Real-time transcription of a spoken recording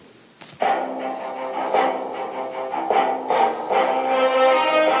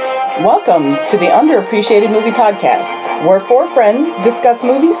Welcome to the Underappreciated Movie Podcast, where four friends discuss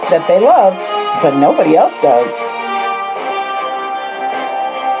movies that they love, but nobody else does.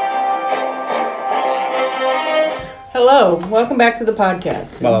 Hello, welcome back to the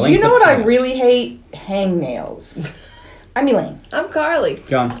podcast. Well, Do you know what I really hate? Hangnails. I'm Elaine. I'm Carly.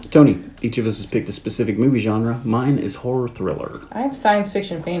 John. Tony, each of us has picked a specific movie genre. Mine is horror thriller. I have science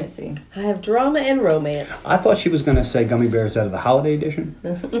fiction fantasy. I have drama and romance. I thought she was going to say Gummy Bears out of the Holiday Edition.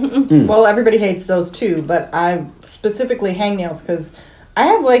 Well, everybody hates those too, but I specifically hangnails because I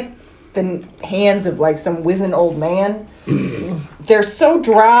have like the hands of like some wizened old man. They're so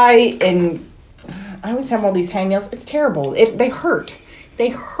dry and I always have all these hangnails. It's terrible. They hurt. They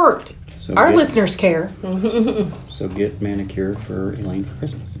hurt. So Our listeners care. So get manicure for Elaine for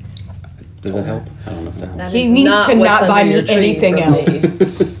Christmas. Does that help? I don't know if that helps. That He is needs to what's not under buy me your tree anything for else. me.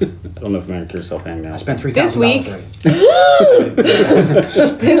 I don't know if manicures help hang now. I spent $3,000 This week. already.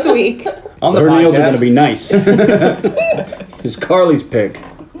 This week. On the Her nails are going podcast. to be nice. It's Carly's pick.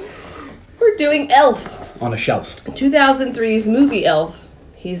 We're doing Elf. On a shelf. 2003's movie Elf.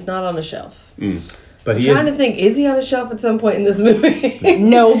 He's not on a shelf. But I'm he trying is. to think, is he on a shelf at some point in this movie?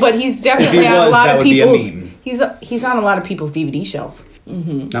 No, but he's definitely If he on a was, lot that of would be a people's. meme. He's on a lot of people's DVD shelf.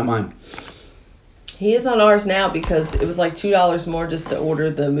 Not mine. He is on ours now because it was like $2 more just to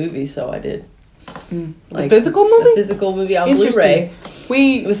order the movie, so I did. The physical movie? The physical movie on Interesting.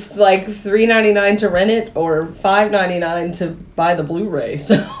 Blu-ray. It was like $3.99 to rent it or $5.99 to buy the Blu-ray.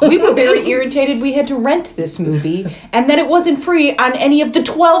 So We were very irritated we had to rent this movie and that it wasn't free on any of the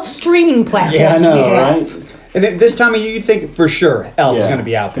 12 streaming platforms we have. And at this time of year, you'd think for sure Elf is going to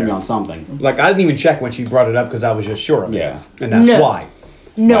be out It's going to there. be on something. Like, I didn't even check when she brought it up because I was just sure of it. Yeah. And that's No. why.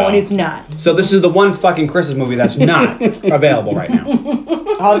 No, Wow. it is not. So this is the one fucking Christmas movie that's not available right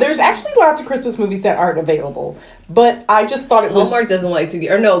now. There's actually lots of Christmas movies that aren't available, but I just thought it was... Hallmark doesn't like to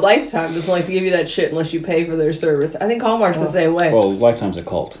give, or no, Lifetime doesn't like to give you that shit unless you pay for their service. I think Hallmark's the same way. Well, Lifetime's a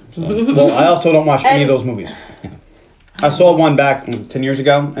cult. So. Well, I also don't watch any of And- those movies. I saw one back 10 years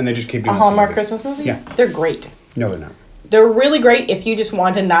ago, and they just keep doing A the same Hallmark movie. Christmas movie? Yeah. They're great. No, they're not. They're really great if you just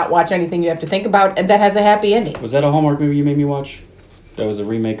want to not watch anything you have to think about, and that has a happy ending. Was that a Hallmark movie you made me watch? That was a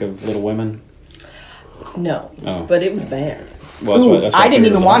remake of Little Women? No, Oh. but it was bad. Well, Ooh, that's what I didn't figured it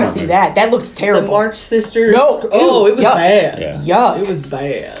even was a want to Hallmark see movie. that. That looked The terrible. March Sisters. No, Oh, ew, it was yuck. bad. Yeah. Yuck. It was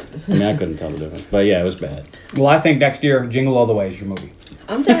bad. I mean, I couldn't tell the difference. But yeah, it was bad. Well, I think next year, Jingle All the Way is your movie.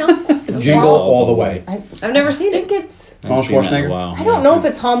 I'm down. Jingle All the Way. I've never seen I think it. it's... I haven't Arnold seen that in a Schwarzenegger? while. I don't know if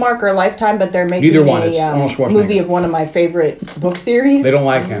it's Hallmark or Lifetime, but they're making Neither one, it's Arnold Schwarzenegger. movie of one of my favorite book series. They don't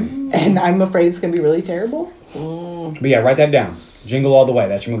like him. And I'm afraid it's going to be really terrible. But yeah, write that down. Jingle All the Way.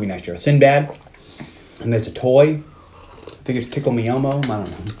 That's your movie next year. Sinbad. And there's a toy. I think it's Tickle Me Elmo. I don't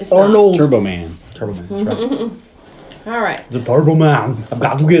know. It's not. Arnold. Turbo Man. Turbo Man. That's right. All right. The Turbo Man. I've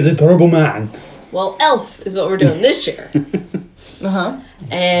got to get the Turbo Man. Well, Elf is what we're doing this year. Uh-huh.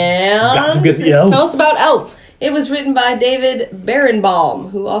 Got to get And the elf. Tell us about Elf. it was written by David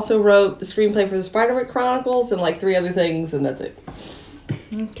Barenbaum, who also wrote the screenplay for the Spiderwick Chronicles and like 3 other things, and that's it.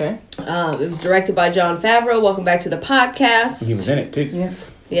 Okay. It was directed by Jon Favreau. Welcome back to the podcast. He was in it, too.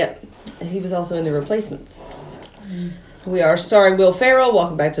 Yes. Yep. And he was also in The Replacements. We are starring Will Ferrell.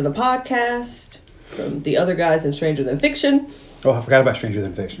 Welcome back to the podcast. From The Other Guys and Stranger Than Fiction. Oh, I forgot about Stranger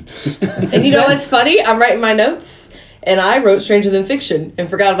Than Fiction. And you know what's funny? I'm writing my notes, and I wrote Stranger Than Fiction and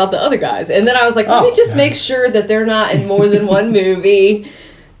forgot about the other guys. And then I was like, let me just make sure that they're not in more than one movie.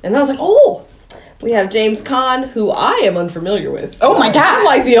 And I was like, oh, we have James Caan, who I am unfamiliar with. Oh my God. I'm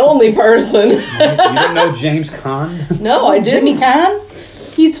like the only person. You didn't know James Caan? No, I didn't. Jimmy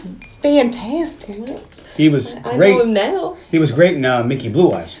Caan? He's fantastic. He was I great. know him now. He was great in Mickey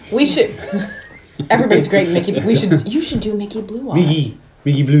Blue Eyes. We should... Everybody's great in Mickey. You should do Mickey Blue Eyes.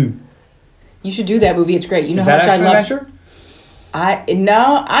 Mickey Blue. You should do that movie. It's great. You know Is how that much I Action love... Adventure?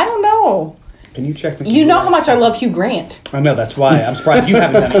 I don't know. Can you check Mickey You Blue know Eyes? how much I love Hugh Grant. I know, that's why. I'm surprised you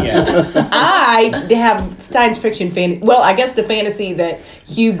haven't done it yet. I have science fiction fan. Well, I guess the fantasy that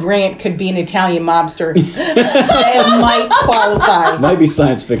Hugh Grant could be an Italian mobster it might qualify. Might be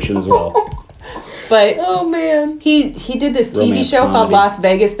science fiction as well. But Oh, man. he did this TV Romance show called comedy. Las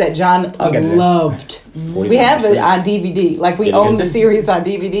Vegas that John I'll get it. loved. We have it on DVD. Like we Did it owned good? the series on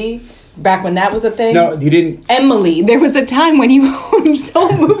DVD back when that was a thing. No, you didn't. Emily, there was a time when you owned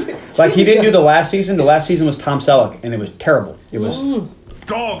so movies. Like, he didn't do the last season. The last season was Tom Selleck, and it was terrible. It was.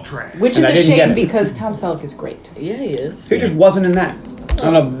 Dog trash. Which is And I a didn't get shame it. because Tom Selleck is great. Yeah, he is. He just wasn't in that. I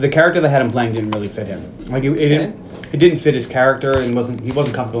don't know. The character they had him playing didn't really fit him. Like, it didn't fit his character, and he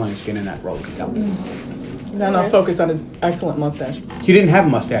wasn't comfortable in his skin in that role. You can tell. Not enough focus on his excellent mustache. He didn't have a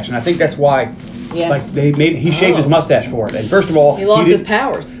mustache, and I think that's why Yeah. Like he shaved his mustache for it. And first of all, He lost his didn't-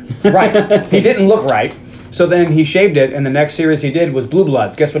 powers. Right. He didn't look right. So then he shaved it, and the next series he did was Blue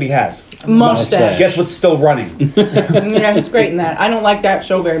Bloods. Guess what he has? Mustache. Guess what's still running? Yeah, he's great in that. I don't like that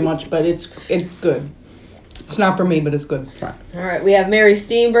show very much, but it's good. It's not for me, but it's good. Right. All right, we have Mary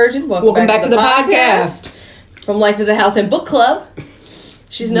Steenburgen. Welcome back to the podcast. From Life is a House and Book Club.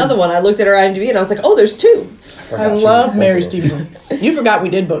 She's another one. I looked at her IMDb and I was like, oh, there's two. I love Mary Steenburgen. You forgot we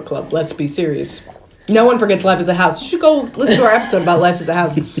did book club. Let's be serious. No one forgets Life is a House. You should go listen to our episode about Life is a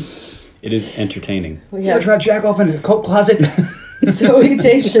House. It is entertaining. We You ever have try to jack off in a coat closet? Zoe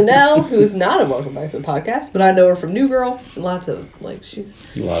Deschanel, who's not a Welcome Back to the Podcast, but I know her from New Girl. Lots of, she's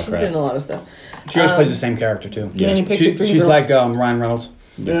A lot of she's crap. been in a lot of stuff. She always plays the same character, too. Yeah. Manny Picture Dream She's Girl. like Ryan Reynolds.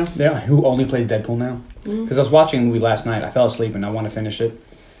 Yeah. Yeah, who only plays Deadpool now. Mm-hmm. Because I was watching a movie last night. I fell asleep and I want to finish it.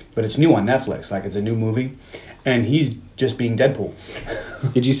 But it's new on Netflix. Like, it's a new movie. And he's just being Deadpool.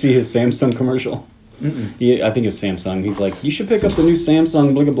 Did you see his Samsung commercial? Yeah, I think it's Samsung. He's like, you should pick up the new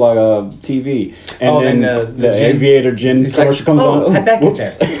Samsung blah blah TV. And then the gin- Aviator gin He's like, commercial comes on. how'd that get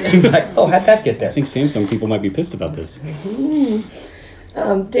Whoops. there? He's like, oh, how'd that get there? I think Samsung people might be pissed about this.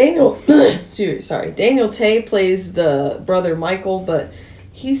 Daniel, Daniel Tay plays the brother Michael, but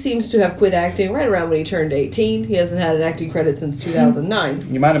he seems to have quit acting right around when he turned 18. He hasn't had an acting credit since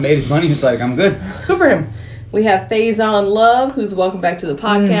 2009. You might have made his money. He's like, I'm good. Good for him. We have Faison Love, who's welcome back to the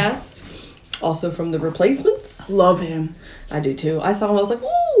podcast. Also from The Replacements. Love him. I do too. I saw him, I was like,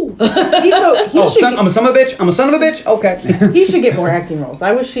 ooh. I'm a son of a bitch. I'm a son of a bitch. Okay. He should get more acting roles.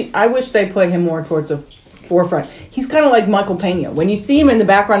 I wish they put him more towards the forefront. He's kind of like Michael Pena. When you see him in the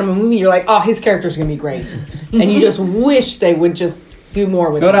background of a movie, you're like, oh, his character's gonna be great, and you just wish they would just do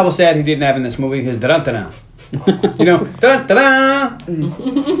more with You know what I him. was sad he didn't have in this movie? His da-da-da-da. You know, da-da-da-da.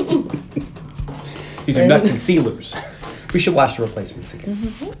 These are nut concealers. We should watch The Replacements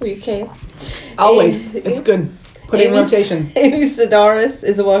again. We can. Always, it's good. Put it in rotation. Amy Sedaris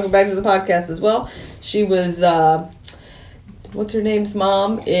is a welcome back to the podcast as well. She was, what's her name's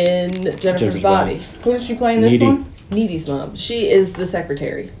mom in Jennifer's Body. Who does she play in this Needy. one? Needy's mom. She is the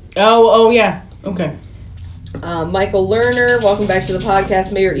secretary. Oh yeah. Okay. Michael Lerner, welcome back to the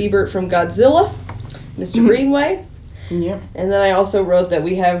podcast. Mayor Ebert from Godzilla. Mr. Greenway. Yep. And then I also wrote that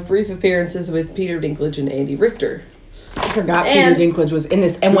we have brief appearances with Peter Dinklage and Andy Richter. I forgot And- Peter Dinklage was in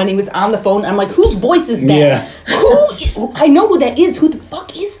this, and when he was on the phone, I'm like, whose voice is that? Yeah. I know who that is. Who the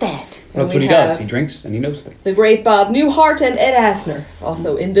fuck is that? That's we what he have- does. He drinks and he knows things. The great Bob Newhart and Ed Asner,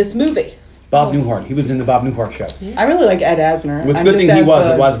 also in this movie. Bob Newhart. He was in the Bob Newhart show. I really like Ed Asner. It's a I good just thing he have, was.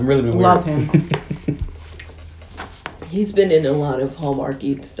 It was really been weird. Love him. He's been in a lot of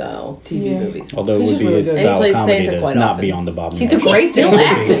Hallmark-y style TV Yeah. movies. Although it He's would just be really his good. And he style plays of comedy Santa to quite not often. be on the Bob. He's a Newhart. great He's still singer.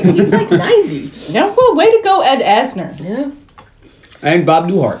 acting. He's like 90. Yeah, well, way to go, Ed Asner. Yeah. And Bob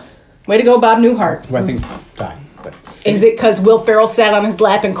Newhart, Way to go, Bob Newhart. who I think died. But Is it because Will Ferrell sat on his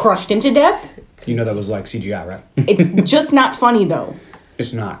lap and crushed him to death? you know that was like CGI, right? It's just not funny, though.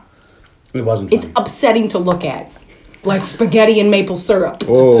 It's not. It wasn't funny. It's upsetting to look at. Like spaghetti and maple syrup.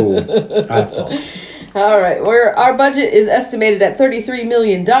 Whoa. I have thoughts. All right. Our budget is estimated at $33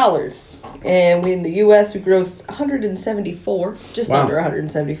 million. And in the U.S., we grossed 174, just Wow. under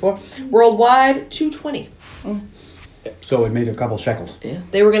 174. Worldwide, 220. So it made a couple shekels. Yeah.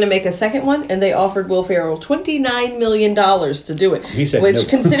 They were going to make a second one, and they offered Will Ferrell $29 million to do it. He said which, no.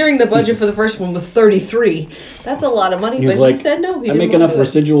 considering the budget for the first one was 33, that's a lot of money. He But was like, he said no. He I didn't make wanna enough do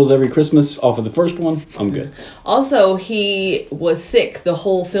it. residuals every Christmas off of the first one. I'm good. Also, he was sick the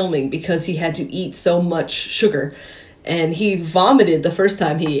whole filming because he had to eat so much sugar. And he vomited the first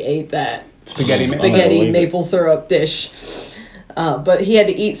time he ate that Spaghetti. spaghetti believe it. maple syrup dish. But he had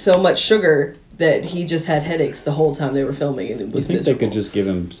to eat so much sugar that he just had headaches the whole time they were filming, and it You was think miserable. they could just give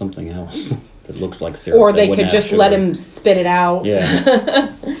him something else that looks like syrup? Or that they wouldn't could have just let sugar? him spit it out Yeah.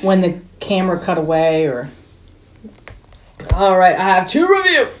 when the camera cut away, or... All right, I have 2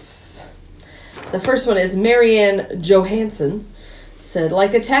 reviews. The first one is Marianne Johansson said,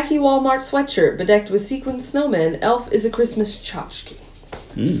 like a tacky Walmart sweatshirt bedecked with sequin snowmen, Elf is a Christmas tchotchke.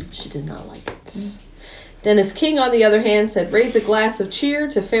 She did not like it. Dennis King, on the other hand, said, raise a glass of cheer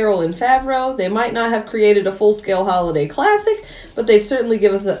to Farrell and Favreau. They might not have created a full-scale holiday classic, but they've certainly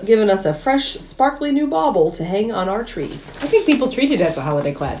given us a fresh, sparkly new bauble to hang on our tree. I think people treat it as a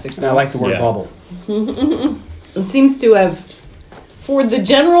holiday classic. And I like the word Yeah. bubble. It seems to have, for the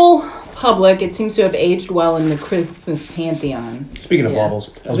general public, it seems to have aged well in the Christmas pantheon. Speaking of Yeah.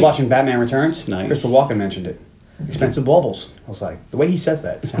 baubles, I was watching Batman Returns. Nice. Christopher Walken mentioned it. Expensive baubles. I was like, the way he says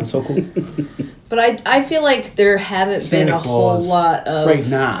that sounds so cool. But I feel like there haven't been Santa a whole Claus. lot of Afraid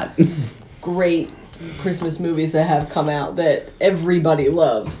not. great Christmas movies that have come out that everybody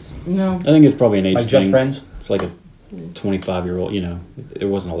loves. No. I think it's probably an age Like thing. Just Friends? It's like a 25-year-old, there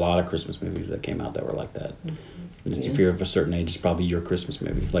wasn't a lot of Christmas movies that came out that were like that. If you're of a certain age, it's probably your Christmas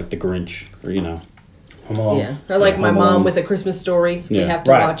movie, like The Grinch, or Home Alone. Yeah, or like my Home mom Alone. with A Christmas Story. We Yeah. have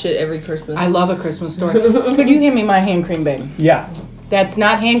to Right. watch it every Christmas. I love A Christmas Story. Could you hand me my hand cream, babe? Yeah. That's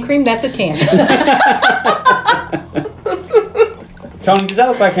not hand cream, that's a can. Tony, does that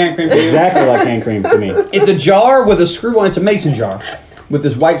look like hand cream to you? exactly like hand cream to me. It's a jar with a screw on it. It's a mason jar with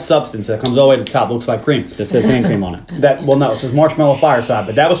this white substance that comes all the way to the top. Looks like cream. That says hand cream on it. No, it says marshmallow fireside,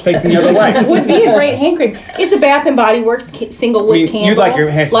 but that was facing the other way. Would be a great hand cream. It's a Bath and Body Works single wick candle. you'd like your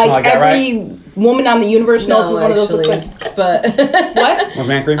hands to smell like that, every woman on the universe knows no, what one of those looks actually, like. but What? With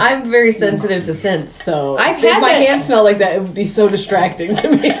hand cream? I'm very sensitive to scents, so I've if had my that- hands smell like that, it would be so distracting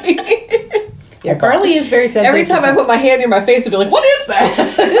to me. Yeah, Carly is very sensitive. Every time I put my hand near my face, I'd be like, "What is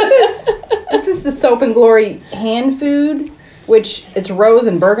that?" This is the Soap and Glory hand food, which it's rose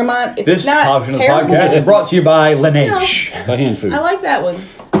and bergamot. It's This not portion of the terrible. podcast is brought to you by Laneige. By hand food. I like that one.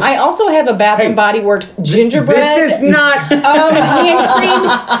 I also have a Bath Hey, and Body Works gingerbread This is not. hand cream,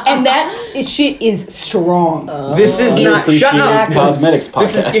 and that shit is strong. This is not. Shut Appreciate up. Cosmetics podcast.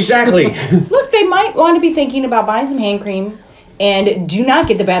 This is exactly. Look, they might want to be thinking about buying some hand cream. And do not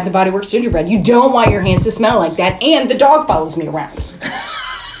get the Bath and Body Works gingerbread. You don't want your hands to smell like that. And the dog follows me around.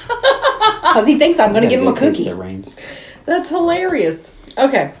 Because he thinks I'm going to give him a cookie. That rains. That's hilarious.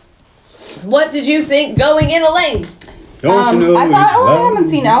 Okay, what did you think going in, Elaine? Don't you know? I thought, I it's haven't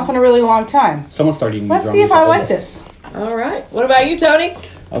seen Elf in a really long time. Someone started eating. Let's see if I like this. All right. What about you, Tony?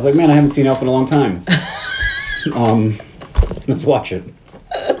 I was like, man, I haven't seen Elf in a long time. Let's watch it.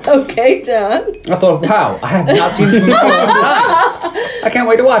 Okay, John. I thought, wow, I have not seen this movie in a long time. I can't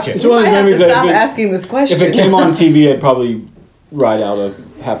wait to watch it. It's one I of those have to movies that stop if it- asking this question. If it came on TV, I'd probably ride out a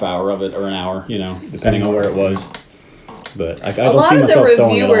half hour of it or an hour, depending on where it was. But I a don't lot see of the myself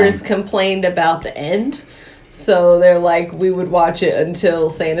throwing it reviewers on. complained about the end, so they're like, we would watch it until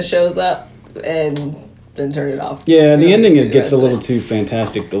Santa shows up and then turn it off. Yeah, the We don't ending need to it see gets the a rest little of too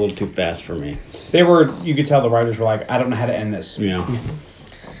fantastic, a little too fast for me. You could tell the writers were like, I don't know how to end this. Yeah.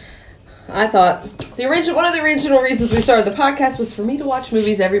 I thought one of the original reasons we started the podcast was for me to watch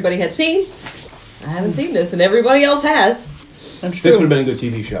movies everybody had seen. I haven't seen this, and everybody else has. That's This would have been a good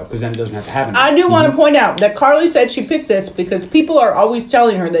TV show because then it doesn't have to have an. I do want to point out that Carly said she picked this because people are always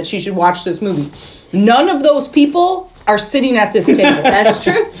telling her that she should watch this movie. None of those people are sitting at this table. That's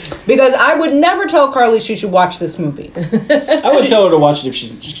true. Because I would never tell Carly she should watch this movie. I would tell her to watch it if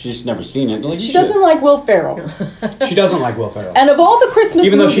she's never seen it. Like, She doesn't like Will Ferrell. She doesn't like Will Ferrell. And of all the Christmas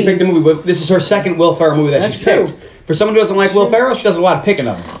Even though movies... she picked the movie, but this is her second Will Ferrell movie that That's she's true. picked. For someone who doesn't like Will Ferrell, she does a lot of picking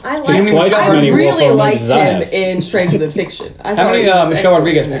of him. I How many liked. twice as I many Will really Ferrell liked movies as I him have. in Stranger Than Fiction. I How thought many he was Michelle excellent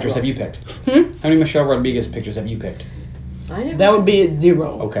Rodriguez in that pictures have role. you picked? How many Michelle Rodriguez pictures have you picked? I never. That would be a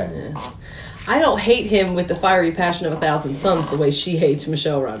 0. Okay. I don't hate him with the fiery passion of 1,000 suns the way she hates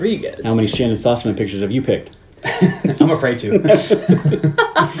Michelle Rodriguez. How many Shannon Sussman pictures have you picked? I'm afraid to.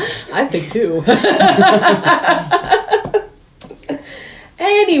 I picked 2.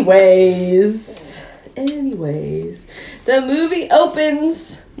 Anyways, the movie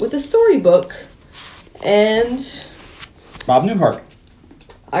opens with a storybook, and Bob Newhart.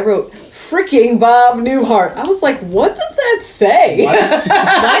 I wrote freaking Bob Newhart. I was like, what does that say?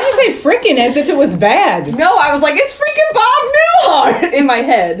 Why'd you say freaking as if it was bad? No, I was like, it's freaking Bob Newhart in my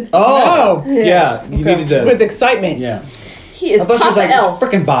head. Oh, Oh. yeah. You needed to. With excitement. Yeah. He is I thought she was Papa like, Elf.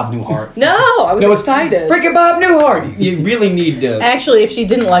 freaking Bob Newhart. No, I was No, it's excited. Freaking Bob Newhart. You really need to. Actually, if she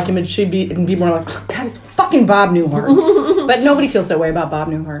didn't like him, it'd be more like, oh, God, it's fucking Bob Newhart. But nobody feels that way about Bob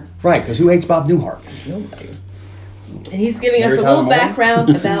Newhart. Right, because who hates Bob Newhart? And he's giving us Mary a Tyler little Moore?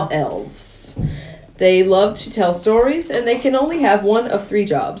 background about elves. They love to tell stories, and they can only have one of 3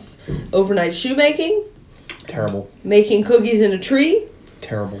 jobs: overnight shoemaking, Terrible. making cookies in a tree,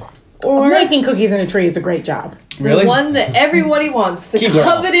 Terrible. or Making cookies in a tree is a great job. Really? the one that everybody wants, the Keebler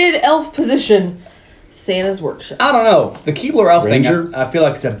elf. coveted elf position, Santa's workshop. I don't know. The Keebler Elf Ranger? thing, I feel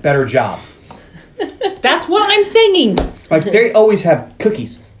like it's a better job. That's what I'm singing. Like, they always have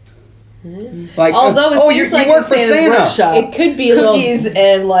cookies. Like, Although it oh, seems you like work in for Santa's Santa. workshop, It could be a little... cookies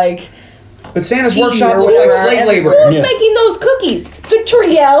and like But Santa's tea workshop or looks like whatever. slave labor. Who's Yeah. making those cookies? The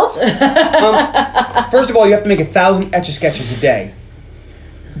tree elves. First of all, you have to make 1,000 Etch-a-Sketches a day.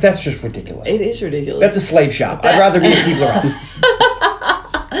 That's just ridiculous. it is ridiculous. That's a slave shop. I'd rather be a Keebler Elf.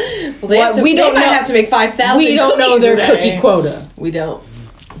 well, they, have to, we they don't might know- have to make 5,000. We don't know cookies their a day. cookie quota. We don't.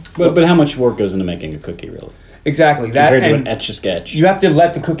 But how much work goes into making a cookie, really? Exactly. That Compared to and an Etch-a-Sketch. you have to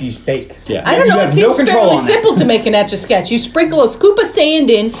let the cookies bake. Yeah. I don't know. You It have seems no control fairly on that. simple to make an Etch-a-Sketch. You sprinkle a scoop of sand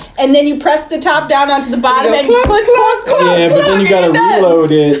in, and then you press the top down onto the bottom, and clunk, click, click, click. Yeah, but then you gotta and you're done.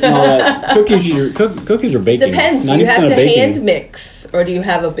 reload it and all that. Cookies are baking. Depends. Do you 90% have of to baking. hand mix, or do you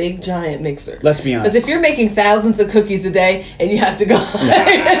have a big giant mixer? Let's be honest. Because if you're making thousands of cookies a day and you have to go,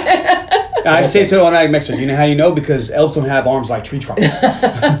 I say it's an automatic mixer. You know how you know? Because elves don't have arms like tree trunks.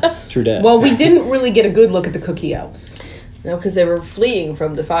 True that. Well, we didn't really get a good look at the cookie elves. no, because they were fleeing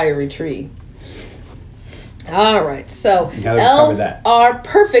from the fiery tree. All right, so Now that we covered elves that. are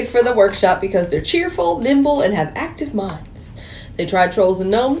perfect for the workshop because they're cheerful, nimble, and have active minds. They tried trolls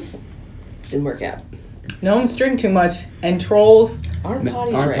and gnomes, didn't work out. Gnomes drink too much, and trolls Aren't No,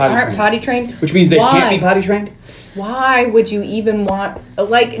 potty aren't trained. potty- aren't potty trained. Which means they Why? can't be potty trained? Why would you even want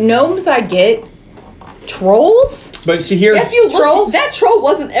like gnomes? I get trolls. But see, here's. If you looked, Trolls? that troll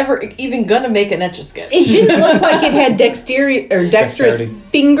wasn't ever even gonna make an Etch-a-Sketch. It didn't look like it had dexterous Dexterity.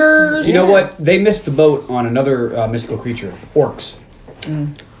 fingers. You know what? They missed the boat on another mystical creature, orcs.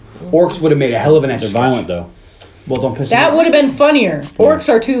 Orcs would have made a hell of an They're etch. violent though. Well, don't piss That them would have been funnier. Orcs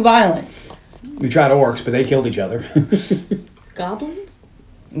are too violent. off. We tried orcs, but they killed each other. Goblins?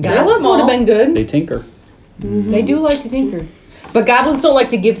 Goblins small. would have been good. They tinker. They do like to tinker. But goblins don't like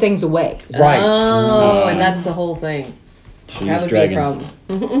to give things away. Right. Oh, and that's the whole thing. She That used would dragons.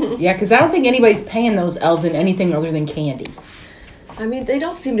 be a problem. Yeah, because I don't think anybody's paying those elves in anything other than candy. I mean, they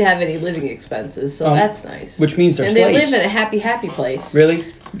don't seem to have any living expenses, so that's nice. which means they're and slaves. they live in a happy, happy place. Really?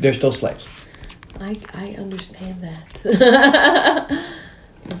 They're still slaves. I understand that.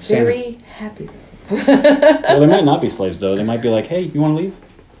 Very happy. Well, they might not be slaves though. They might be like, "Hey, you want to leave?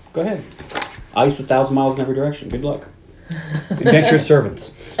 Go ahead. Ice 1,000 miles in every direction. Good luck." Adventurous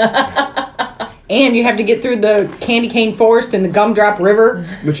servants. And you have to get through the candy cane forest and the gumdrop river.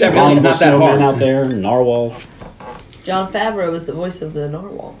 Which evidently is not that snowmen hard. out there, narwhals. John Favreau is the voice of the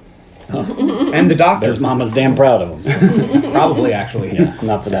narwhal. And the doctor. There's Mama's damn proud of them. Probably, actually. Yeah,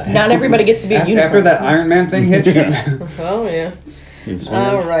 not for that. Not everybody gets to be a unicorn. After that Iron Man thing hit you. Oh, yeah. In swingers.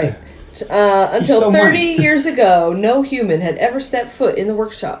 All right. Until so 30 money. years ago, no human had ever stepped foot in the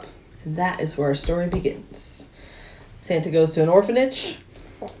workshop. And that is where our story begins. Santa goes to an orphanage,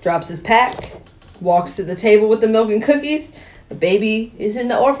 drops his pack, walks to the table with the milk and cookies. A baby is in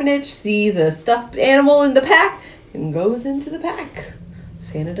the orphanage, sees a stuffed animal in the pack, and goes into the pack.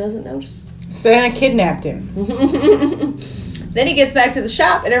 Santa doesn't notice. Santa kidnapped him. Then he gets back to the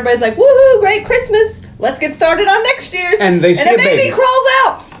shop, and everybody's like, "Woohoo! Great Christmas! Let's get started on next year's." And they see a a baby baby. crawls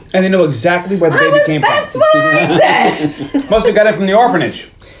out. And they know exactly where the baby came That's from. what I said. Must have got it from the orphanage.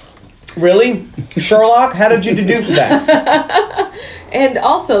 Really? Sherlock, how did you deduce that? And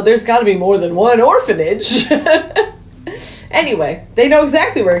also, there's got to be more than one orphanage. Anyway, they know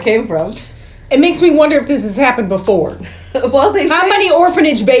exactly where it came from. It makes me wonder if this has happened before. Well, they How say- many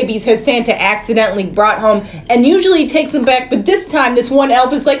orphanage babies has Santa accidentally brought home? And usually he takes them back, but this time this one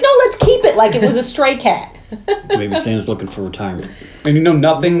elf is like, no, let's keep it like it was a stray cat. Maybe Santa's looking for retirement. And you know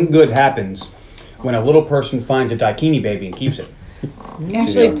nothing good happens when a little person finds a daikini baby and keeps it.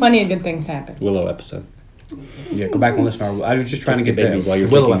 Actually, plenty of good things happen. Willow episode. Yeah, go back and listen to our... I was just trying to get baby the while you're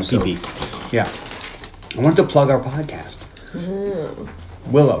Willow taking a episode. pee-pee. Yeah. I wanted to plug our podcast.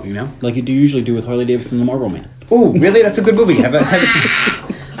 Willow, you know? Like you do usually do with Harley Davidson and the Marlboro Man. Ooh, really? That's a good movie. Have All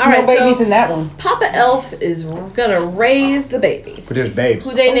right, No babies so in that one. Papa Elf is gonna raise the baby, But there's babes.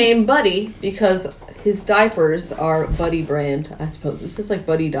 who they name Buddy because his diapers are Buddy brand. I suppose it says like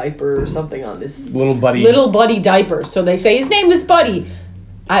Buddy diaper or something on this. Little buddy. Little Buddy diapers. So they say his name is Buddy.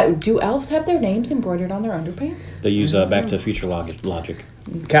 Do elves have their names embroidered on their underpants? They use Back to the Future logic.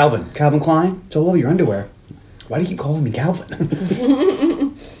 Calvin. Calvin Klein. It's all over your underwear. Why do you keep calling me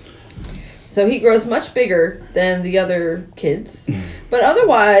Calvin? So he grows much bigger than the other kids, but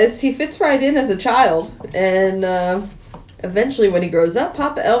otherwise he fits right in as a child. And eventually, when he grows up,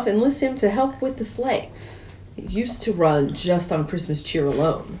 Papa Elf enlists him to help with the sleigh. It used to run just on Christmas cheer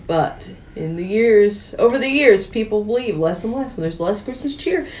alone, but over the years, people believe less and less, and there's less Christmas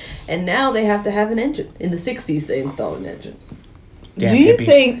cheer. And now they have to have an engine. In the 60s, they installed an engine. Damn Do you hippies.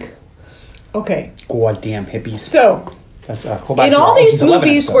 think... Okay, Goddamn hippies. so That's, go back in to all our these Ocean's 11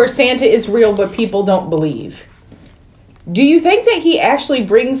 movies episode. where Santa is real but people don't believe, do you think that he actually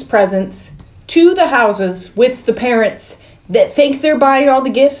brings presents to the houses with the parents that think they're buying all the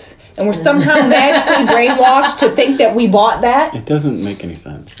gifts and we're somehow magically brainwashed to think that we bought that? It doesn't make any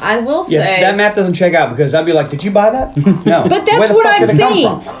sense. I will Yeah, say... that math doesn't check out because I'd be like, did you buy that? No. But Where that's the what fuck I'm did it come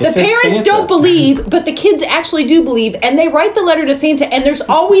saying. from? The It says parents Santa. don't believe, but the kids actually do believe. And they write the letter to Santa, and there's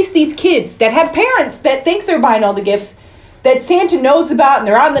always these kids that have parents that think they're buying all the gifts that Santa knows about, and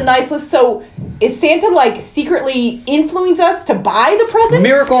they're on the nice list. So is Santa like secretly influence us to buy the presents?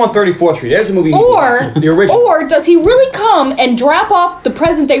 Miracle on 34th Street. There's a movie. Or the original. Or does he really come and drop off the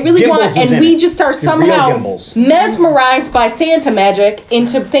present they really Gimbals want, is and in we it. just are The real somehow Gimbals. mesmerized by Santa magic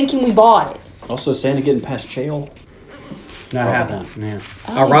into thinking we bought it? Also, Santa getting past Chael. Not Oh, happening. Yeah.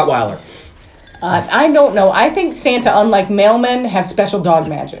 Oh. A Rottweiler. I don't know. I think Santa, unlike mailmen, have special dog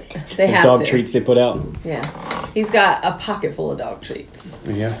magic. They The have dog to. treats they put out. Yeah. He's got a pocket full of dog treats.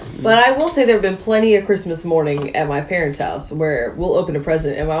 Yeah. But I will say there have been plenty of Christmas morning at my parents' house where we'll open a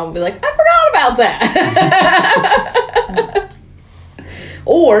present and my mom will be like, I forgot about that.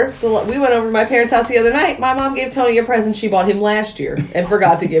 Or we went over to my parents' house the other night. My mom gave Tony a present she bought him last year and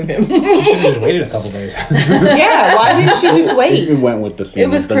forgot to give him. Should have just waited a couple days. Yeah, why didn't she just We wait? went with the theme. It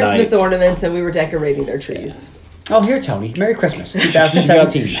was of the Christmas night. ornaments and we were decorating their trees. Oh, here, Tony. Merry Christmas.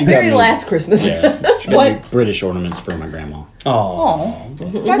 2017. She got Very me- last Christmas. Yeah, she got What? me British ornaments for my grandma. Oh, Oh,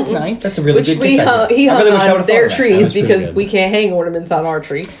 that's nice. that's a really Which good he gift hung idea. I really wish I on would've their thought of that. trees That was pretty because good. we can't hang ornaments on our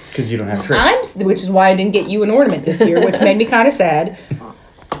tree. Because you don't have a tree. Which is why I didn't get you an ornament this year, which made me kind of sad.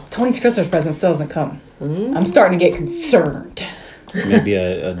 Tony's Christmas present still hasn't come. I'm starting to get concerned. Maybe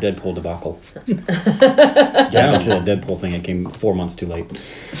a Deadpool debacle. Yeah. Actually, that Deadpool thing, it came 4 months too late.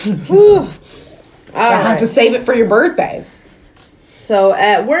 I have to save it for your birthday. So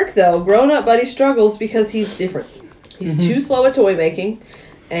at work, though, grown-up Buddy struggles because he's different. He's too slow at toy making,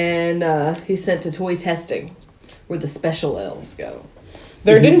 and he's sent to toy testing, where the special elves go.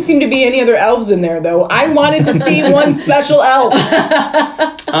 There didn't seem to be any other elves in there, though. I wanted to see one special elf.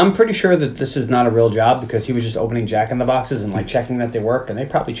 I'm pretty sure that this is not a real job because he was just opening Jack-in-the-Boxes and like checking that they work, and they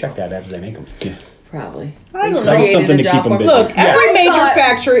probably check that as they make them. Yeah. Probably. I don't They know. created Something a to job keep 'em for him. busy. Look, every I major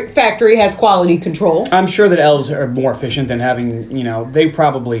thought- factory has quality control. I'm sure that elves are more efficient than having, they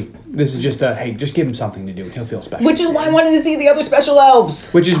probably, this is just a, hey, just give him something to do and he'll feel special. Which is why I wanted to see the other special elves.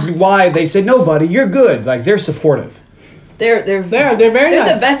 Which is why they said, no, buddy, you're good. Like, they're supportive. They're very they're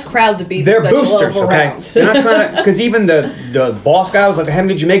nice. the best crowd to be the They're special boosters, elf okay? around. They're not trying to, because even the boss guy was like, how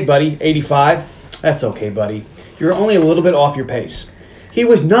many did you make, buddy? 85? That's okay, buddy. You're only a little bit off your pace. He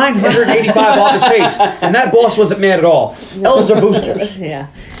was 985 off his pace, and that boss wasn't mad at all. Elves are boosters. Yeah.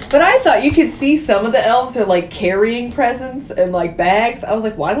 But I thought you could see some of the elves are like carrying presents and like bags. I was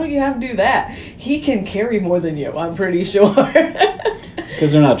like, why don't you have him do that? He can carry more than you, I'm pretty sure.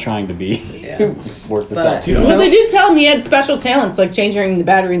 Because they're not trying to be. Yeah. Work this But- out too Well, much. they did tell him he had special talents, like changing the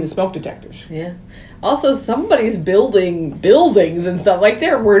battery in the smoke detectors. Yeah. Also, somebody's building buildings and stuff. Like,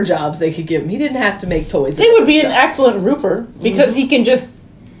 there were jobs they could give him. He didn't have to make toys. He would be an excellent roofer because he can just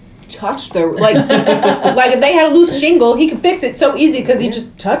touch the like like if they had a loose shingle, he could fix it so easy because he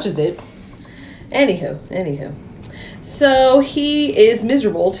just touches it. Anywho. So he is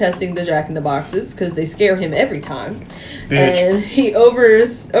miserable testing the Jack-in-the-Boxes because they scare him every time. Bitch. And he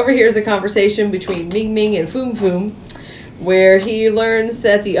overhears a conversation between Ming Ming and Foom Foom where he learns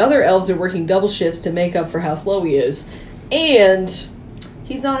that the other elves are working double shifts to make up for how slow he is. And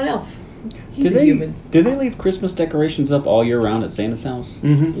he's not an elf. He's a human. Did they leave Christmas decorations up all year round at Santa's house?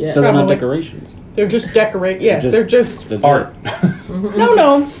 Mm-hmm. Yeah. So they're not Probably. decorations. They're just decorate. Yeah, they're just that's Art.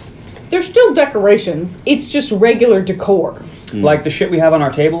 no. They're still decorations. It's just regular decor. Like the shit we have on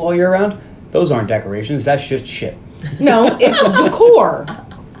our table all year round, those aren't decorations, that's just shit. No, it's decor.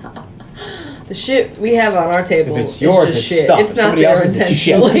 The shit we have on our table If it's is yours, just it's shit. stuff. It's If not somebody there else's, it's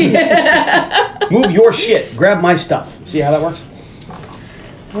shit. intentionally. Move your shit. Grab my stuff. See how that works?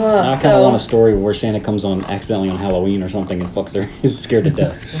 I kind of want a story where Santa comes on accidentally on Halloween or something and fucks her. He's scared to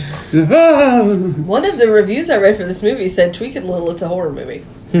death. One of the reviews I read for this movie said, tweak it a little, it's a horror movie.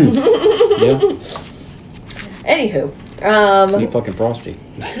 Yeah. Anywho, Eat fucking Frosty.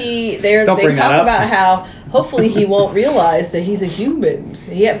 they Don't bring that talk up. about how hopefully he won't realize that he's a human.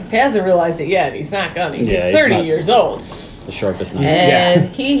 He hasn't realized it yet. He's not gonna. He's Yeah, he's 30 not. years old. The sharpest knife. And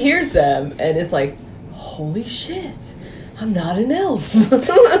he hears them and is like, holy shit, I'm not an elf. But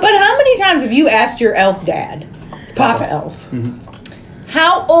how many times have you asked your elf dad, Papa Elf,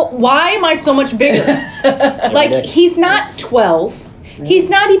 why am I so much bigger? Like, day. he's not 12. He's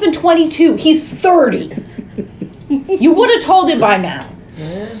not even 22. He's 30. You would have told it by now.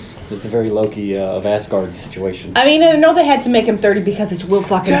 It's a very Loki of Asgard situation. I mean, I know they had to make him 30 because it's Will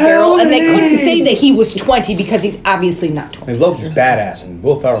fucking Ferrell, and they couldn't say that he was 20 because he's obviously not 20. And Loki's badass and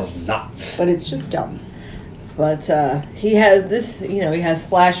Will Ferrell's not. But it's just dumb. But he has this, he has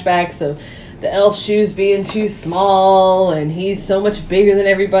flashbacks of the elf shoes being too small, and he's so much bigger than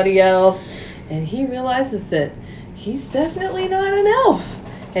everybody else. And he realizes that he's definitely not an elf.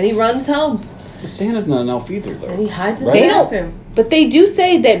 And he runs home. Santa's not an elf either, though. And he hides in Right. the They don't, bathroom. but they do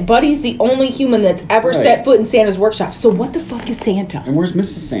say that Buddy's the only human that's ever Right. set foot in Santa's workshop. So what the fuck is Santa? And where's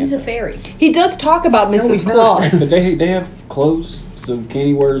Mrs. Santa? He's a fairy. He does talk about Mrs. he's not. Claus. But they have clothes, so can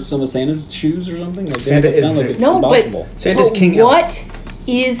he wear some of Santa's shoes or something? Like, they Santa make it sound is like the- it's No, impossible. Santa's but King Elf. what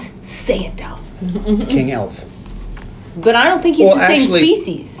is Santa? King Elf. But I don't think he's Well, the same actually-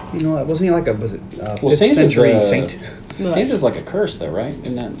 species. You know, wasn't he like a was it Well, 5th Santa's century saint? Santa's like a curse, though, right?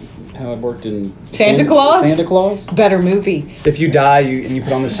 Isn't that how it worked in Santa Claus? Santa Claus. Better movie. If you die, and you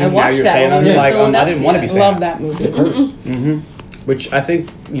put on the suit, now watched you're that Santa. when we You're were in like, I didn't want to be Santa. Love that It's a movie. curse. Which I think,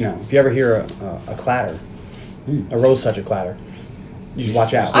 if you ever hear a clatter, a rose such a clatter, you should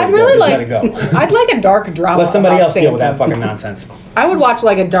watch out. I'd really Just like. let it go. I'd like a dark drama. Let somebody about else deal with that Santa. fucking nonsense. I would watch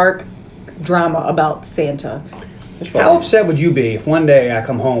like a dark drama about Santa. How upset would you be if one day I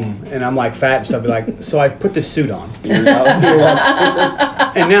come home and I'm like fat and stuff, be like, so I put this suit on, and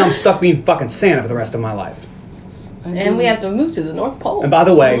now I'm stuck being fucking Santa for the rest of my life. And we have to move to the North Pole. And by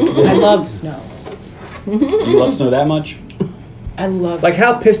the way, I love snow. You love snow that much? I love. like,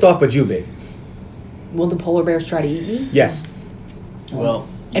 how pissed off would you be? Will the polar bears try to eat me? Yes. Well,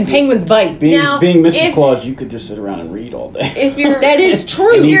 And penguins bite. being Now, Mrs. if- Claus, you could just sit around and read all day. If you're That is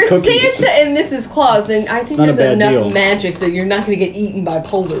true. If And eat you're cookies. Santa and Mrs. Claus, then I think not a there's bad enough deal. magic that you're not going to get eaten by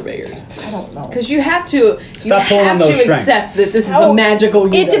polar bears. I don't know. Because you have to, Stop pulling on those strings. accept that this is Oh, a magical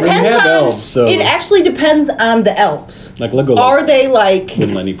It universe. depends have on. elves, so- It actually depends on the elves. Like Legolas. Are they like?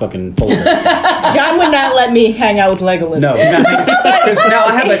 Wouldn't let any fucking polar bear. John would not let me hang out with Legolas. No, because now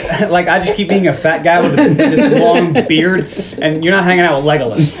I have I just keep being a fat guy with this long beard, and you're not hanging out with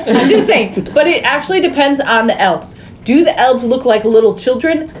Legolas. I'm just saying. But it actually depends on the elves. Do the elves look like little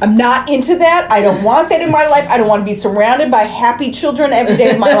children? I'm not into that. I don't want that in my life. I don't want to be surrounded by happy children every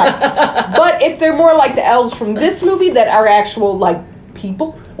day of my life. But if they're more like the elves from this movie that are actual like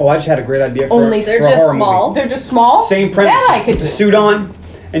people, Oh, I just had a great idea for, Only for they're a just horror small. movie. they're just small. Same premise. That I You could put the do. suit on,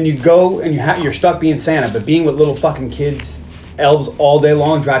 and you go and you're stuck being Santa, but being with little fucking kids, elves all day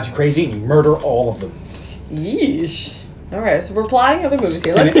long drives you crazy, and you murder all of them. Yeesh. All right, so we're plotting other movies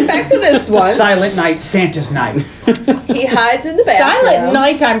here. Let's get back to this one. Silent Night, Santa's Night. He hides in the bathroom. Silent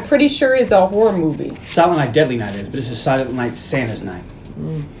Night, I'm pretty sure is a horror movie. Silent Night, Deadly Night is, but this is Silent Night, Santa's Night.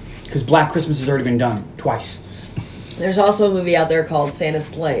 Because Black Christmas has already been done twice. There's also a movie out there called Santa's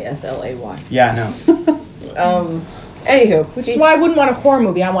Sleigh, S-L-A-Y. Yeah, I know. Anywho, Which is why I wouldn't want a horror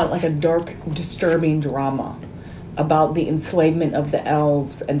movie. I want like a dark, disturbing drama about the enslavement of the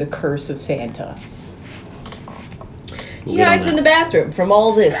elves and the curse of Santa. he hides in the bathroom from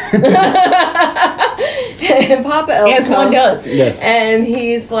all this. And Papa Elf As one comes, does. Yes. and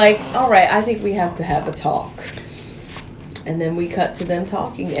he's like, all right, I think we have to have a talk. And then we cut to them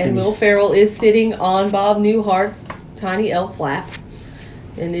talking, and Will Ferrell is sitting on Bob Newhart's tiny elf lap,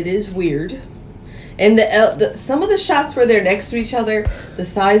 and it is weird. And some of the shots where they're next to each other, the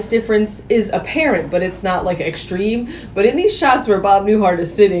size difference is apparent, but it's not like extreme. But in these shots where Bob Newhart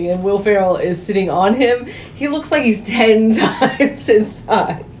is sitting and Will Ferrell is sitting on him, he looks like he's 10 times his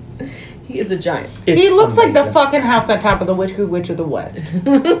size. He is a giant. He looks like the amazing. fucking house on top of the Wicked Witch of the West.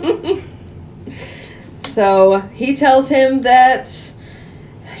 So he tells him that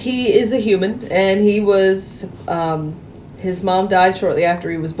he is a human, and he was, his mom died shortly after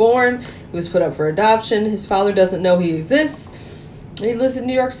he was born. He was put up for adoption. His father doesn't know he exists. He lives in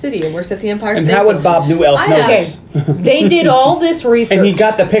New York City and works at the Empire And State how would Building. Bob Newelf I know have- this? They did all this research. And he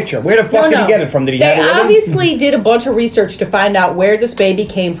got the picture. Where the fuck did he get it from? Did he They have it with him? obviously did a bunch of research to find out where this baby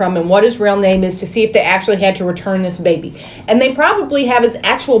came from and what his real name is to see if they actually had to return this baby. And they probably have his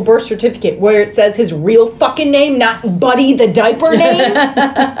actual birth certificate where it says his real fucking name, not Buddy the diaper name,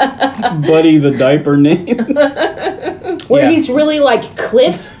 Buddy the diaper name. where Yeah. he's really like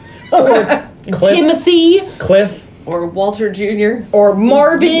Cliff or Cliff. Timothy Cliff. Or Walter Jr. or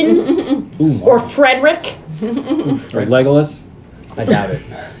Marvin or Frederick. Like Legolas. I doubt it.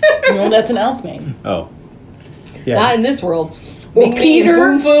 No, that's an elf name. Oh. Yeah. Not in this world. Or Ming Ming and Peter.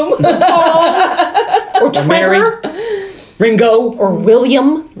 Foom Foom. Or Trevor. Ringo. Or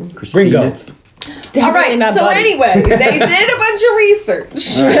William. Christina. Ringo. All Definitely right, not so Buddy. anyway, they did a bunch of research.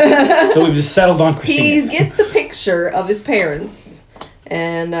 So we've just settled on Christina. He gets a picture of his parents,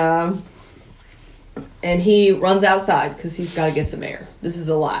 and he runs outside because he's got to get some air. This is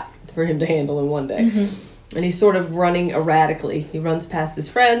a lot for him to handle in one day. And he's sort of running erratically. He runs past his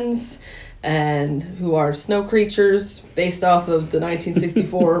friends, and who are snow creatures based off of the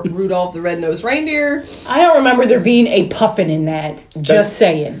 1964 Rudolph the Red-Nosed Reindeer. I don't remember there being a puffin in that. Just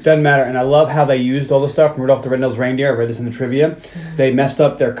saying. Doesn't matter. And I love how they used all the stuff from Rudolph the Red-Nosed Reindeer. I read this in the trivia. They messed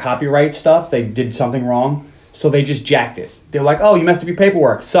up their copyright stuff. They did something wrong. So they just jacked it. They're like, oh, you messed up your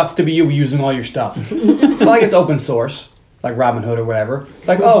paperwork. Sucks to be you using all your stuff. It's not like it's open source, like Robinhood or whatever. It's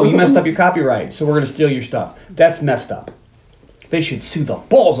like, oh, you messed up your copyright, so we're going to steal your stuff. That's messed up. They should sue the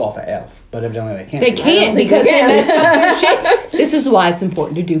balls off of Elf, but evidently they can't. They can't because they messed up their shit. This is why it's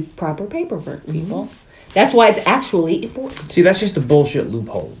important to do proper paperwork, people. That's why it's actually important. See, that's just a bullshit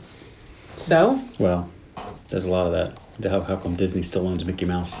loophole. So? Well, there's a lot of that. How come Disney still owns Mickey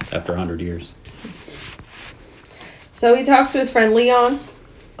Mouse after 100 years? So he talks to his friend Leon,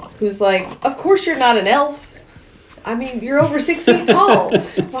 who's like, of course you're not an elf. I mean, you're over 6 feet tall.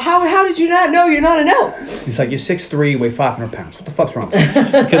 Well, how did you not know you're not an elf? He's like, you're 6'3", weigh 500 pounds. What the fuck's wrong with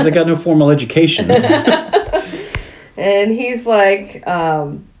you? Because they got no formal education. And he's like,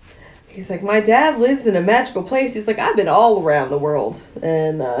 my dad lives in a magical place. He's like, I've been all around the world.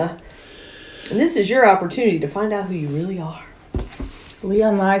 And this is your opportunity to find out who you really are.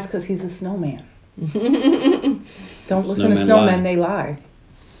 Leon lies because he's a snowman. Don't listen to snowmen, they lie.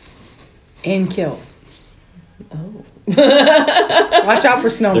 And kill. Oh. Watch out for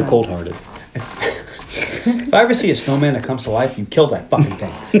snowmen. They're cold-hearted. If I ever see a snowman that comes to life, you kill that fucking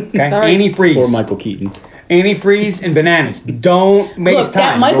thing. Okay? Sorry. Antifreeze. Or Michael Keaton. Antifreeze and bananas. Don't waste Look,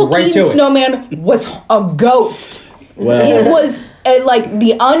 that time. Michael Go right Keaton to it. snowman was a ghost. Well, It was like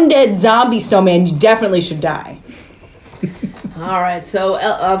the undead zombie snowman. You definitely should die. All right, so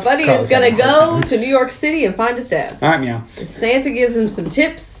Buddy Carlos is going to having a hard go time. to New York City and find his dad. All right, meow. Santa gives him some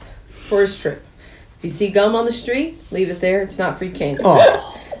tips for his trip. If you see gum on the street, leave it there. It's not free candy.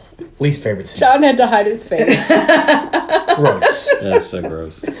 Oh, least favorite scene. John had to hide his face. Gross. that's so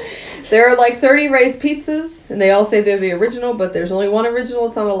gross. There are like 30 raised pizzas, and they all say they're the original, but there's only one original.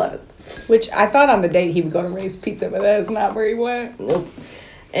 It's on 11th. Which I thought on the date he would go to Ray's Pizza, but that is not where he went. Nope.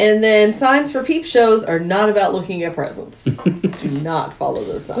 And then signs for peep shows are not about looking at presents. Do not follow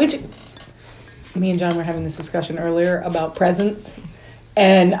those signs. Which, me and John were having this discussion earlier about presents,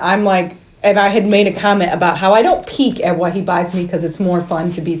 and I'm like, and I had made a comment about how I don't peek at what he buys me because it's more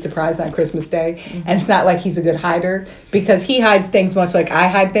fun to be surprised on Christmas Day. And it's not like he's a good hider because he hides things much like I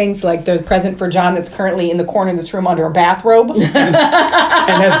hide things, like the present for John that's currently in the corner of this room under a bathrobe. And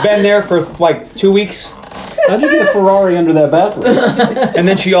has been there for like 2 weeks. How'd you get a Ferrari under that bathroom? And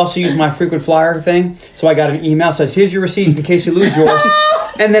then she also used my frequent flyer thing. So I got an email that says, here's your receipt in case you lose yours.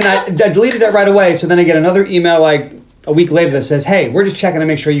 And then I deleted that right away. So then I get another email like a week later that says, hey, we're just checking to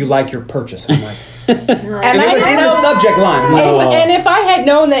make sure you like your purchase. I'm like, and it was in the subject line. I'm like, And if I had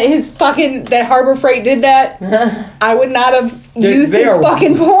known that Harbor Freight did that, I would not have used his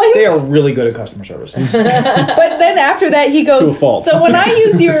fucking points. They are really good at customer service. But then after that, he To a goes, fault. so when I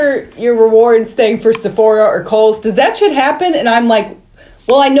use your rewards thing for Sephora or Kohl's, does that shit happen? And I'm like,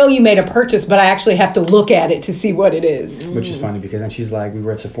 well, I know you made a purchase, but I actually have to look at it to see what it is. Which is funny because then she's like, we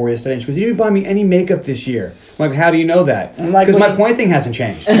were at Sephora yesterday, and she goes, you didn't buy me any makeup this year. I'm like, how do you know that? like, Because well, my point thing hasn't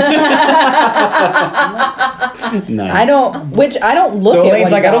changed. So Nice. I don't look at Elaine's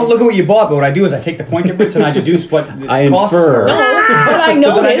what like, he I don't buys. look at what you bought, but what I do is I take the point difference and I deduce what the I costs infer. were. But I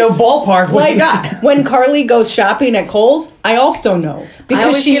So that I know notice, ballpark what you got. like, when Carly goes shopping at Kohl's, I also know. Because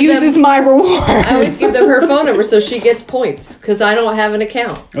always she give uses them- my reward. I always give them her phone number so she gets points because I don't have an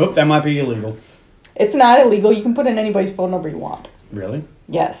account. Oh, that might be illegal. It's not illegal. You can put in anybody's phone number you want. Really?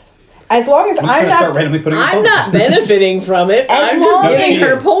 Yes. As long as I'm just I'm going to start not... randomly putting in I'm phone not numbers. benefiting from it. As I'm long just as giving she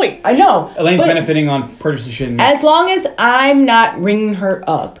her is. points. I know. Elaine's but benefiting on purchases she didn't make. as long as I'm not ringing her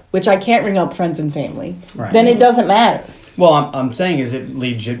up, which I can't ring up friends and family, Right. then it doesn't matter. Well, I'm saying is it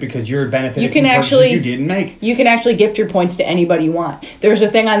legit because you're benefiting You can from purchases actually- you didn't make. You can actually gift your points to anybody you want. There's a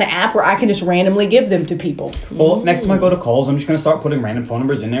thing on the app where I can just randomly give them to people. Well, next time I go to Kohl's, I'm just going to start putting random phone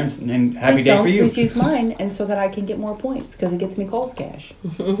numbers in there and happy Please day don't. for you. Please use mine, and so that I can get more points because it gets me Kohl's cash.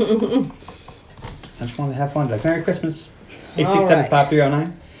 I just wanted to have fun. Like, Merry Christmas. All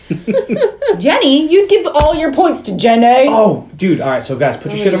 867-5309. Jenny, you'd give all your points to Jenny. Oh, dude. All right, so guys,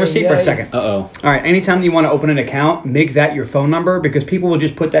 put your shit on receipt for a second. Uh-oh. All right, anytime you want to open an account, make that your phone number because people will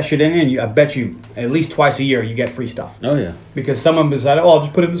just put that shit in and I bet you at least twice a year you get free stuff. Oh, yeah. Because someone decided, I'll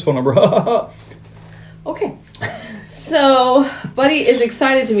just put in this phone number. Okay. So, Buddy is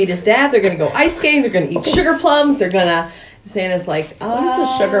excited to meet his dad. They're going to go ice skating. They're going to eat sugar plums. They're going to... Santa's like, What is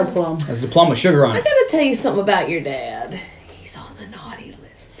a sugar plum? There's a plum with sugar on I it. gotta tell you something about your dad. He's on the naughty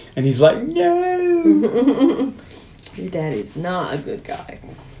list. And he's like, no. Your dad is not a good guy.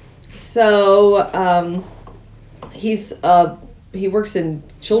 So, he works in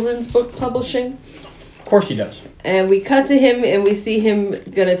children's book publishing. Of course he does. And we cut to him and we see him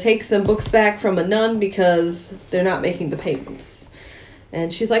gonna take some books back from a nun because they're not making the payments.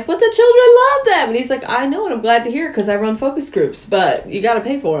 And she's like, but the children love them. And he's like, I know, and I'm glad to hear it because I run focus groups, but you got to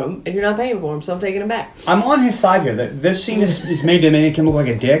pay for them, and you're not paying for them, so I'm taking them back. I'm on his side here. This scene is made to make him look like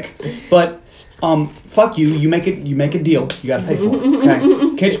a dick, but fuck you. You make a deal. You got to pay for it. Okay?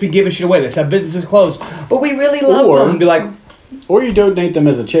 Can't just be giving shit away. Let's have businesses closed, but we really love them. And be like, or you donate them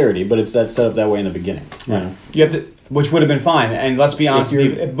as a charity, but it's set up that way in the beginning. Right. You have to, which would have been fine. And let's be honest,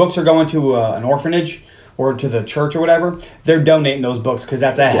 if books are going to an orphanage or to the church or whatever, they're donating those books because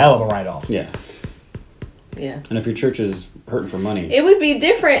that's a hell of a write-off. Yeah. Yeah. And if your church is hurting for money, it would be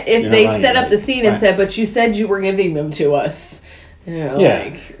different if they set up the scene and said, "But you said you were giving them to us." You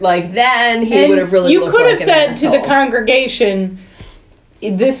know, like then he would have really. You could have said to the asshole. congregation,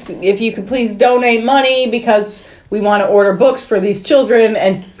 "This, if you could please donate money because we want to order books for these children,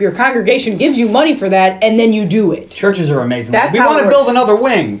 and your congregation gives you money for that, and then you do it." Churches are amazing. That's we how want it to build works. another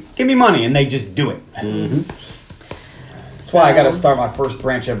wing. Give me money, and they just do it. Mm-hmm. That's why I got to start my first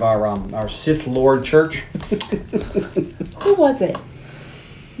branch of our Sith Lord Church. Who was it?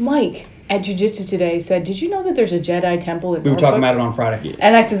 Mike at Jiu-Jitsu today said, "Did you know that there's a Jedi temple in We were talking about it on Friday.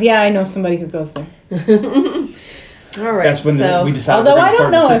 And I says, "Yeah, I know somebody who goes there." All right. That's when we decided. Although we're I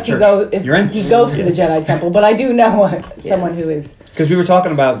gonna don't start know the if he Sith goes church. You're in? he goes to the Jedi temple, but I do know someone Yes. who is. Because we were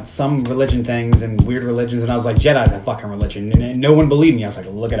talking about some religion things and weird religions, and I was like, Jedi's a fucking religion. And no one believed me. I was like,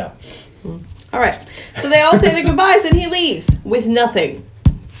 look it up. All right. So they all say their goodbyes, and he leaves with nothing.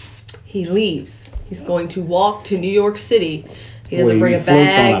 He leaves. He's going to walk to New York City. He doesn't bring a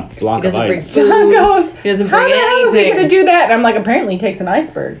floats on bag. a block He doesn't of bring ice. food. John goes, He doesn't "How bring the hell is he anything. going to do that?" And I'm like, apparently he takes an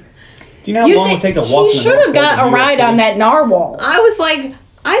iceberg. Do you know how long it would take to walk He from the should North have Pole got to a New York ride City? on that narwhal. I was like,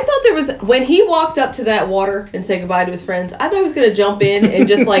 I thought there was, when he walked up to that water and said goodbye to his friends, I thought he was going to jump in and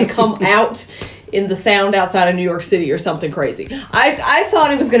just like come out in the sound outside of New York City or something crazy. I thought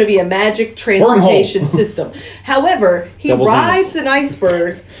it was going to be a magic transportation system. However, he Devil's rides anus. an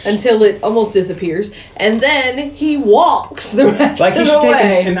iceberg until it almost disappears, and then he walks the rest Like he of should the take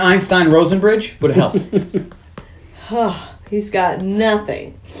way. an Einstein-Rosen bridge. Would have helped. He's got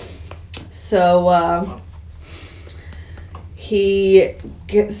nothing. So he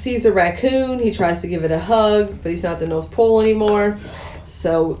sees a raccoon. He tries to give it a hug, but he's not at the North Pole anymore.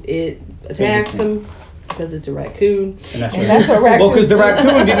 So it attacks him because it's a raccoon. And that's, That's what well, because the raccoons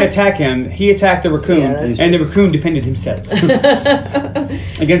do. raccoon didn't attack him. He attacked the raccoon, Yeah, that's and the raccoon defended himself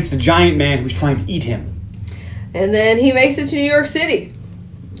against the giant man who's trying to eat him. And then he makes it to New York City.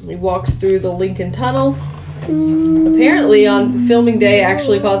 He walks through the Lincoln Tunnel. Apparently, on filming day,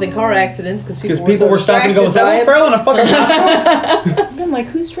 actually causing car accidents because people Because were people so were stopping and going, "Is that distracted Will by him." Ferrell in a fucking I'm like,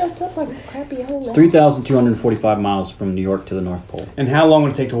 who's dressed up like a crappy old It's 3,245 miles from New York to the North Pole. And how long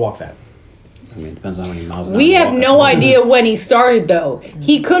would it take to walk that? I mean, it depends on how many miles. We have no idea when he started, though.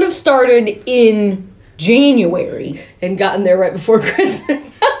 He could have started in January. And gotten there right before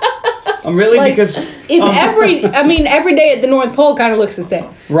Christmas. Really? Like, Because if every day at the North Pole kind of looks the same.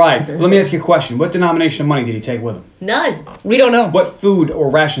 right. Let me ask you a question. What denomination of money did he take with him? None. We don't know. What food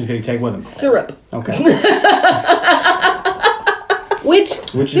or rations did he take with him? Syrup. Okay.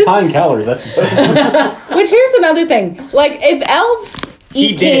 Which is high in calories, I suppose. Which here's another thing. Like, if elves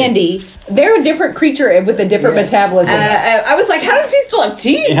eat He did. candy, they're a different creature with a different metabolism. I was like, how does he still have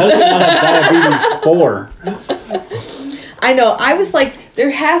teeth? How does it not have diabetes 4? I know. I was like,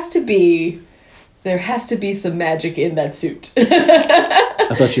 there has to be some magic in that suit.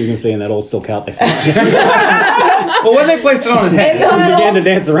 I thought you were going to say in that old silk hat they found. Well, when they placed it on his head, He began to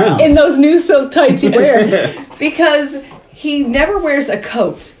dance around. In those new silk tights he wears. Because he never wears a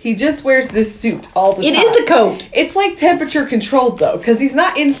coat. He just wears this suit all the It time. is a coat. It's like temperature controlled though, because he's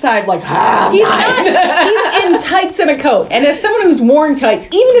not inside like He's not. He's in tights and a coat. And as someone who's worn tights,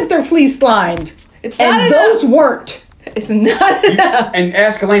 even if they're fleece lined, It's not and enough. those weren't, It's not enough. and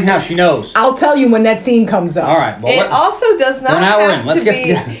ask Elaine how she knows. I'll tell you when that scene comes up. All right. Well, It also does not We're an hour have in. Let's to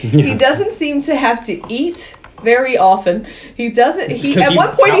get- be. He doesn't seem to have to eat very often. He doesn't. He Because at he one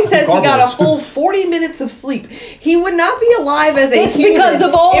point he got says he got a carbohydrates. full 40 minutes of sleep. He would not be alive as a It's human because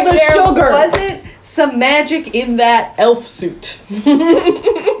of all if the there sugar. wasn't some magic in that elf suit.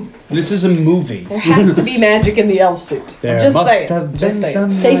 this is a movie. There has to be magic in the elf suit. There Just must saying. have Just been saying. some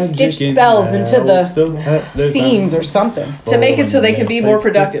They magic stitch in spells into elves. the seams or something. To make it so they can be more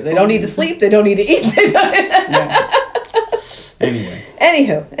productive. They don't need to sleep. They don't need to eat. They don't- Anyway,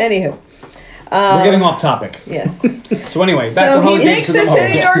 Anywho. we're getting off topic. Yes. So anyway, back So to he Holiday makes it to New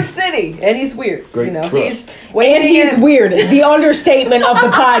Home. York City, and he's weird. Great you know, trust. he's And waiting. he's weird. The understatement of the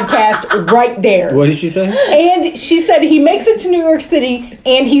podcast right there. What did she say? And she said he makes it to New York City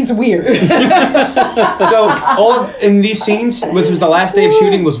and he's weird. So all in these scenes, which was the last day of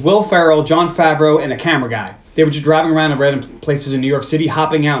shooting, was Will Ferrell, Jon Favreau, and a camera guy. They were just driving around in random places in New York City,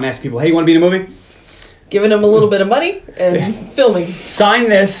 hopping out and asking people, "Hey, you want to be in a movie? Giving them a little bit of money and filming. Sign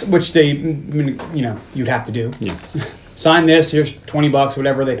this," which they, you'd have to do. Yeah. Sign this. Here's $20,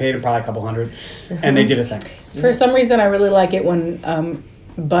 whatever. They paid him probably a couple hundred, and they did a thing. For some reason, I really like it when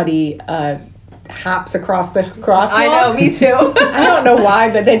Buddy hops across the crosswalk. I know, me too. I don't know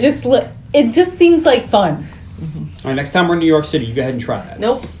why, but it just seems like fun. All right, next time we're in New York City, you go ahead and try that.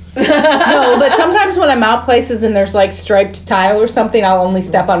 Nope. No, but sometimes when I'm out places and there's like striped tile or something, I'll only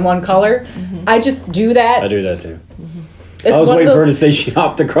step on one color. I just do that. I do that too. It's I was one of waiting for her to those- say she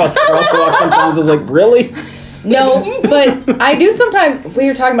hopped across the crosswalk sometimes. I was like, really? No, but I do sometimes. We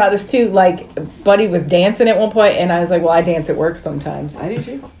were talking about this too. Like, Buddy was dancing at one point, and I was like, well, I dance at work sometimes. I do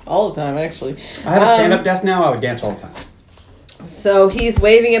too. All the time, actually. I have a stand-up desk now. I would dance all the time. So he's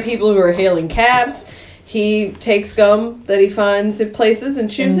waving at people who are hailing cabs. He takes gum that he finds in places and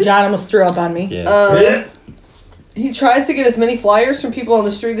chews And it. John almost threw up on me. Yeah. He tries to get as many flyers from people on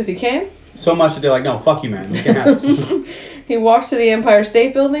the street as he can. So much that they're like, "No, fuck you, man. You can't have this." He walks to the Empire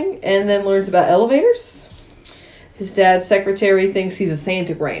State Building and then learns about elevators. His dad's secretary thinks he's a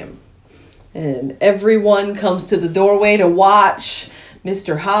Santagram. And everyone comes to the doorway to watch.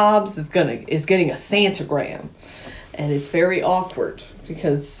 Mr. Hobbs is getting a Santagram. And it's very awkward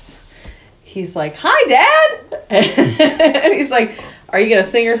because he's like, "Hi, Dad!" And he's like, "Are you going to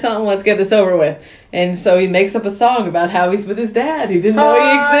sing or something? Let's get this over with." And so he makes up a song about how he's with his dad. He didn't know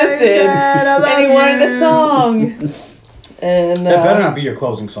he existed. Dad, I love and he wanted a you. song. And That better not be your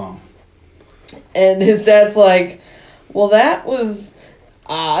closing song. and his dad's like, "Well, that was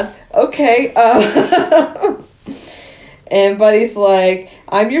odd. Okay." And Buddy's like,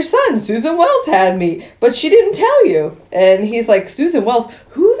 "I'm your son. Susan Wells had me, but she didn't tell you." And he's like, "Susan Wells?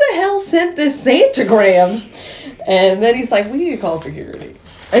 Who the hell sent this Santagram?" And then he's like, "We need to call security."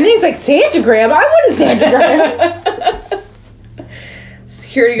 And he's like, Santagram? I want a Santagram.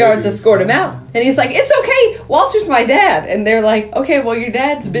 Security guards escort him out. And he's like, "It's okay. Walter's my dad." And they're like, "Okay, well, your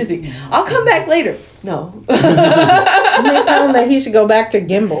dad's busy. I'll come back later." No. And they tell him that he should go back to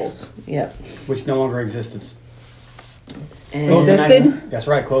Gimbals. Yep. Which no longer existed. And Closed in Existed? 19 That's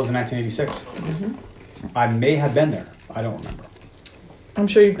right, closed in 1986. I may have been there. I don't remember. I'm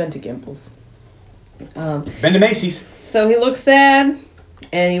sure you've been to Gimbals. Been to Macy's. So he looks sad,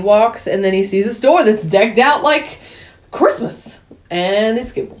 and he walks, and then he sees a store that's decked out like Christmas, and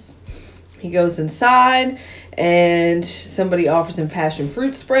it's Gimbals. He goes inside, and somebody offers him passion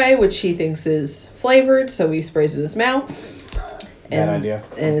fruit spray, which he thinks is flavored, so he sprays with his mouth. Bad idea.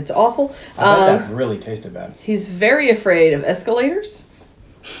 And it's awful. I bet that really tasted bad. He's very afraid of escalators.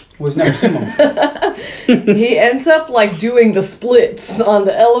 Was never seen one. He ends up like doing the splits on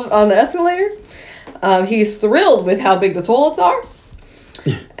the escalator. He's thrilled with how big the toilets are,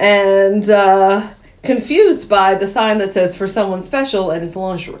 and confused by the sign that says "for someone special" and it's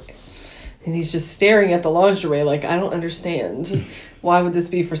lingerie. And he's just staring at the lingerie like, I don't understand. Why would this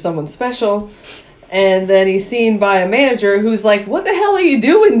be for someone special? And then he's seen by a manager who's like, "What the hell are you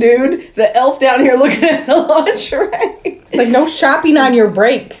doing, dude? The elf down here looking at the lingerie." It's like, no shopping on your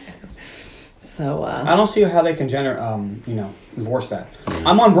breaks. So, I don't see how they can divorce that.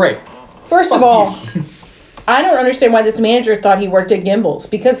 I'm on break. First of all, I don't understand why this manager thought he worked at Gimbals,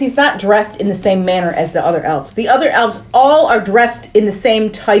 because he's not dressed in the same manner as the other elves. The other elves all are dressed in the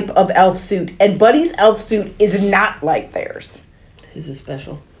same type of elf suit, and Buddy's elf suit is not like theirs. his is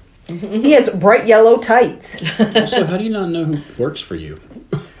special. He has bright yellow tights. Also, how do you not know who works for you?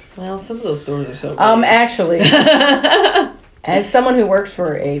 Well, some of those stores are so big. Actually, as someone who works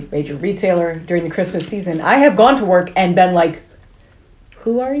for a major retailer during the Christmas season, I have gone to work and been like,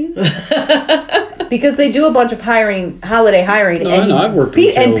 "Who are you?" Because they do a bunch of holiday hiring. No, and I know, I've worked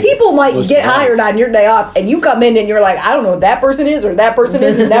and retail people might most get of my life. hired on your day off, and you come in and you're like, "I don't know what that person is, or that person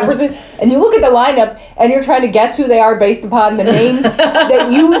is, and that person," and you look at the lineup and you're trying to guess who they are based upon the names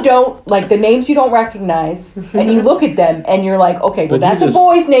that you don't like, the names you don't recognize, and you look at them and you're like, "Okay, well, But that's a he's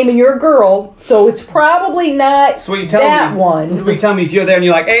boy's name and you're a girl, so it's probably not So what you tell that me? one." What you tell me if you're there and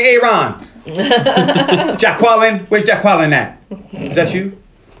you're like, "Hey, Ron, Jacqueline, where's Jacqueline at? Is that you?"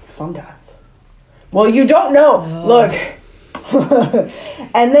 Sometimes. Well, you don't know. Look.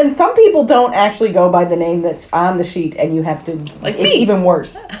 And then some people don't actually go by the name that's on the sheet, and you have to. Like it's me. even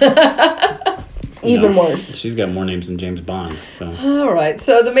worse. Even worse. She's got more names than James Bond. So All right.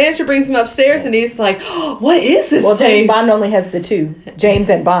 So the manager brings him upstairs, and he's like, "Oh, what is this Well, place?" James Bond only has the two, James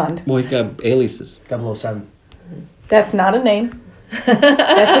and Bond. well, he's got aliases. 007. That's not a name.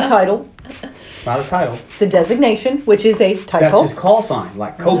 That's a title. It's not a title. It's a designation, which is a That's title. his call sign,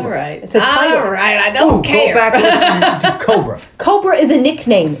 like Cobra. All right. It's a title. All right. I don't Ooh, care. go back and listen to Cobra. Cobra is a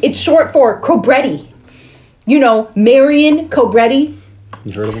nickname. It's short for Cobretti. You know, Marion Cobretti.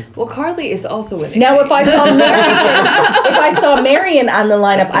 You heard of him? Well, Carly is also winning. Now, if I saw Marion on the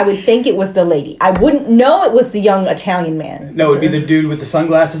lineup, I would think it was the lady. I wouldn't know it was the young Italian man. No, it'd be the dude with the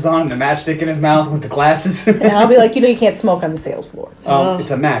sunglasses on and the matchstick in his mouth with the glasses. And I'll be like, you can't smoke on the sales floor.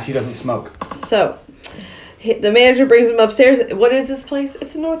 It's a match. He doesn't smoke. So, the manager brings him upstairs. What is this place?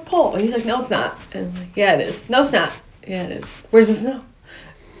 It's the North Pole. And he's like, no, it's not. And I'm like, yeah, it is. No, it's not. Yeah, it is. Where's the snow?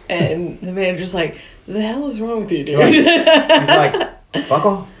 And the manager's like, the hell is wrong with you, dude? Right. He's like, fuck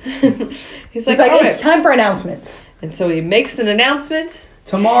off. He's like, it's time for announcements. And so he makes an announcement.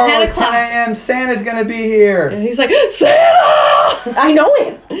 Tomorrow 10 at 10 o'clock. a.m., Santa's going to be here. And he's like, Santa! I know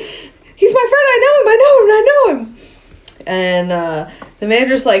him. He's my friend. I know him. And the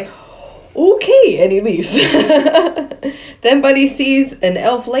manager's like, okay. And he leaves. Then Buddy sees an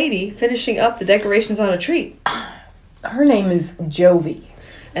elf lady finishing up the decorations on a tree. Her name is Jovi.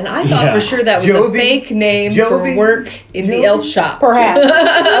 And I thought for sure that was Jovi? a fake name for work in the elf shop. Perhaps.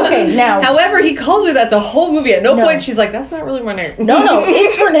 Okay, now. However, he calls her that the whole movie. At no point she's like, that's not really my name. No,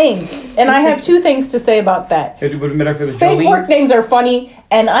 it's her name. And I have two things to say about that. It would have been better if it was Fake Jolene. work names are funny,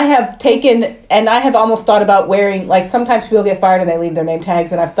 and I have almost thought about wearing, like, sometimes people get fired and they leave their name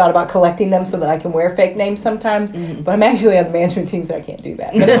tags, and I've thought about collecting them so that I can wear fake names sometimes, but I'm actually on the management team, so I can't do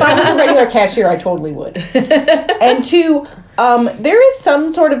that. But if I was a regular cashier, I totally would. And two, there is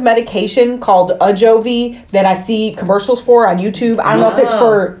some sort of medication called Ajovy that I see commercials for on YouTube. I don't know if it's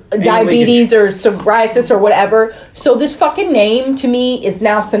for diabetes or psoriasis or whatever. So this fucking name, to me, is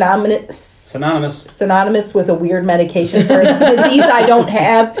now synonymous with a weird medication for a disease I don't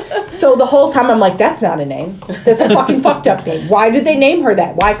have. So the whole time I'm like, that's not a name. That's a fucking fucked up name. Why did they name her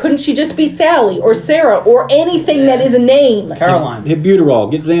that? Why couldn't she just be Sally or Sarah or anything that is a name? Caroline. Hit Buterol,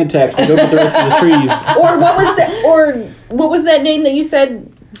 get Xantax, and go get the rest of the trees. Or what was that name that you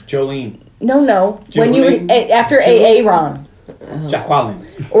said? Jolene. No. When you were after AA Ron. Jacqueline.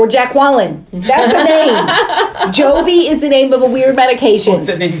 Or Jacqueline. That's a name. Jovi is the name of a weird medication. What's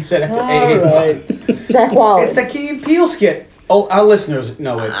that name you said after All AA? right. Jacqueline. It's the Key and Peele skit. Oh, our listeners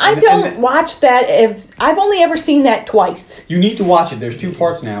know it. I don't watch that. I've only ever seen that twice. You need to watch it. There's 2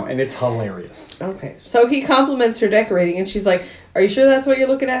 parts now, and it's hilarious. Okay. So he compliments her decorating, and she's like, are you sure that's what you're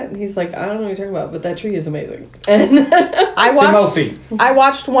looking at? And he's like, I don't know what you're talking about, but that tree is amazing. And Timothy. I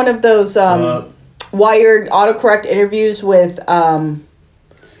watched one of those Wired autocorrect interviews with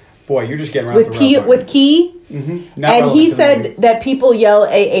Boy, you're just getting around with Key. Mm-hmm. And he said that people yell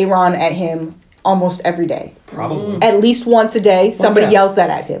Aaron at him almost every day. Probably. At least once a day, somebody yells that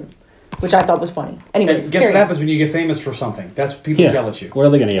at him, which I thought was funny. Anyways, and guess what happens when you get famous for something? That's people yell at you. What are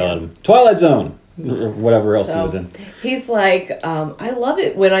they going to yell at him? Twilight Zone. Or whatever else he was in. He's like, I love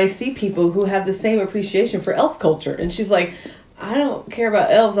it when I see people who have the same appreciation for elf culture. And she's like, I don't care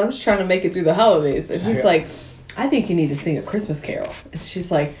about elves. I'm just trying to make it through the holidays. And he's like, I think you need to sing a Christmas carol. And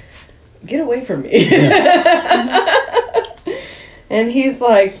she's like, get away from me. And he's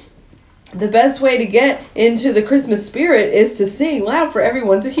like, the best way to get into the Christmas spirit is to sing loud for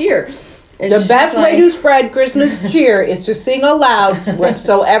everyone to hear. And the best way to spread Christmas cheer is to sing aloud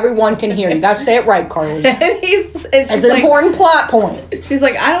so everyone can hear you. You got to say it right, Carly. And she's It's an important plot point. She's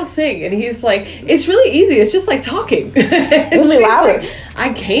like, I don't sing. And he's like, it's really easy. It's just like talking. Only louder. Like,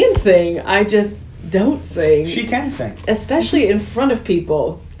 I can sing. I just don't sing. She can sing. Especially in front of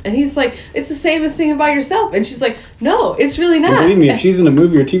people. And he's like, it's the same as singing by yourself. And she's like, no, it's really not. And believe me, if she's in a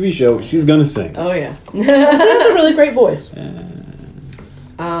movie or TV show, she's going to sing. Oh, yeah. She has a really great voice.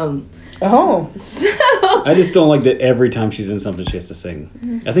 So I just don't like that every time she's in something she has to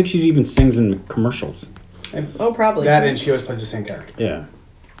sing. I think she even sings in commercials. probably. That and she always plays the same character. Yeah.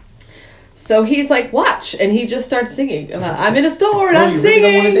 So he's like, watch. And he just starts singing. I'm in a store and I'm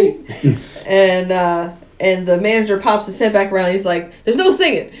singing. And the manager pops his head back around and he's like, there's no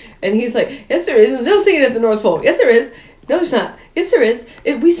singing. And he's like, yes, there is. There's no singing at the North Pole. Yes, there is. No, there's not. Yes, there is.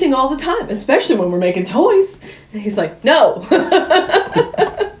 We sing all the time, especially when we're making toys. And he's like, no.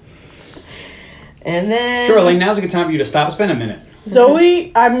 And then... Shirley, now's a good time for you to stop and spend a minute.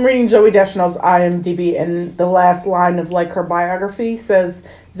 Zoe, I'm reading Zoe Deschanel's IMDb, and the last line of her biography says,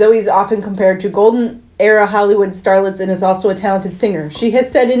 Zoe's often compared to golden era Hollywood starlets and is also a talented singer. She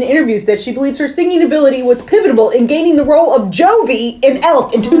has said in interviews that she believes her singing ability was pivotal in gaining the role of Jovi in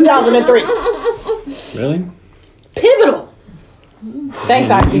Elf in 2003. Really? Pivotal. Thanks,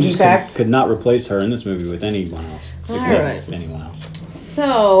 IMDb Facts. Could not replace her in this movie with anyone else. Alright. Anyone else.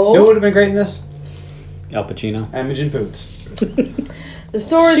 So... Who would have been great in this? Al Pacino. Imogen Poots. The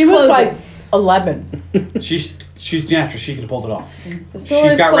store is She was closing. 11. She's the actress. She could have pulled it off. The store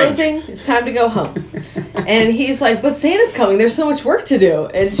She's is got closing. It's time to go home. And he's like, but Santa's coming. There's so much work to do.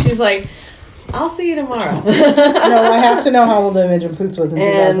 And she's like, I'll see you tomorrow. No, I have to know how old Imogen Poots was in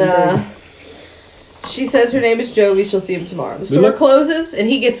 2003. And she says her name is Jovi. She'll see him tomorrow. The store closes, and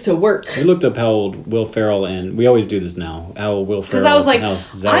he gets to work. We looked up how old Will Ferrell and we always do this now. How old Will Ferrell? Because I was like, and how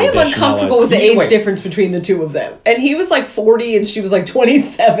Zooey I am Deschanel uncomfortable is. with the age difference between the two of them. And he was like 40, and she was like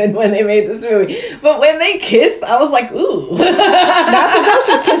 27 when they made this movie. But when they kissed, I was like, ooh. Not the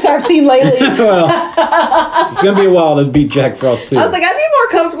grossest kiss I've seen lately. Well, it's gonna be a while to beat Jack Frost too. I was like, I'd be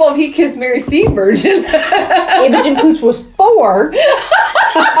more comfortable if he kissed Mary Steenburgen. Imogen Poots was 4.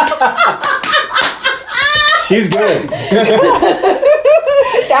 She's good.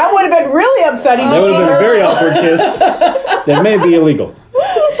 That would have been really upsetting. That would have been a very awkward kiss. That may be illegal,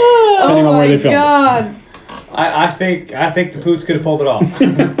 depending on where they filmed it. I think the Poots could have pulled it off.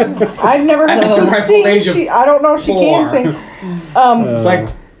 I've never At the heard rightful age of I don't know if she 4. can sing. It's like,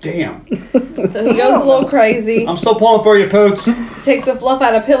 damn. So he goes a little crazy. I'm still pulling for you, Poots. Takes the fluff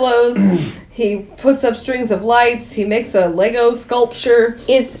out of pillows. He puts up strings of lights. He makes a Lego sculpture.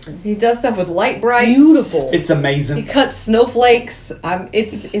 He does stuff with light brights. Beautiful. It's He amazing. cuts snowflakes.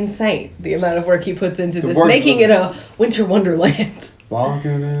 It's insane the amount of work he puts into this, work- making it a winter wonderland.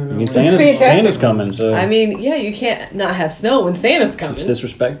 Walking in I mean, a- fantastic. Santa's coming, so I mean, yeah, you can't not have snow when Santa's coming. it's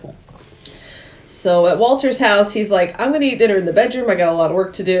disrespectful. So at Walter's house, he's like, I'm going to eat dinner in the bedroom. I got a lot of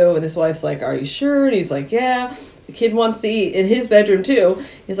work to do. And his wife's like, are you sure? And he's like, yeah. The kid wants to eat in his bedroom too.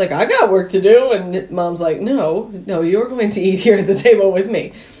 He's like, I got work to do. And mom's like, no, you're going to eat here at the table with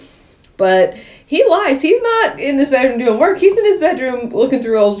me. But he lies. He's not in his bedroom doing work. He's in his bedroom looking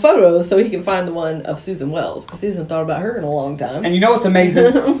through old photos so he can find the one of Susan Wells because he hasn't thought about her in a long time. And you know what's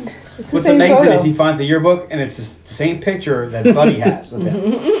amazing? What's same amazing photo. is he finds a yearbook and it's the same picture that Buddy has of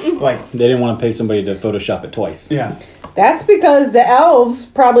him. Like, They didn't want to pay somebody to Photoshop it twice. yeah. That's because the elves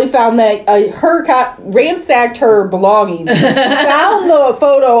probably found that ransacked her belongings, found the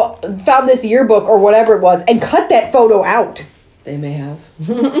photo, found this yearbook or whatever it was, and cut that photo out. They may have.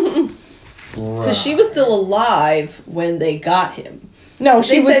 Because she was still alive when they got him. No,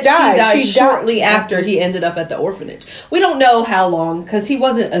 she They said died. she died She shortly after he ended up at the orphanage. We don't know how long because he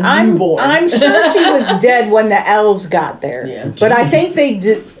wasn't a newborn. I'm sure she was dead when the elves got there. Yeah. But I think they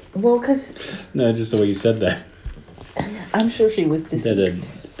did. Well, because No, just the way you said that. I'm sure she was That deceased.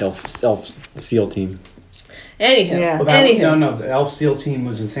 elf SEAL team. Anywho, Yeah. Well, no, the Elf Steel team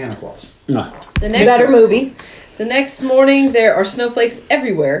was in Santa Claus. No. the next Better movie. The next morning, there are snowflakes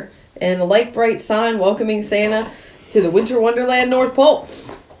everywhere, and a light bright sign welcoming Santa to the Winter Wonderland North Pole.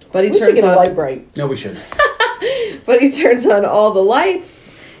 But he We should turns get a on, light bright. No, we shouldn't. but he turns on all the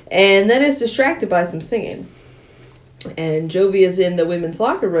lights, and then is distracted by some singing. And Jovi is in the women's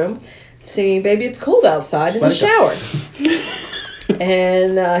locker room, singing "Baby It's Cold Outside" in the Let it go. shower.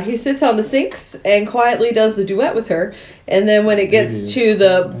 And he sits on the sinks and quietly does the duet with her. And then when it gets to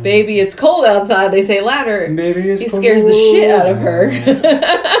the "Baby It's Cold Outside," they say louder. Baby, it's He scares the shit out of her.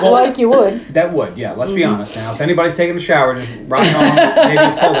 Well, Like you would. that would, yeah. Let's be honest now. If anybody's taking a shower, just rock on. Maybe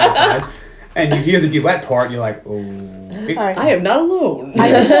it's cold outside, and you hear the duet part, you're like, oh. All right. I am not alone. I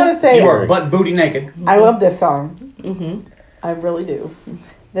just want to say, You are butt booty naked. I love this song. Mm-hmm. I really do.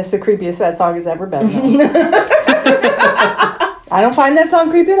 That's the creepiest that song has ever been. I don't find that song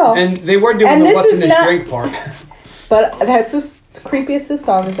creepy at all. And they were doing And the this what's in is this not- drink part. But that's the creepiest this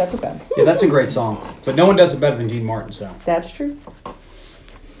song has ever been. Yeah, that's a great song. But no one does it better than Dean Martin, so. That's true. All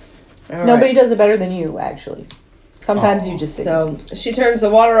Nobody right. does it better than you, actually. Sometimes you just So she turns the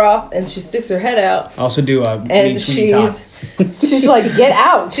water off and she sticks her head out. I also do And she's she's like, get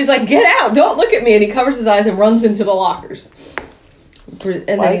out. she's like, "Get out! Don't look at me!" And he covers his eyes and runs into the lockers. And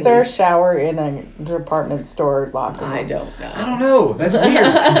then Why he is there a leaves. shower in a department store locker room? I don't know. I don't know. That's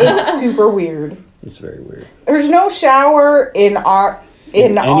weird. It's super weird. It's very weird. There's no shower in our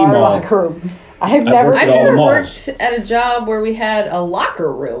any mall. locker room. I've never I've It's all never malls. worked at a job where we had a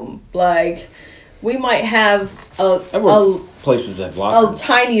locker room. Like, we might have I a work places that have a lockers.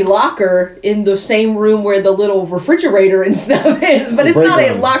 tiny locker in the same room where the little refrigerator and stuff is, but it's Break not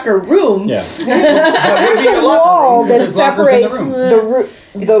a room. locker room. Yeah. There's a wall that separates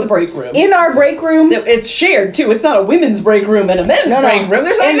It's the break room. In our break room, It's shared too. It's not a women's break room and a men's No, no. break room.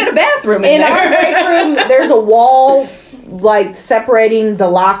 There's not In- even a bathroom in in there. our break room, there's a wall like separating the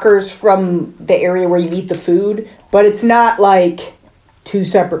lockers from the area where you eat the food, but it's not like two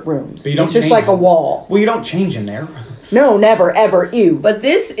separate rooms. But you don't It's just change like a them. wall. Well, you don't change in there. No, never, ever. Ew. But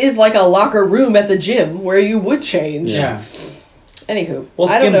this is like a locker room at the gym where you would change. Yeah. Anywho, Well,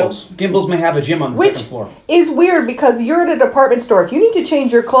 it's I don't Gimbals. Gimbals may have a gym on the Which second floor. is weird because you're at a department store. If you need to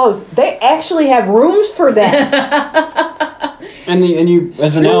change your clothes, they actually have rooms for that. And you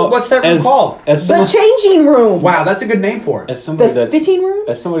as an elf, What's that room as, called? As The someone, changing room. Wow, that's a good name for it. as somebody The that's fitting room?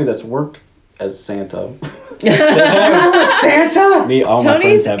 as somebody that's worked as Santa. Santa? Me, all my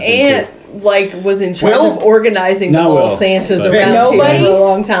Tony's friends have been too. aunt was in charge Will? of organizing Not all Will, Santas but- around Nobody? here for a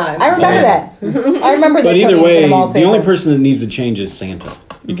long time. I remember that. I remember that. But either Tony's way, been all the Santa. only person that needs to change is Santa.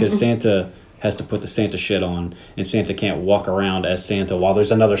 Because Santa has to put the Santa shit on, and Santa can't walk around as Santa while there's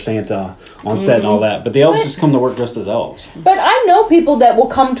another Santa on set and all that. But the elves just come to work dressed as elves. But I know people that will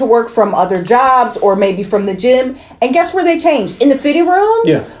come to work from other jobs or maybe from the gym, and guess where they change? In the fitting rooms?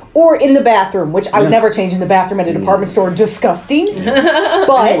 Yeah. Or in the bathroom, which I would Yeah. never change in the bathroom at a department store. Disgusting.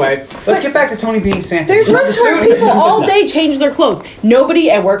 But Anyway, let's get back to Tony being Santa. there's rooms where people all day change their clothes. Nobody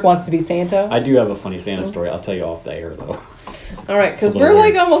at work wants to be Santa. I do have a funny Santa story. I'll tell you off the air, though. All right, because It's a we're little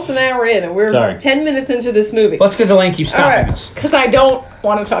like weird. almost an hour in, and we're Sorry. 10 minutes into this movie. Let's because Elaine keeps stopping Alright. us. Because I don't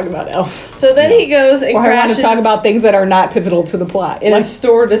want to talk about Elf. So then he goes and Or I want crashes to talk about things that are not pivotal to the plot. in a Like,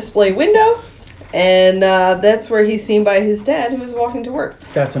 store display window, and that's where he's seen by his dad, who is walking to work.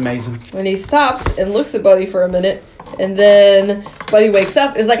 That's amazing. When he stops and looks at Buddy for a minute, and then Buddy wakes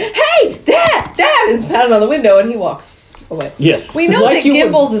up and is like, "Hey, Dad! Dad!" and is pounding on the window, and he walks away. Yes. We know Like that you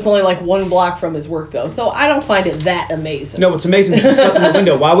would. Gimbals is only like 1 block from his work, though, so I don't find it that amazing. No, what's amazing is he slept in the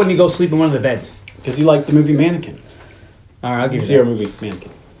window. Why wouldn't he go sleep in one of the beds? Because you like the movie Mannequin. All right, I'll You give see you our that. movie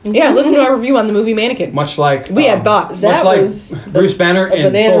Mannequin. yeah, listen to our review on the movie Mannequin. Much like We had thoughts. Much That like was Bruce Banner in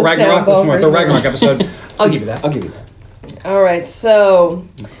Bananas Thor Ragnarok. Town Listen to our Thor Bombers. Ragnarok episode. I'll give you that. I'll give you that. All right, so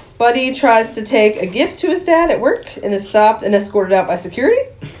Buddy tries to take a gift to his dad at work and is stopped and escorted out by security,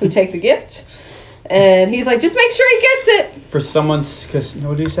 who take the gift. And he's like, just make sure he gets it. For someone's, because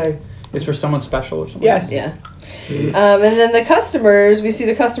what did he say? It's for someone special or something. Yes. Yeah. And then the customers, we see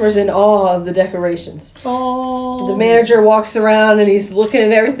the customers in awe of the decorations. Oh. The manager walks around and he's looking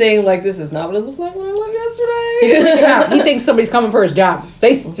at everything like, this is not what it looked like when I left He's yesterday. freaking out. He thinks somebody's coming for his job.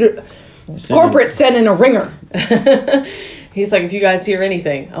 Corporate sent in a ringer. He's like, if you guys hear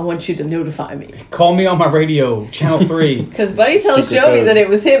anything, I want you to notify me. Call me on my radio, Channel 3. Because Buddy tells Secret Joey code. that it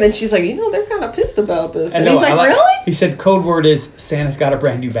was him, and she's like, they're kind of pissed about this. And no, he's like, I really? He said code word is Santa's got a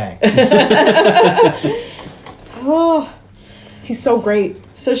brand new bag. Oh. He's so great.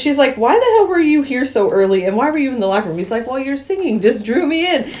 So she's like, why the hell were you here so early? And why were you in the locker room? He's like, well, your singing just drew me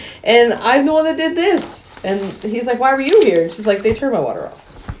in. And I'm the one that did this. And he's like, why were you here? And she's like, they turned my water off.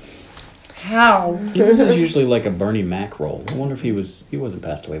 How? This is usually like a Bernie Mac role. I wonder if he wasn't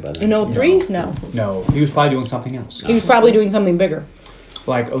passed away by then. In 03? No. No, he was probably doing something else. He was probably doing something bigger.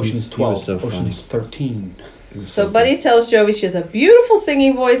 Like Ocean's He 12, was so funny. Ocean's 13. So Buddy tells Joey she has a beautiful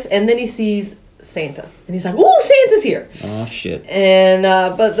singing voice, and then he sees Santa. And he's like, ooh, Santa's here. Oh shit. And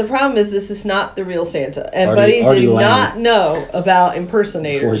but the problem is this is not the real Santa. And Artie Buddy did Lang. not know about Before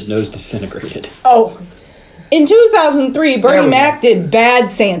impersonators. his nose disintegrated. Oh. In 2003, There Bernie we Mac did Bad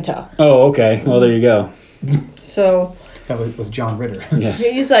Santa. Oh, okay. Well, there you go. So That was with John Ritter. Yeah.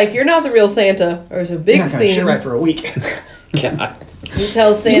 he's like, you're not the real Santa. There's a big You're not gonna shit scene. right for a week. God. He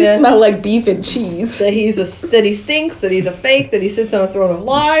tells You Santa smell like beef and cheese. that that he stinks, that he's a fake, that he sits on a throne of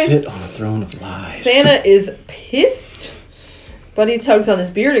lies. Sit on a throne of lies. Santa is pissed. Buddy tugs on his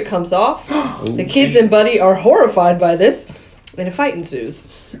beard, it comes off. The kids and Buddy are horrified by this, and a fight ensues.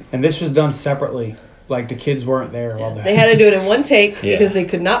 And this was done separately. Like the kids weren't there while They had to do it in one take Yeah. because they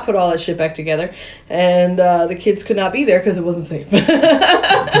could not put all that shit back together, and the kids could not be there because it wasn't safe.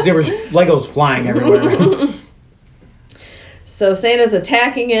 because there was Legos flying everywhere. So Santa's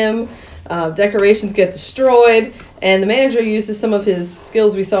attacking him. Decorations get destroyed, and the manager uses some of his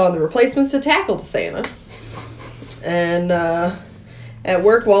skills we saw in the replacements to tackle Santa. And at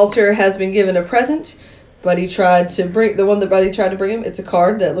work, Walter has been given a present. Buddy tried to bring the one that Buddy tried to bring him. It's a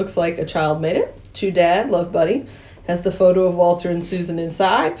card that looks like a child made it. To Dad, love Buddy. Has the photo of Walter and Susan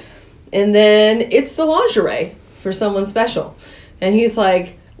inside, and then it's the lingerie for someone special. And he's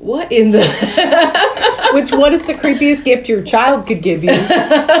like, "What in the?" What is the creepiest gift your child could give you?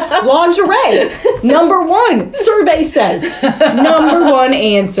 Lingerie. Number 1. Survey says. Number 1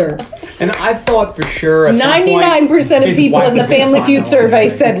 answer. And I thought for sure at some 99% point, of his people wife in the was gonna Family find Feud out survey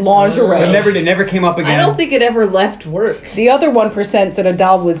everything. said lingerie. It never came up again. I don't think it ever left work. The other 1% said a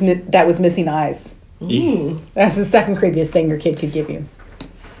doll that was missing eyes. Eek. That's the second creepiest thing your kid could give you.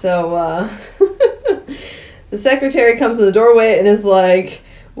 So the secretary comes to the doorway and is like,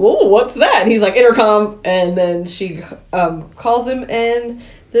 "Whoa, what's that?" And he's like, "Intercom." And then she calls him, and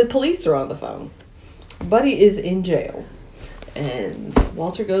the police are on the phone. Buddy is in jail. And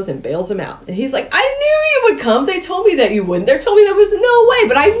Walter goes and bails him out. And he's like, "I knew you would come. They told me that you wouldn't. They told me there was no way,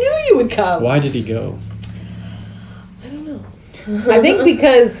 but I knew you would come." Why did he go? I don't know. I think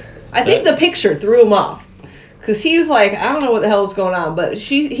because I think the picture threw him off. Because he was like, I don't know what the hell is going on, but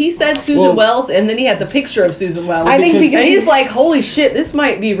he said Susan Wells, and then he had the picture of Susan Wells. I think because and he's like, holy shit, this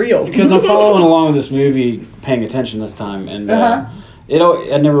might be real. Because I'm following along with this movie, paying attention this time, and it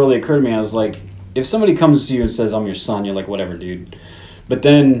never really occurred to me. I was like, if somebody comes to you and says, I'm your son, you're like, whatever, dude. But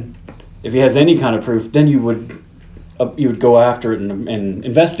then, if he has any kind of proof, then you would go after it and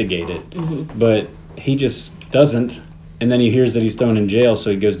investigate it. Mm-hmm. But he just doesn't. And then he hears that he's thrown in jail,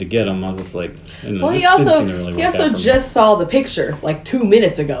 so he goes to get him. I was just like, well, he also just saw the picture like 2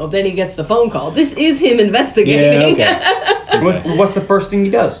 minutes ago. Then he gets the phone call. This is him investigating. Yeah, okay. What's the first thing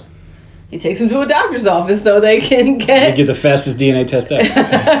he does? He takes him to a doctor's office so they can get the fastest DNA test ever.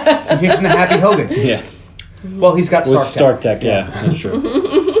 He takes him to Happy Hogan. Yeah. Well, he's got Stark Tech. Yeah, that's true.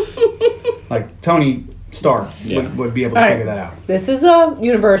 Like Tony Stark would be able to figure that out. This is a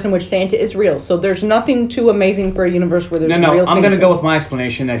universe in which Santa is real, so there's nothing too amazing for a universe where there's real Santa. I'm going to go with my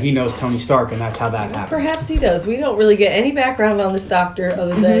explanation that he knows Tony Stark, and that's how that happened. Perhaps he does. We don't really get any background on this doctor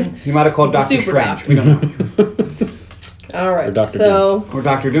other than he might have called Doctor Strange. We don't know. All right, or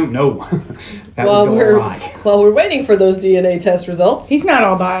Doctor Doom. No, that would go awry. While we're waiting for those DNA test results, he's not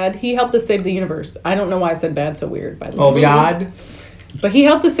all bad. He helped us save the universe. I don't know why I said bad so weird. By the way, bad. But he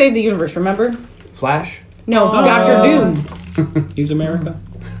helped us save the universe. Remember? Flash. No, Doctor Doom. He's America.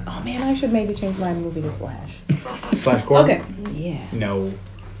 Oh man, I should maybe change my movie to Flash. Flash Gordon? Okay. Yeah. No.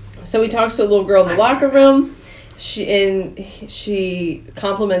 So he talks to a little girl in the locker room. She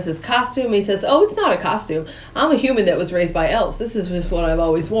compliments his costume. He says, "Oh, it's not a costume. I'm a human that was raised by elves. This is just what I've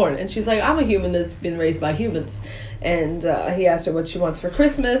always worn." And she's like, "I'm a human that's been raised by humans." And he asked her what she wants for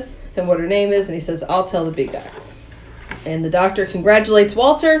Christmas and what her name is. And he says, "I'll tell the big guy." And the doctor congratulates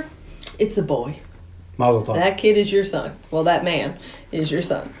Walter. It's a boy. Mazel tov. That kid is your son. Well, that man is your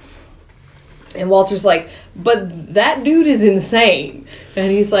son. And Walter's like, but that dude is insane.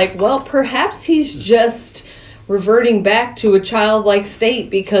 And he's like, well, perhaps he's just reverting back to a childlike state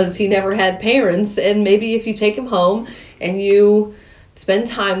because he never had parents. And maybe if you take him home and you spend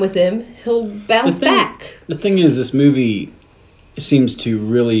time with him, he'll bounce back. The thing is, this movie seems to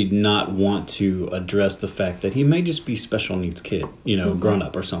really not want to address the fact that he may just be special needs kid, grown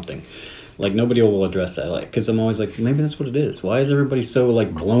up or something. Like, nobody will address that, because I'm always like, maybe that's what it is. Why is everybody so,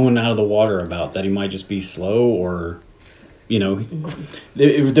 blown out of the water about that he might just be slow or,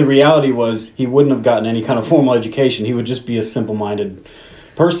 The reality was he wouldn't have gotten any kind of formal education. He would just be a simple-minded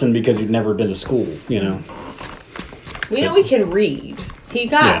person because he'd never been to school, We know he can read. He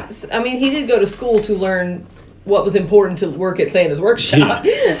did go to school to learn what was important to work at Santa's workshop.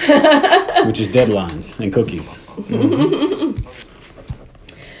 Yeah. Which is deadlines and cookies. Mm-hmm.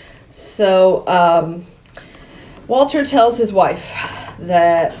 So, Walter tells his wife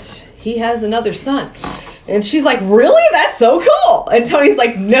that he has another son. And she's like, really? That's so cool. And Tony's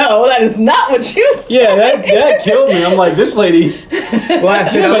like, no, that is not what you would say. Yeah, that killed me. I'm like, this lady. Well, I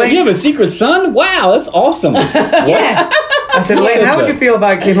said, you have a secret son? Wow, that's awesome. What? Yeah. I said, Elaine, how would you feel if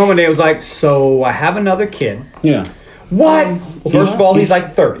I came home one day and was like, so I have another kid? Yeah. What? Well, first of all, he's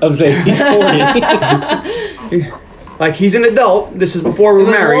like 30. I was saying, he's 40. Like, he's an adult. This is before we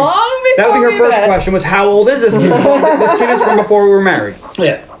were married. Long before that would be her first question was, how old is this kid? This kid is from before we were married.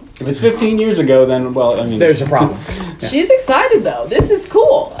 Yeah. If it's 15 years ago, then, there's a problem. Yeah. She's excited, though. This is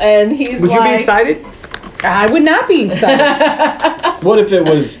cool. And he's Would you be excited? I would not be excited. What if it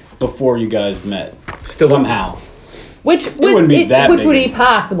was before you guys met? Somehow. Which would be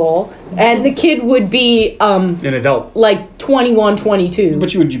possible. And the kid would be... an adult. Like 21, 22.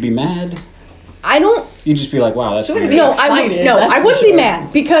 But would you be mad? I don't... You'd just be like, wow, that's weird. No, I wouldn't be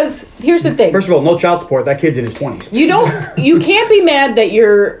mad because here's the thing. First of all, no child support. That kid's in his 20s. You can't be mad that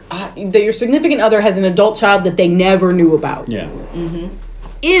your significant other has an adult child that they never knew about. Yeah. Mm-hmm.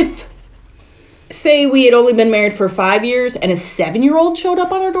 If, say, we had only been married for 5 years and a 7-year-old showed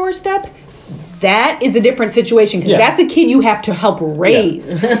up on our doorstep, that is a different situation because that's a kid you have to help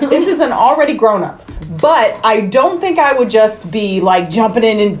raise. Yeah. This is an already grown up. But I don't think I would just be jumping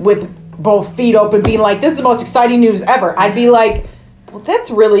in with both feet open being like, this is the most exciting news ever. I'd be like, well, that's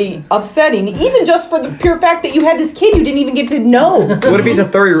really upsetting, even just for the pure fact that you had this kid you didn't even get to know. What if he's a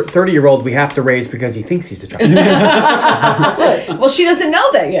 30-year-old we have to raise because he thinks he's a child? Well, she doesn't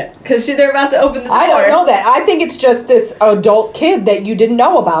know that yet because they're about to open the door. I don't know that. I think it's just this adult kid that you didn't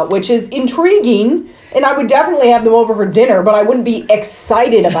know about, which is intriguing. And I would definitely have them over for dinner, but I wouldn't be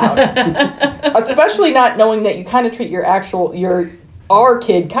excited about it. Especially not knowing that you kind of treat our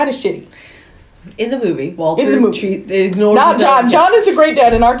kid kind of shitty. In the movie, Walter ignores not John. John is a great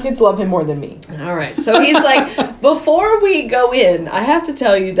dad, and our kids love him more than me. All right. So he's like, before we go in, I have to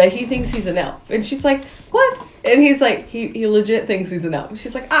tell you that he thinks he's an elf. And she's like, what? And he's like, he legit thinks he's an elf.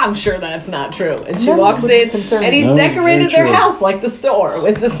 She's like, I'm sure that's not true. And she No, walks in, concerned. and he's No, it's decorated very their true. house like the store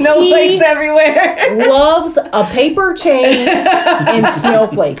with the snowflakes everywhere. Loves a paper chain and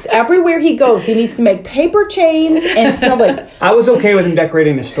snowflakes. Everywhere he goes, he needs to make paper chains and snowflakes. I was okay with him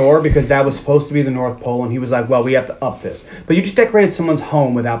decorating the store because that was supposed to be the North Pole, and he was like, "Well, we have to up this." But you just decorated someone's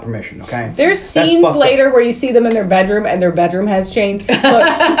home without permission, okay? There's That's scenes fucked up. later where you see them in their bedroom and their bedroom has changed. Look,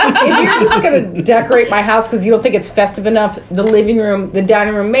 if you're just going to decorate my house because you don't think it's festive enough, the living room, the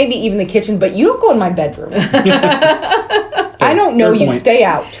dining room, maybe even the kitchen, but you don't go in my bedroom. I don't know Fair you. point. Stay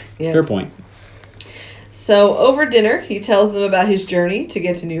out. Fair point. So over dinner, he tells them about his journey to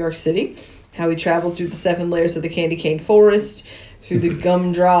get to New York City, how he traveled through the 7 layers of the candy cane forest, through the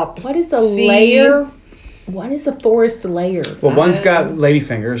gumdrop. What is a sea. layer? What is a forest layer? Well, one's got lady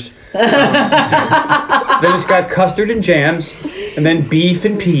fingers. Then it's got custard and jams, and then beef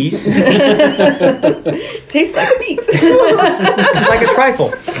and peas. Tastes like a beet. It's like a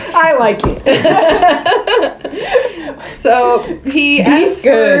trifle. I like it. So he He's asks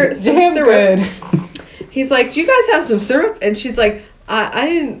for good. some Damn syrup. good. He's like, "Do you guys have some syrup?" And she's like, I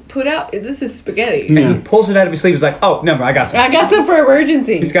didn't put out. This is spaghetti." And he pulls it out of his sleeve. He's like, "Oh, never, I got some." I got some for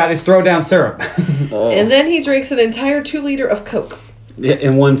emergency. He's got his throw down syrup. And then he drinks an entire 2 liter of Coke. Yeah,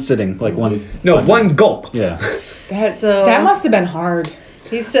 in one sitting, like one. No, one gulp. Yeah. So- must have been hard.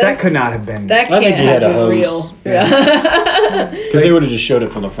 He says That could not have been. That I think can't he had have a been hose. real. Yeah. Because they would have just showed it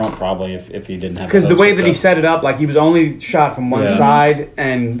from the front probably if he didn't have. Because the hose way hooked that he up. set it up, like he was only shot from one Yeah. side,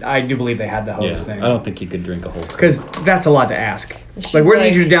 and I do believe they had the hose Yeah, thing. I don't think he could drink a whole. Because that's a lot to ask. She's Like, we're gonna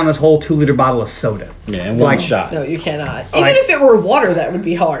like- need you to down this whole 2 liter bottle of soda. Yeah, in one Like- shot. No, you cannot. Even Like- if it were water, that would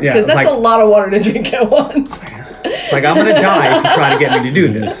be hard. Yeah, Because that's like- a lot of water to drink at once. It's like, I'm gonna die if you try to get me to do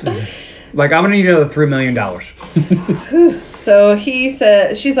this. Like, I'm gonna need another $3 million. So he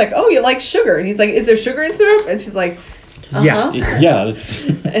said, she's like, "Oh, you like sugar?" And he's like, "Is there sugar in syrup?" And she's like, Yeah. Yeah, this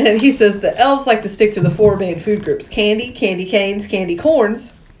is, and he says the elves like to stick to the 4 main food groups: candy, candy canes, candy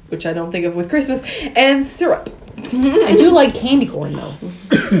corns, which I don't think of with Christmas, and syrup. I do like candy corn though.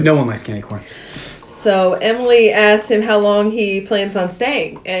 No one likes candy corn. So Emily asks him how long he plans on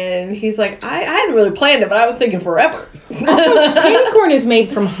staying, and he's like, I hadn't really planned it, but I was thinking forever. Candy corn is made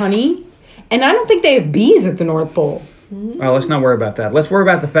from honey, and I don't think they have bees at the North Pole. Well, let's not worry about that. Let's worry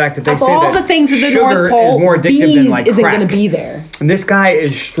about the fact that they Of say all that the things at the sugar North Pole, is more addictive bees than like isn't crack. going to be there. And this guy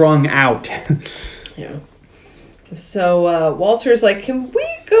is strung out. So Walter's like, "Can we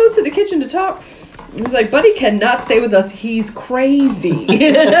go to the kitchen to talk?" And he's like, "Buddy cannot stay with us. He's crazy."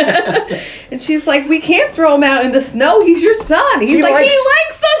 And she's like, "We can't throw him out in the snow. He's your son." He's He like, likes- "He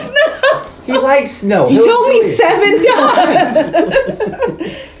likes the snow." He likes snow. You told me 7 times.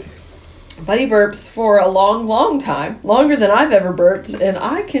 Buddy burps for a long, long time, longer than I've ever burped, and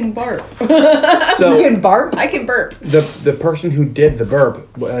I can burp. You So can bark. I can burp. the person who did the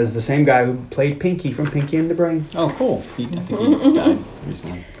burp was the same guy who played Pinky from Pinky and the Brain. oh, cool. I think he died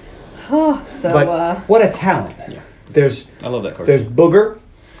recently. So, But what a talent! There's I love that cartoon. there's Booger,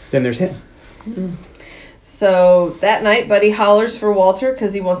 then there's him. so that night, Buddy hollers for Walter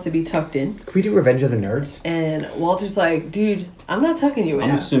because he wants to be tucked in, Can we do Revenge of the Nerds? and Walter's like, "Dude, I'm not tucking you in.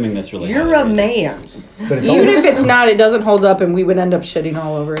 I'm assuming that's really. You're how a they did it. man." But it's Even only, if it's not, it doesn't hold up, and we would end up shitting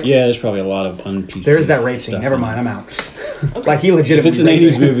all over it. Yeah, there's probably a lot of un-PC. there's that rape stuff scene. Never in mind, it. I'm out. Like he legit. If it's an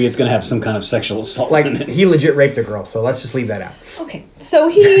 80s movie, it's gonna have some kind of sexual assault Like in it. he legit raped a girl. So let's just leave that out. Okay, so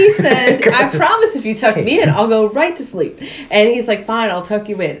he says, "I promise if you tuck me in, I'll go right to sleep." And he's like, "Fine, I'll tuck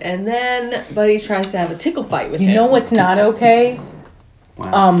you in." And then Buddy tries to have a tickle fight with him. You know what's not okay?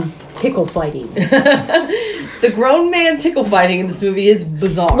 Wow. Tickle fighting. The grown man tickle fighting in this movie is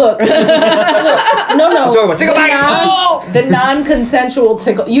bizarre. Look, no. talking about tickle The fight. The non-consensual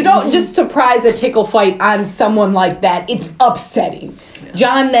tickle. You don't just surprise a tickle fight on someone like that. It's upsetting.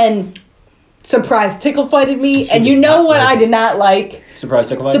 John then surprise tickle fighted me, and you know what I did not like? Surprise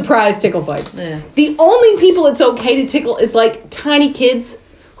tickle fights? Surprise tickle fights. Yeah. The only people it's okay to tickle is like tiny kids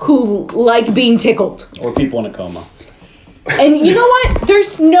who like being tickled. Or people in a coma. And you know what?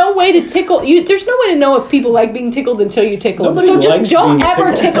 There's no way to tickle you. There's no way to know if people like being tickled until you tickle them. Nobody So just likes don't being ever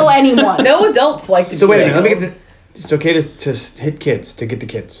tickled. tickle anyone. No adults like to So be wait a minute. Let me tickled. get the. It's okay to hit kids to get the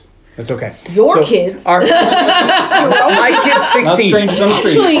kids. That's okay. Your So kids. Our, my kid's Not 16. strangers on the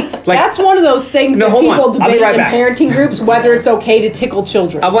street. Actually, that's one of those things No, that hold on. people I'll be debate right in back. parenting groups whether it's okay to tickle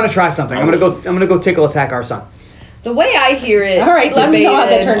children. I want to try something. I'm gonna go tickle attack our son. The way I hear it, All right, let me know how that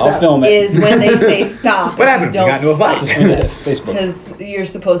debated turns I'll out. film it. is when they say stop. What happened? We Don't got into a stop. fight. Facebook. Because you're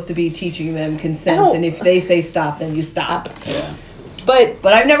supposed to be teaching them consent, Oh. and if they say stop, then you stop. Yeah. But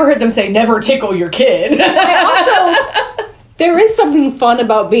I've never heard them say never tickle your kid. Also, there is something fun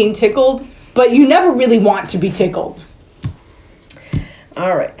about being tickled but you never really want to be tickled.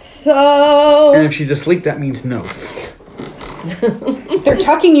 All right, so And if she's asleep, that means no. If they're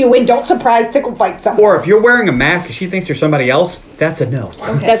tucking you in, don't surprise tickle fight someone. Or if you're wearing a mask and she thinks you're somebody else, that's a no.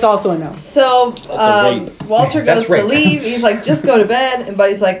 That's also a no. So a rape. Walter That's goes to rape. leave. He's like, just go to bed. And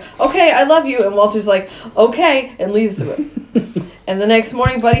Buddy's like, okay, I love you. And Walter's like, okay, and leaves the room. And the next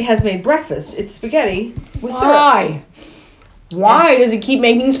morning, Buddy has made breakfast. It's spaghetti with syrup. Why? Why does he keep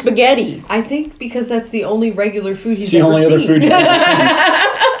making spaghetti? I think because that's the only regular food he's It's the ever only seen. other food he's ever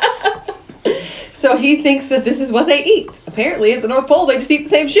seen. So he thinks that this is what they eat. Apparently, at the North Pole, they just eat the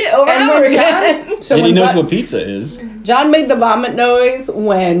same shit over and, And over when again. John, so And he when knows Bu- what pizza is. John made the vomit noise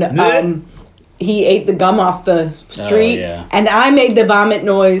when he ate the gum off the street, yeah. and I made the vomit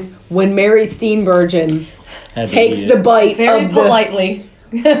noise when Mary Steenburgen Had to takes eat the it. bite Very of the, politely.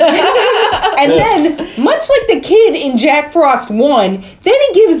 and then much like the kid in Jack Frost 1, then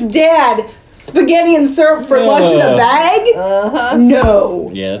he gives Dad spaghetti and syrup for lunch in a bag.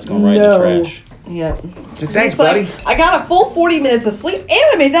 No. Yeah, that's going right in No. the trash. Yeah. Thanks, It's like, buddy. I got a full 40 minutes of sleep and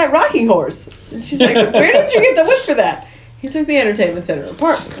I made that rocking horse. And she's like, where did you get the wood for that? He took the entertainment center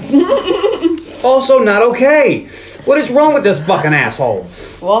apart. Also not okay. What is wrong with this fucking asshole?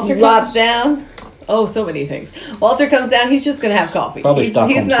 Walter Lots. comes down. Oh, so many things. Walter comes down. He's just going to have coffee. Probably he's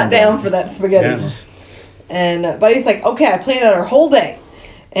Stockholm not Syndrome. down for that spaghetti. Yeah. And Buddy's like, okay, I planned out our whole day.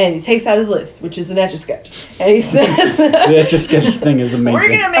 And he takes out his list, which is an Etch-a-Sketch. And he says, The Etch-a-Sketch thing is amazing. we're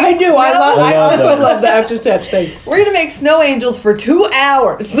going to make I do. I I love also that. love the after such thing. We're going to make snow angels for 2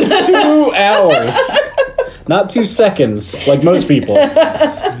 hours. 2 hours. Not 2 seconds, like most people.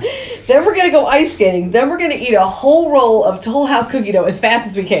 Then we're going to go ice skating. Then we're going to eat a whole roll of Toll House cookie dough as fast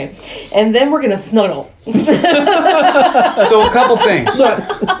as we can. And then we're going to snuggle. So a couple things. Look,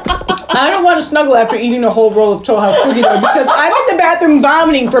 I don't want to snuggle after eating a whole roll of Toll House cookie dough because I'm in the bathroom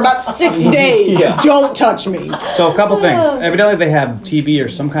vomiting for about 6 days. Yeah. Don't touch me. So a couple things. Evidently they have TV or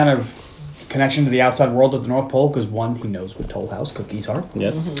some kind of connection to the outside world of the North Pole because one, he knows what Toll House cookies are.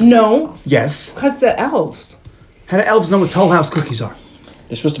 Yes. No, Yes. because the elves. How do elves know what Toll House cookies are?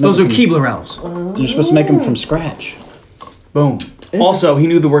 They're supposed to make Those are them Keebler elves. You're supposed to make them from scratch. Boom. Also, he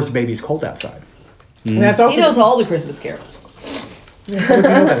knew the worst baby is cold outside. That's He also. knows all the Christmas carols. How would you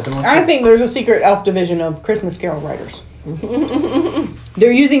know that at the North I Pole? think there's a secret elf division of Christmas Carol writers.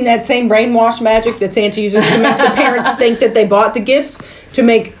 They're using that same brainwash magic that Santa uses to make the parents think that they bought the gifts to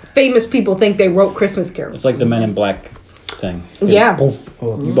make famous people think they wrote Christmas carols. It's like the Men in Black thing. Yeah. Poof.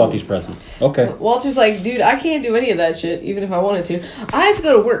 Oh, you bought these presents. Okay. Walter's like, dude, I can't do any of that shit, even if I wanted to. I have to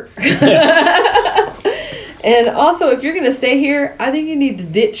go to work. And also, if you're going to stay here, I think you need to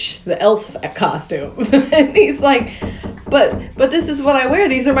ditch the elf costume. And he's like, but this is what I wear.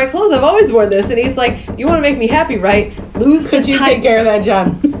 These are my clothes. I've always worn this. And he's like, you want to make me happy, right? Lose Could the you tights. take care of that,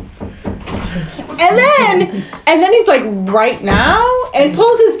 John? And then he's like, right now? And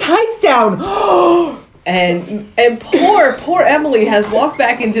pulls his tights down. And poor Emily has walked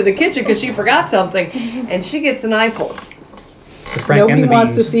back into the kitchen because she forgot something. And she gets an eyeful. The Frank Nobody and the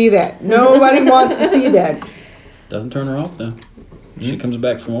wants to Beans. see that. Nobody wants to see that. Doesn't turn her off, though. She comes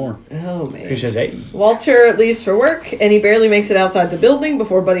back for more. Oh, She man. says, hey. Walter leaves for work, and he barely makes it outside the building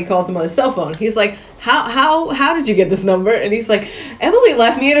before Buddy calls him on his cell phone. He's like, how did you get this number? And he's like, Emily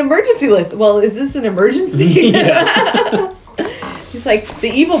left me an emergency list. Well, is this an emergency? He's like, the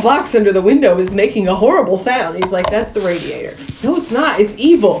evil box under the window is making a horrible sound. He's like, that's the radiator. No, it's not. It's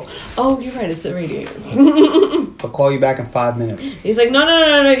evil. Oh, you're right. It's the radiator. I'll call you back in 5 minutes. He's like,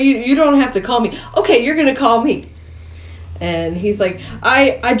 no. You don't have to call me. Okay, you're going to call me. And he's like,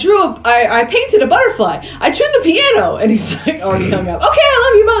 I painted a butterfly. I tuned the piano. And he's like, already hung up. Okay, I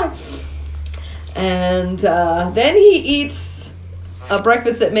love you, bye. And then he eats a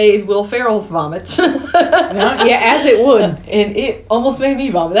breakfast that made Will Ferrell vomit. Yeah, as it would. And it almost made me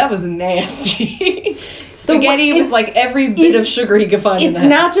vomit. That was nasty. Spaghetti it's- with like every bit of sugar he could find in the It's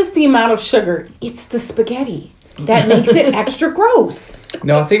not house. just the amount of sugar, it's the spaghetti that makes it extra gross.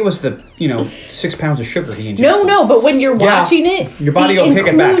 No, I think it was the, 6 pounds of sugar he ingested. No, but when you're Yeah. watching it, Your body the will kick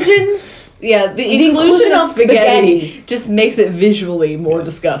it back. inclusion- Yeah, the inclusion of spaghetti just makes it visually more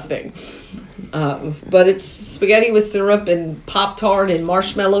disgusting. But it's spaghetti with syrup and Pop-Tart and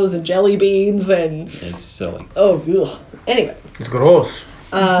marshmallows and jelly beans and... It's silly. Oh, ugh. Anyway. It's gross.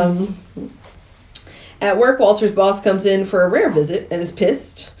 At work, Walter's boss comes in for a rare visit and is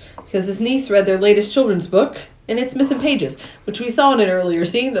pissed because his niece read their latest children's book and it's missing pages, which we saw in an earlier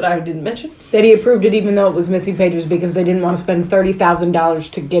scene that I didn't mention. That he approved it even though it was missing pages because they didn't want to spend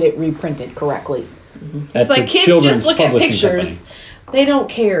 $30,000 to get it reprinted correctly. It's like kids just look at pictures. They don't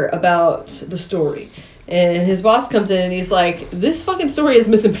care about the story. And his boss comes in and he's like, this fucking story is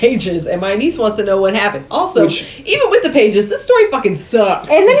missing pages, and my niece wants to know what happened. Also, even with the pages, this story fucking sucks.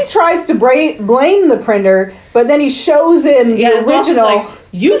 And then he tries to blame the printer, but then he shows him the his boss is original. like,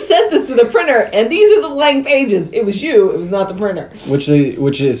 you sent this to the printer, and these are the blank pages. It was you. It was not the printer. Which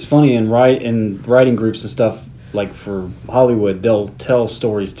is funny in writing groups and stuff. Like for Hollywood, they'll tell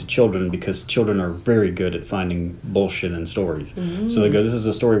stories to children because children are very good at finding bullshit in stories. So they go, this is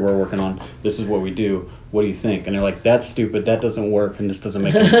a story we're working on. This is what we do. What do you think? And they're like, that's stupid. That doesn't work. And this doesn't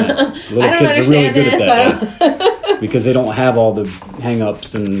make any sense. Little kids are really good at that. Because they don't have all the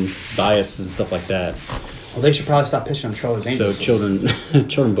hang-ups and bias and stuff like that. Well, they should probably stop pitching on Charlie's Angels. So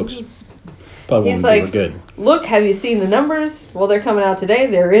children books probably He's wouldn't like, be good. look, have you seen the numbers? Well, they're coming out today.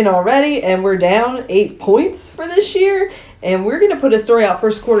 They're in already, and we're down 8 points for this year. And we're going to put a story out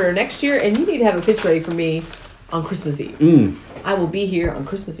first quarter of next year, and you need to have a pitch ready for me on Christmas Eve. I will be here on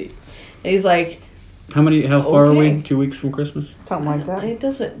Christmas Eve. And he's like, How far are Okay. we? 2 weeks from Christmas? Something like that. it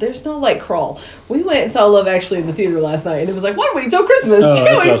doesn't, there's no like crawl. We went and saw Love Actually in the theater last night, and it was like, 1 week till Christmas, Oh, 2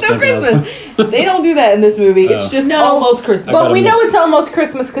 that's what I weeks was till thinking of. Christmas. They don't do that in this movie. It's just almost Christmas. got But a we know mix. it's almost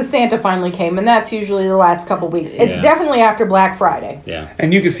Christmas because Santa finally came, and that's usually the last couple weeks. It's Yeah. definitely after Black Friday. Yeah.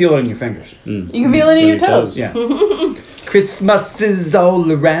 And you can feel it in your fingers. You can feel it in your toes. Yeah. Christmas is all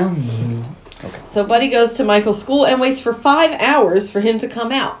around me. So Buddy goes to Michael's school and waits for 5 hours for him to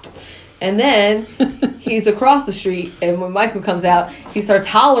come out. And then he's across the street, and when Michael comes out, he starts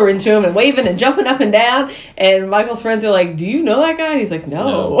hollering to him and waving and jumping up and down. And Michael's friends are like, do you know that guy? And he's like,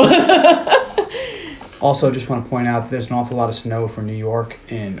 no. Also, just want to point out there's an awful lot of snow for New York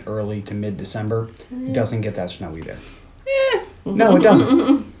in early to mid-December. It doesn't get that snowy there. No, it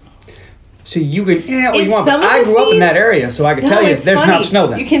doesn't. So you can, In you want, some but of I the grew up in that scenes- area, so I can No, tell you it's there's funny. not snow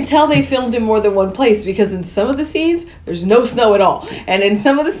then. You can tell they filmed in more than one place because in some of the scenes, there's no snow at all. And in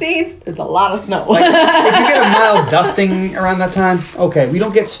some of the scenes, there's a lot of snow. If you get a mild dusting around that time, okay. We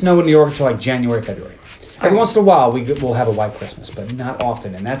don't get snow in New York until like January, February. Every once in a while, we'll have a white Christmas, but not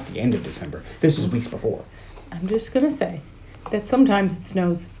often, and that's the end of December. This is weeks before. I'm just going to say that sometimes it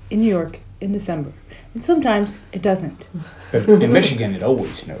snows in New York in December, and sometimes it doesn't. But in Michigan, it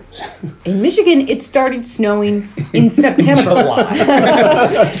always snows. In Michigan, it started snowing in September. July.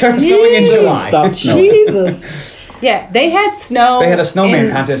 It started snowing in July. Stop snowing. Jesus. Yeah, they had snow. They had a snowman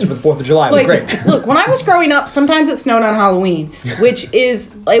in- contest for the 4th of July. It was Like, great. look, when I was growing up, sometimes it snowed on Halloween, which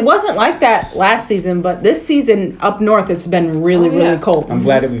is, it wasn't like that last season, but this season up north, it's been really, Oh, yeah. really cold. I'm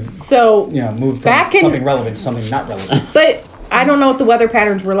glad that we've So, moved from Back in- something relevant to something not relevant. but I don't know what the weather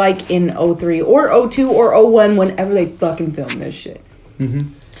patterns were like in 03 or 02 or 01 whenever they fucking filmed this shit.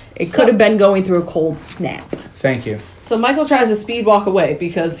 It could have been going through a cold snap. Thank you. So Michael tries to speed walk away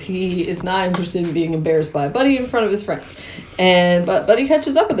because he is not interested in being embarrassed by Buddy in front of his friends. But Buddy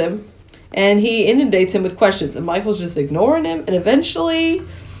catches up with him, and he inundates him with questions, and Michael's just ignoring him, and eventually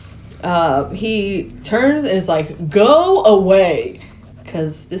he turns and is like, go away,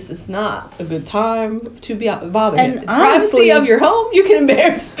 because this is not a good time to be bothered. And In the privacy honestly- of your home, you can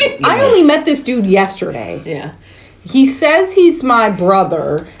embarrass me. I only met this dude yesterday. Yeah. He says he's my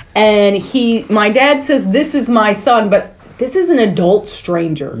brother, and my dad says this is my son, but this is an adult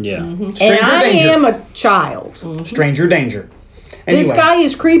stranger. Yeah. And Stranger I danger. am a child. Stranger danger. Anyway, This guy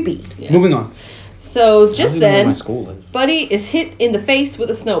is creepy. moving on. So I just don't even know where then, my school is. Buddy is hit in the face with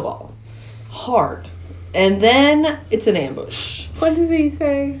a snowball. Hard. And then it's an ambush. What does he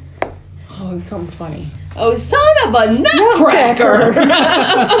say? Oh, it's something funny. Oh, son of a nutcracker!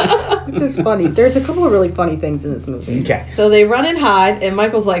 It's just funny. There's a couple of really funny things in this movie. Okay. So they run and hide, and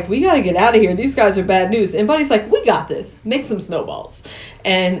Michael's like, we gotta get out of here. These guys are bad news. And Buddy's like, we got this. Make some snowballs.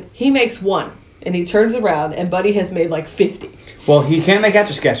 And he makes one. And he turns around, and Buddy has made like 50. Well, he can't make etch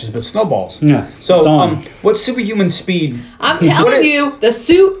a sketches, but snowballs. Yeah, it's So, on. what's superhuman speed? I'm What telling it- you, the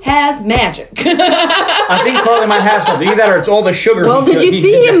suit has magic. I think Carly might have something. Either that or it's all the sugar. Well, did you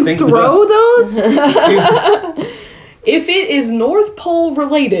see him throw those? If it is North Pole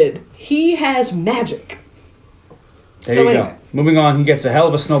related, he has magic. There So you anyway. go. Moving on, he gets a hell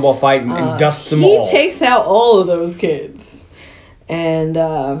of a snowball fight and dusts them He all. takes out all of those kids. And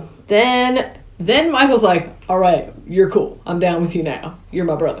then Michael's like, all right, you're cool. I'm down with you now. You're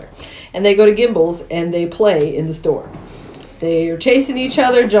my brother. And they go to Gimbel's and they play in the store. They are chasing each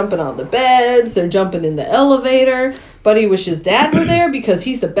other, jumping on the beds. They're jumping in the elevator. Buddy wishes Dad were there because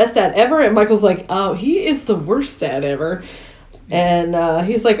he's the best dad ever. And Michael's like, oh, he is the worst dad ever. And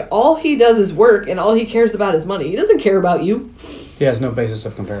he's like, all he does is work and all he cares about is money. He doesn't care about you. He has no basis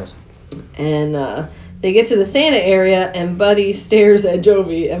of comparison. And they get to the Santa area, and Buddy stares at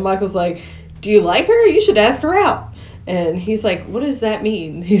Jovi, and Michael's like, do you like her? You should ask her out. And he's like, what does that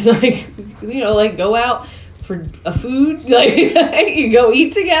mean? He's like, like go out for a food, like you go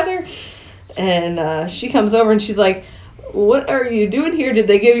eat together. And she comes over and she's like, what are you doing here? Did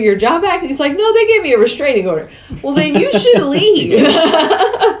they give you your job back? And he's like, no, they gave me a restraining order. Well, then you should leave.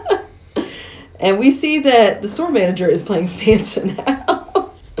 And we see that the store manager is playing Santa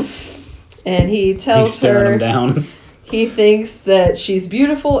now. And he tells He's staring her him down. he thinks that she's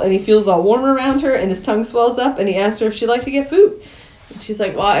beautiful and he feels all warm around her and his tongue swells up and he asks her if she'd like to get food. And she's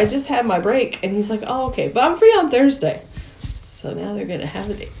like, well, I just had my break. And he's like, oh, okay, but I'm free on Thursday. So now they're going to have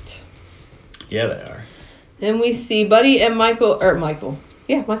a date. Yeah, they are. Then we see Buddy and Michael,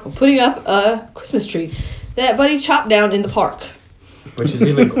 putting up a Christmas tree that Buddy chopped down in the park. Which is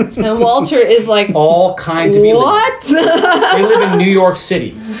illegal. And Walter is like, All kinds of illegal. what? They live in New York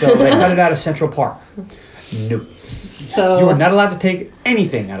City, so they cut it out of Central Park. Nope. So You are not allowed to take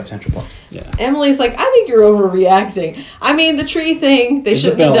anything out of Central Park. Yeah. Emily's like, I think you're overreacting. I mean, the tree thing, they It's a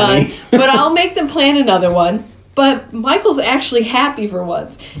shouldn't have done, felony. but I'll make them plan another one. But Michael's actually happy for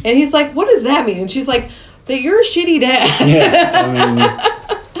once. And he's like, what does that mean? And she's like, that you're a shitty dad. Yeah. I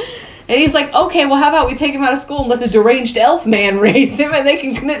mean, And he's like, okay, well, how about we take him out of school and let the deranged elf man raise him and they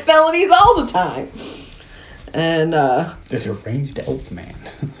can commit felonies all the time. And The deranged elf man.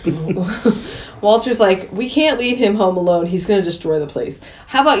 Walter's like, we can't leave him home alone. He's going to destroy the place.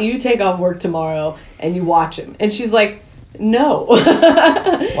 How about you take off work tomorrow and you watch him? And she's like, no.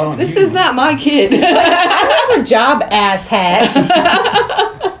 Why don't This you? is not my kid. I have a job, ass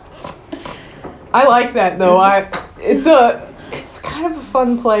hat. I like that though. It's kind of a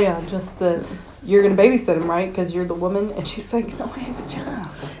fun play on just the you're gonna babysit him, right? Because you're the woman, and she's like, no, I have a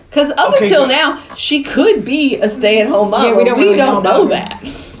job. Because up Okay, until good. now, she could be a stay-at-home mom. Yeah, we don't really know know about that.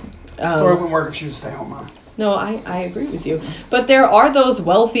 Story wouldn't work if she was a stay-at-home mom. No, I agree with you. But there are those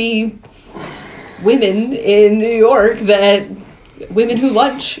wealthy women in New York women who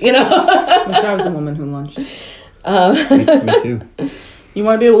lunch, Wish I was a woman who lunched. me too. You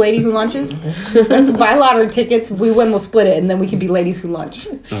want to be a lady who lunches? Let's buy lottery tickets. If we win, we'll split it, and then we can be ladies who lunch.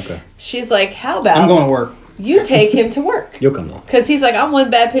 Okay. She's like, how about I'm going to work. you take him to work? You'll come along. Because he's like, I'm one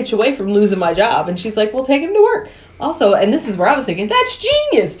bad pitch away from losing my job. And she's like, well, take him to work. Also, and this is where I was thinking, that's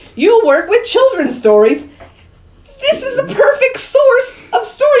genius. You'll work with children's stories. This is a perfect source of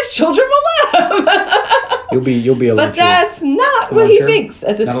stories children will love. You'll be a But luncher. that's not what he luncher? thinks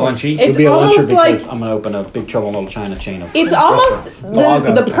at this Not a point. lunchy? It's You'll be a luncher almost because like- I'm gonna open a Big Trouble in Little China chain of It's restaurants.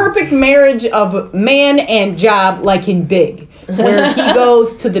 almost the perfect marriage of man and job, like in Big, where he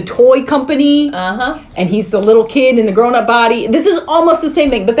goes to the toy company and he's the little kid in the grown-up body. This is almost the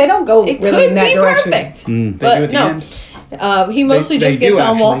same thing, but they don't go It really could in that be direction. perfect. They do But at the no. end. He mostly They just gets do,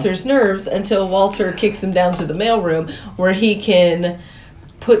 on actually. Walter's nerves until Walter kicks him down to the mailroom where he can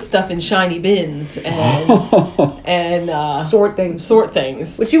put stuff in shiny bins and Sort things. sort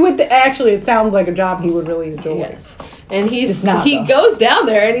things. Which you would actually, it sounds like a job he would really enjoy. Yes. And It's not, he though. goes down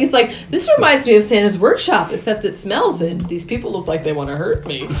there and he's like, this reminds me of Santa's workshop, except it smells and these people look like they want to hurt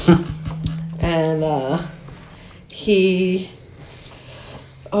me. And he...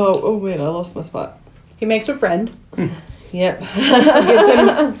 Oh, wait, I lost my spot. He makes a friend, Yep. gives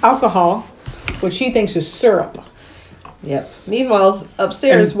him alcohol, which she thinks is syrup. Yep. Meanwhile,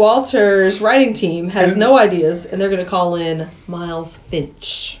 upstairs, Walter's writing team has and- no ideas, and they're going to call in Miles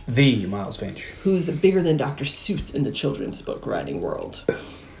Finch, The Miles Finch. who's bigger than Dr. Seuss in the children's book writing world.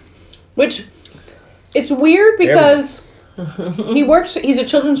 Which, it's weird because he's a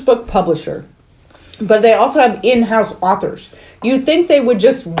children's book publisher, but they also have in-house authors. You'd think they would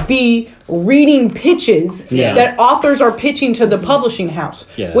just be reading pitches Yeah. that authors are pitching to the publishing house,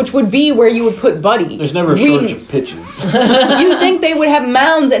 Yeah. which would be where you would put Buddy. There's never a shortage of pitches. You'd think they would have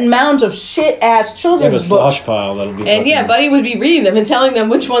mounds and mounds of shit-ass They have a children's books. slush pile that'll be. And yeah, Buddy would be reading them and telling them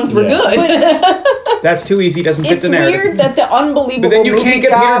which ones were Yeah. good. That's too easy. Doesn't fit It's the narrative. weird that the unbelievable But then you movie can't get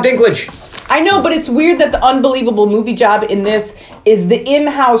job... Peter Dinklage. I know, but it's weird that the unbelievable movie job in this is the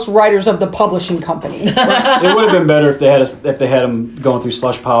in-house writers of the publishing company. It would have been better if they had them going through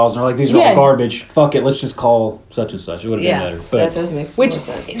slush piles and they're like, these are Yeah. all garbage. Fuck it, let's just call such and such. It would have Yeah, been better. that But does make Which more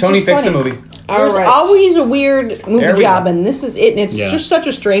sense. it's Tony just fixed the funny. movie. There's Alright. always a weird movie There we job, go. and this is it. And it's Yeah. just such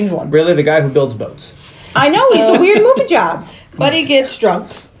a strange one. Really, the guy who builds boats. I know he's a weird movie job. Buddy gets drunk,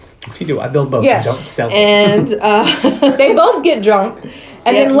 If you do, I build boats. Yes. I don't sell them. and They both get drunk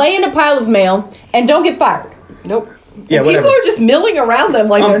and Yeah. then lay in a pile of mail and don't get fired. nope. Yeah, And whatever. people are just milling around them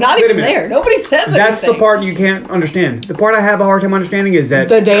like they're not wait a even minute. there. Nobody says That's the anything. part you can't understand. The part I have a hard time understanding is that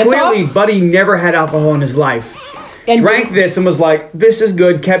The dance clearly off? Buddy never had alcohol in his life. And drank this and was like, this is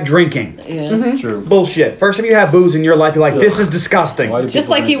good, kept drinking. Yeah. True. Bullshit. First time you have booze in your life, you're like, this is disgusting. Why do Just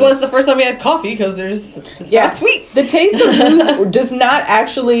people like he drink was this? the first time he had coffee, because it's not sweet. The taste of booze does not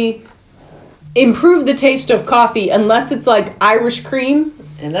actually improve the taste of coffee unless it's like Irish cream.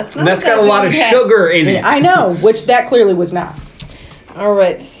 And that's not And that's what got a that lot of big had. sugar in it. I know, which that clearly was not. All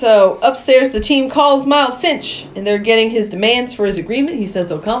right, so upstairs the team calls Miles Finch, and they're getting his demands for his agreement. He says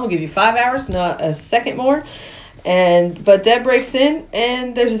he'll come. We'll give you 5 hours, not a second more. But Deb breaks in,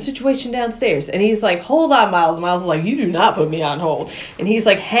 and there's a situation downstairs. And he's like, hold on, Miles. And Miles is like, you do not put me on hold. And he's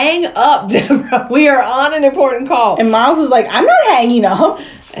like, hang up, Deborah. We are on an important call. And Miles is like, I'm not hanging up.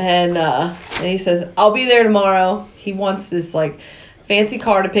 And he says, I'll be there tomorrow. He wants this, like, fancy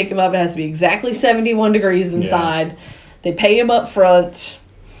car to pick him up. It has to be exactly 71 degrees inside. Yeah. They pay him up front.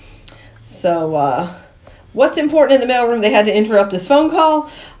 So, what's important in the mailroom? They had to interrupt this phone call.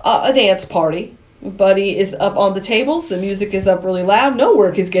 A dance party. Buddy is up on the tables. The music is up really loud. No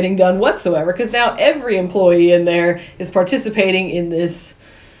work is getting done whatsoever because now every employee in there is participating in this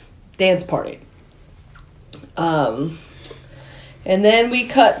dance party. And then we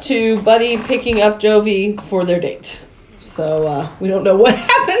cut to Buddy picking up Jovi for their date. So we don't know what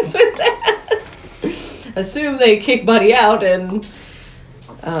happens with that. Assume they kick Buddy out and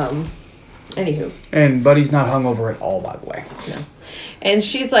anywho. And Buddy's not hungover at all, by the way. No. And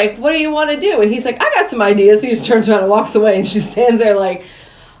she's like, what do you want to do? And he's like, I got some ideas. He just turns around and walks away. And she stands there like,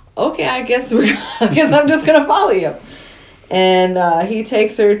 okay, I guess I'm just going to follow you. And he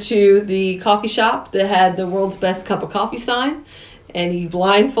takes her to the coffee shop that had the world's best cup of coffee sign. And he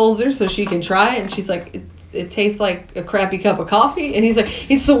blindfolds her so she can try it. And she's like, it tastes like a crappy cup of coffee. And he's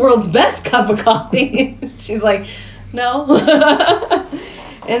like, it's the world's best cup of coffee. She's like, no.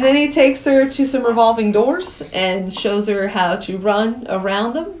 And then he takes her to some revolving doors and shows her how to run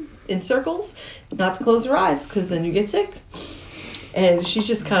around them in circles, not to close her eyes because then you get sick. And she's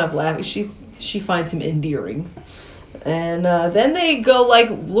just kind of laughing. She finds him endearing. And then they go like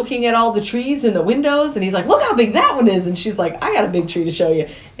looking at all the trees in the windows, and he's like, look how big that one is. And she's like, I got a big tree to show you.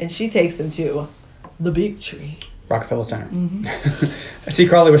 And she takes him to the big tree. Rockefeller Center. Mm-hmm. I see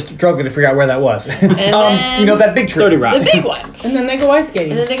Carly was struggling to figure out where that was. And you know, that big tree. 30 Rock. The big one. And then they go ice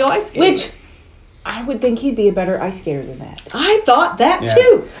skating. And then they go ice skating. Which, I would think he'd be a better ice skater than that. I thought that Yeah.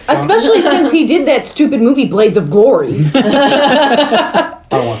 too. Especially since he did that stupid movie Blades of Glory. I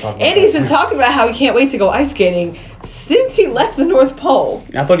don't want to talk about And he's that. been talking about how he can't wait to go ice skating since he left the North Pole.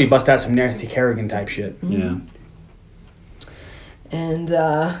 I thought he'd bust out some nasty Kerrigan type shit. Yeah. And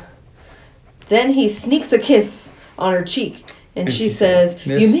then he sneaks a kiss on her cheek. And she says,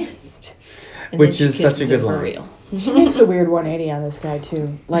 "Missed." you missed. And Which then is she such a kisses good him for line. real. She makes a weird 180 on this guy,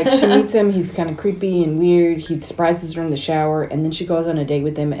 too. Like, she meets him, he's kind of creepy and weird. He surprises her in the shower, and then she goes on a date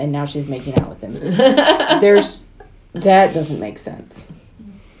with him, and now she's making out with him. That doesn't make sense.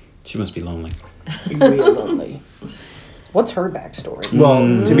 She must be lonely. Real lonely. What's her backstory?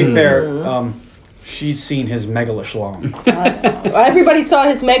 Well, to be fair, she's seen his megaloschlong. Everybody saw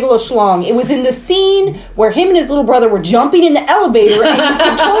his megaloschlong. It was in the scene where him and his little brother were jumping in the elevator, and you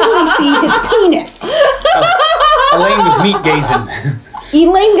could totally see his penis. Elaine was meat gazing.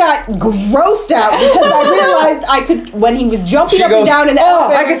 Elaine got grossed out because I realized when he was jumping She up goes, and down in the oh, I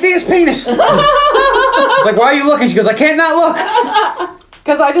elevator. can see his penis. It's like, why are you looking? She goes, I can't not look.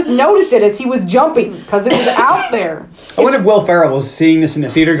 Because I just noticed it as he was jumping, because it was out there. I wonder if Will Ferrell was seeing this in the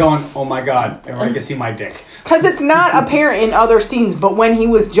theater going, oh my god, everyone can see my dick. Because it's not apparent in other scenes, but when he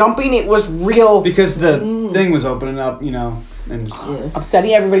was jumping, it was real Because the thing was opening up, you know. And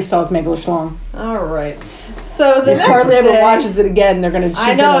upsetting. Everybody saw his megaloschlong. All right. So the If next Charlie ever day, watches it again, they're gonna.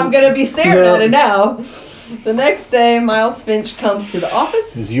 I know, I'm going to be staring at it now. The next day, Miles Finch comes to the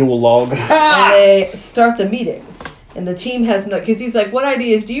office. His Yule log. And they start the meeting. And the team has no, because he's like, what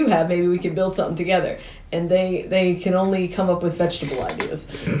ideas do you have? Maybe we can build something together. And they can only come up with vegetable ideas.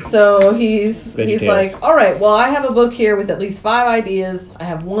 So he's like, all right, well, I have a book here with at least 5 ideas. I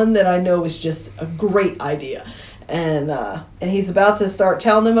have one that I know is just a great idea. And he's about to start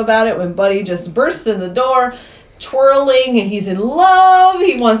telling them about it when Buddy just bursts in the door, twirling, and he's in love.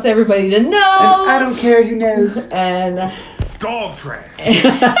 He wants everybody to know. I don't care who knows. And Dog trash.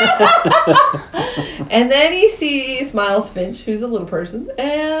 and then he sees Miles Finch, who's a little person,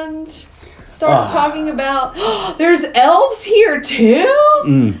 and starts talking about, there's elves here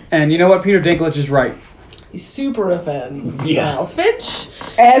too? And you know what? Peter Dinklage is right. He super offends Yeah. Miles Finch.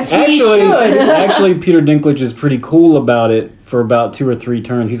 As he should. Actually, Peter Dinklage is pretty cool about it for about 2 or 3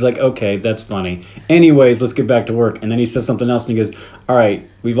 turns. He's like, okay, that's funny. Anyways, let's get back to work. And then he says something else and he goes, all right,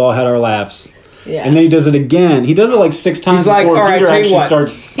 we've all had our laughs. Yeah. And then he does it again. He does it like 6 times He's like, before all right, Peter tell you actually what.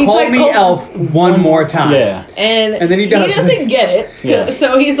 starts. He's Call like, me "Oh, elf one more time. Yeah. And then he does. doesn't get it. Yeah.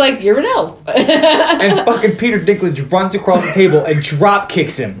 So he's like, "You're an elf." And fucking Peter Dinklage runs across the table and drop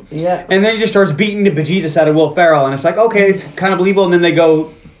kicks him. Yeah. And then he just starts beating the bejesus out of Will Ferrell. And it's like, okay, it's kind of believable. And then they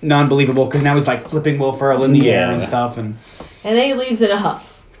go non-believable because now he's like flipping Will Ferrell in the air and stuff. And then he leaves in a huff.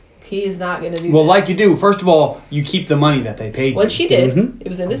 He's not going to do well, this. like you do. First of all, you keep the money that they paid you. What she did. Mhm. It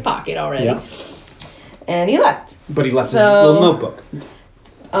was in his pocket already. Yeah. And he left. But he left his So- little notebook.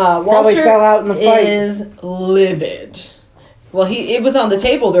 Walter fell out in the fight. is livid. Well, it was on the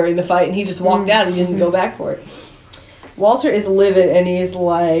table during the fight, and he just walked out. He didn't go back for it. Walter is livid, and he's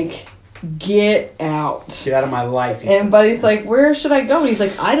like, "Get out." Get out of my life. he And said. Buddy's like, "Where should I go?" And he's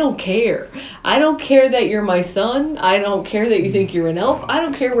like, "I don't care. I don't care that you're my son. I don't care that you think you're an elf. I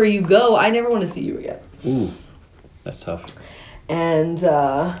don't care where you go. I never want to see you again." Ooh, that's tough. And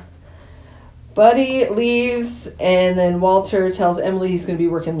Buddy leaves, and then Walter tells Emily he's going to be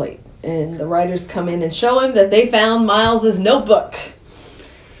working late. And the writers come in and show him that they found Miles's notebook.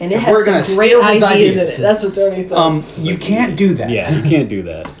 And it And has we're some gonna great steal his ideas in ideas. it. That's what Tony said. You can't do that. Yeah, you can't do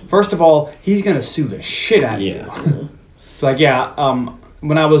that. First of all, he's gonna sue the shit out of Yeah. you. Like,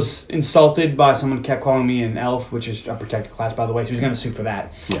 when I was insulted by someone who kept calling me an elf, which is a protected class, by the way, so he's going to sue for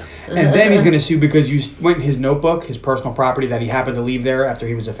that. Yeah. And then he's going to sue because you went in his notebook, his personal property that he happened to leave there after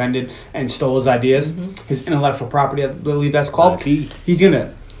he was offended, and stole his ideas. His intellectual property, I believe that's called. IP. He's going to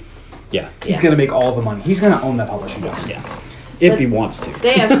Yeah. going to make all the money. He's going to own that publishing company. Yeah. If he wants to.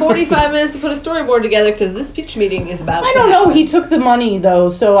 They have 45 minutes to put a storyboard together because this pitch meeting is about I to don't know. happen. He took the money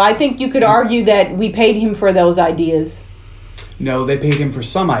though, so I think you could argue that we paid him for those ideas. No, they paid him for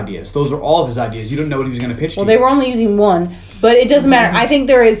some ideas. Those are all of his ideas. You don't know what he was going to pitch Well, to they you. were only using one, but it doesn't matter. I think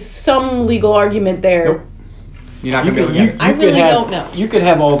there is some legal argument there. Nope. You're not You going to could, be able to you, get it. I you could really have, don't know. You could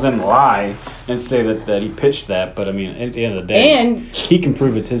have all of them lie and say that he pitched that, but I mean, at the end of the day, And- he can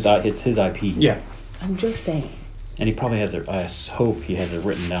prove it's his IP. Yeah. I'm just saying. And he probably has it. I hope he has it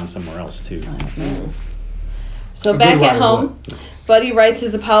written down somewhere else too. So A back good at writer home, Buddy writes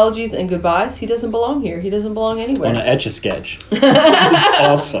his apologies and goodbyes. He doesn't belong here. He doesn't belong anywhere. On an Etch-a-Sketch. It's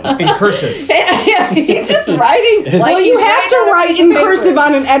awesome. In cursive. He's just writing. His- Well, he's you have to writing on a write piece in of paper. cursive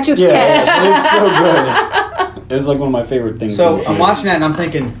on an etch a Yeah, sketch. it's so good. It was like one of my favorite things. So in this I'm movie. watching that and I'm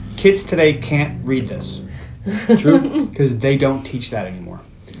thinking, kids today can't read this. True. Because they don't teach that anymore.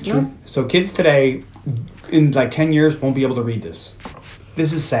 True. So kids today, in like 10 years, won't be able to read this.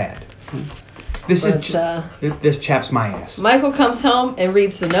 This is sad. This is But, just, this chaps my ass. Michael comes home and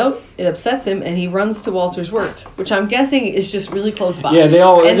reads the note. It upsets him, and he runs to Walter's work, which I'm guessing is just really close by. Yeah, they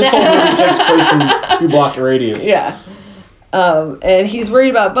all. And This whole that- movie takes place in 2-block radius. Yeah. And he's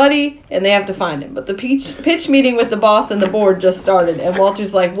worried about Buddy, and they have to find him. But the pitch meeting with the boss and the board just started, and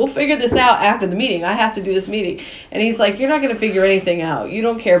Walter's like, "We'll figure this out after the meeting. I have to do this meeting." And he's like, "You're not going to figure anything out. You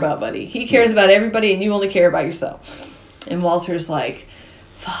don't care about Buddy. He cares about everybody, and you only care about yourself." And Walter's like,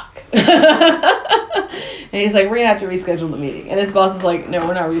 "Fuck." And he's like, "We're going to have to reschedule the meeting." And his boss is like, "No,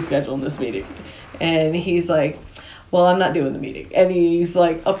 we're not rescheduling this meeting." And he's like, "Well, I'm not doing the meeting." And he's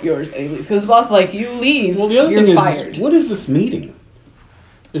like, "Up yours." And he leaves. Because his boss is like, "You leave, Well, the other you're thing fired." is, what is this meeting?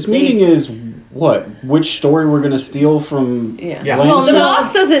 This meeting is what? Which story we're gonna steal from? Yeah. Yeah. Well, the Lannister?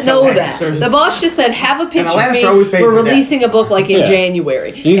 boss doesn't know The that. Lannisters. The boss just said, "Have a pitch And the with Lannister me. always pays We're the releasing debts." a book like in Yeah. January."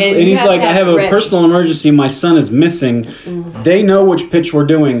 And he's you like, to I have a ready." personal emergency. My son is missing. They know which pitch we're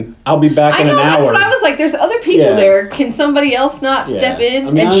doing. I'll be back I in know, an that's hour. what I was like. There's other people Yeah. there. Can somebody else not Yeah. step in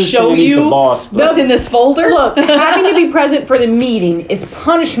I mean, I and understand show he's you the boss, but- what's in this folder? Look, having to be present for the meeting is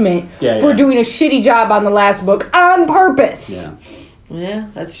punishment Yeah, for yeah. doing a shitty job on the last book on purpose. Yeah. Yeah,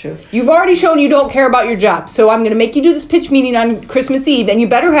 that's true. You've already shown you don't care about your job, so I'm going to make you do this pitch meeting on Christmas Eve, and you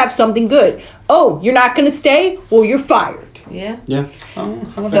better have something good. Oh, you're not going to stay? Well, you're fired. Yeah. Yeah.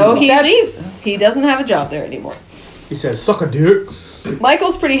 So he That's- leaves. He doesn't have a job there anymore. He says, "Suck a dick."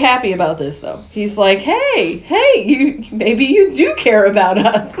 Michael's pretty happy about this, though. He's like, hey, you maybe you do care about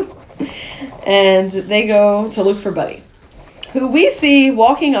us. And they go to look for Buddy, who we see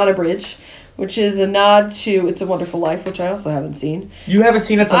walking on a bridge, which is a nod to It's a Wonderful Life, which I also haven't seen. You haven't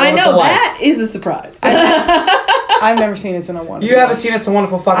seen It's a I Wonderful know, Life. that is a surprise. I've never seen it in a one. You haven't seen It's a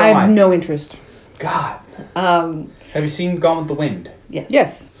Wonderful Fucking I have Life. no interest. God. Um, Have you seen Gone with the Wind? yes.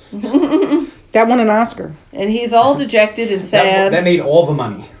 Yes. That won an Oscar. And he's all dejected and sad. That made all the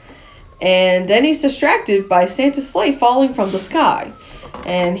money. And then he's distracted by Santa's sleigh falling from the sky.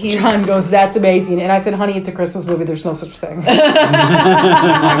 And he... John goes, "That's amazing." And I said, "Honey, it's a Christmas movie. There's no such thing."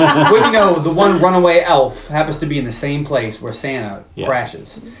 Well, you know, the one runaway elf happens to be in the same place where Santa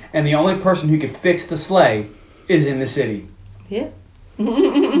crashes. And the only person who could fix the sleigh is in the city. Yeah.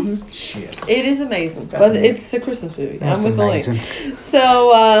 Shit. It is amazing, but amazing. it's a Christmas movie. I'm with amazing. Elaine.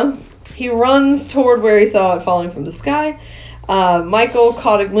 So he runs toward where he saw it falling from the sky. Michael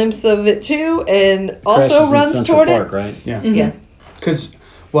caught a glimpse of it too, and also Crashes in runs Central toward Park, it. right? Yeah. Yeah, Because,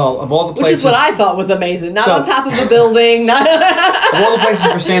 well, of all the which places, is what I thought was amazing. Not So- on top of a building. Not of all the places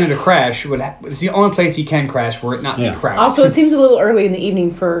for Santa to crash, it's the only place he can crash where it not Yeah. be crowded. Also, it seems a little early in the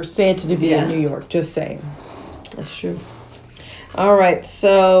evening for Santa to be Yeah. in New York. Just saying. That's true. All right,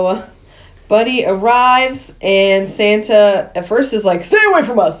 so Buddy arrives, and Santa at first is like, "Stay away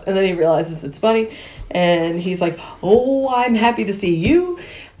from us," and then he realizes it's Buddy, and he's like, "Oh, I'm happy to see you.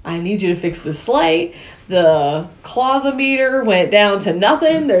 I need you to fix the sleigh. The closometer went down to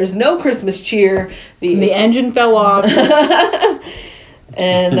nothing. There's no Christmas cheer. The engine fell off.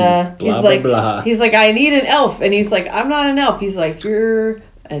 And he's Blah, like, blah, blah. he's like, I need an elf, and he's like, I'm not an elf. He's like, you're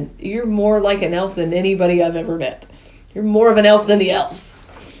more like an elf than anybody I've ever met. You're more of an elf than the elves.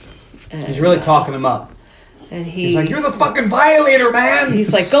 And, He's really talking him up. And He's like, "You're the fucking violator, man."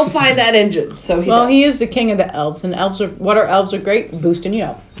 He's like, go find that engine. So he Well, does. he is the king of the elves, and what are elves are great? Boosting you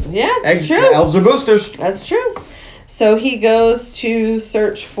up. Yeah, that's Eggs, true. elves are boosters. That's true. So he goes to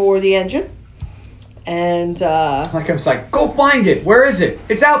search for the engine, and Like I was like, "Go find it. Where is it?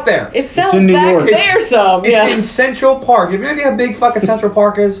 It's out there. it fell in New back York. there some. It's Yeah. in Central Park. Have you any idea how big fucking Central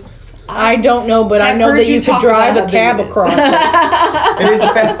Park is? I don't know, but I I've know heard that you you could talk drive about a how big cab it is. across it. It is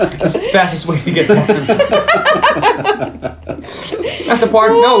it's the fastest way to get there. Not the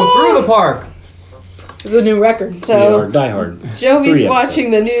park. No, through the park. It's a new record. So Die Hard. Jovi's 3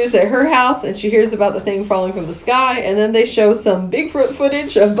 watching the news at her house, and she hears about the thing falling from the sky, and then they show some Bigfoot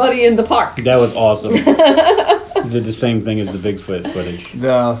footage of Buddy in the park. That was awesome. Did the same thing as the Bigfoot footage.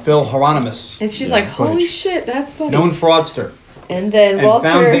 The Phil Hieronymus. And she's Yeah, like, holy footage. shit, that's Buddy. Known fraudster. And then And found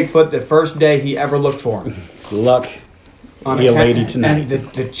Walter... Bigfoot the first day he ever looked for him. Luck. On Be a ca- lady tonight. And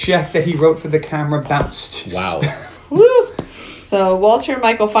the check that he wrote for the camera bounced. Wow. Woo! So Walter and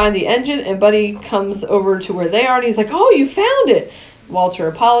Michael find the engine, and Buddy comes over to where they are, and he's like, oh, you found it! Walter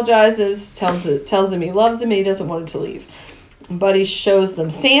apologizes, tells him he loves him, and he doesn't want him to leave. And Buddy shows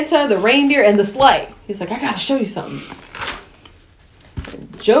them Santa, the reindeer, and the sleigh. He's like, I gotta show you something.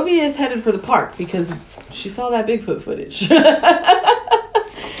 Jovi is headed for the park because she saw that Bigfoot footage.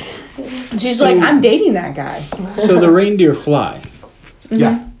 She's like, I'm dating that guy. So the reindeer fly,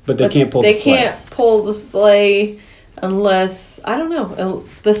 Yeah. but they can't pull They the sleigh. can't pull the sleigh unless, I don't know.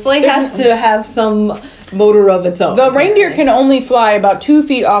 The sleigh has to have some motor of its own. The reindeer can only fly about 2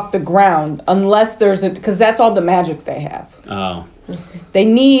 feet off the ground unless there's because that's all the magic they have. Oh. They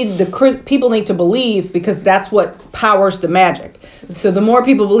need people need to believe because that's what powers the magic. So the more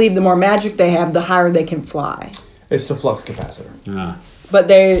people believe, the more magic they have, the higher they can fly. It's the flux capacitor. Ah. But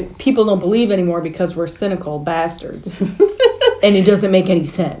people don't believe anymore because we're cynical bastards, and it doesn't make any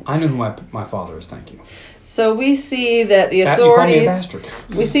sense. I know who my father is, thank you. So we see that the Pat, you call me a authorities... bastard.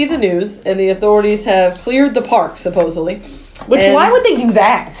 We see the news, and the authorities have cleared the park, supposedly. Which And- why would they do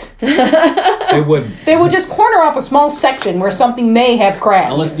that? They wouldn't. They would just corner off a small section where something may have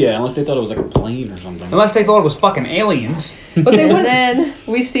crashed. Unless they thought it was like a plane or something. Unless they thought it was fucking aliens. But they And wouldn't. then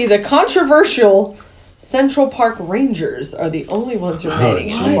we see the controversial Central Park Rangers are the only ones remaining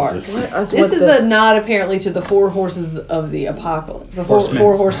in the park. Jesus. This is a nod, apparently, to the Four Horses of the Apocalypse. The Horsemen.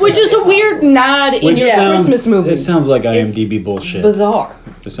 Four Horsemen. Which is a weird nod in Which your sounds, Christmas movie. It sounds like It's IMDb bullshit. bizarre.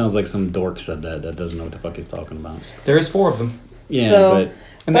 It sounds like some dork said that doesn't know what the fuck he's talking about. There is 4 of them. Yeah, So- but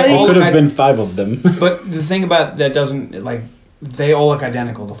And But they it all it could look have been 5 of them. But the thing about that doesn't, like, they all look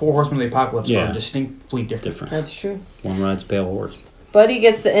identical. The 4 Horsemen of the Apocalypse Yeah. are distinctly different. Different. That's true. One rides a pale horse. Buddy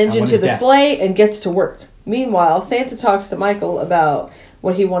gets the engine one to is the death. sleigh and gets to work. Meanwhile, Santa talks to Michael about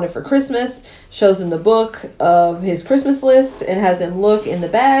what he wanted for Christmas, shows him the book of his Christmas list, and has him look in the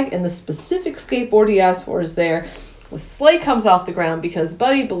bag, and the specific skateboard he asked for is there. The sleigh comes off the ground because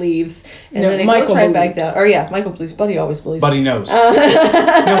Buddy believes, and No, then it Michael goes right back believed. down. Or yeah, Michael believes. Buddy always believes. Buddy knows.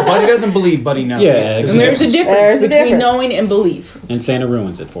 No, Buddy doesn't believe. Buddy knows. Yeah, There's And there's a difference There's a between difference. knowing and belief. And Santa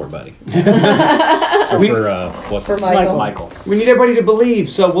ruins it for Buddy. Or We- for, what's For his- Michael. Michael. We need everybody to believe,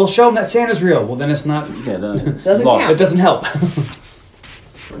 so we'll show them that Santa's real. Well, then it's not. Yeah, Doesn't lost. count. It doesn't help.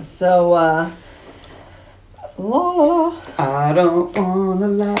 So, la la la. I don't wanna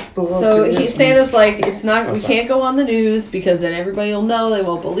laugh for So Christmas. Santa's like, it's not. Oh, we sorry. can't go on the news because then everybody will know. They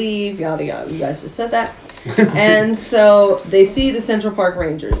won't believe. Yada yada. You guys just said that. And so they see the Central Park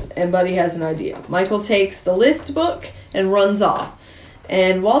Rangers, and Buddy has an idea. Michael takes the list book and runs off.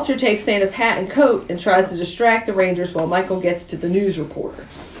 And Walter takes Santa's hat and coat and tries to distract the Rangers while Michael gets to the news reporter.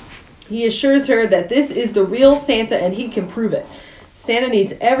 He assures her that this is the real Santa and he can prove it. Santa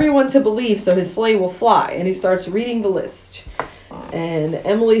needs everyone to believe so his sleigh will fly, and he starts reading the list. And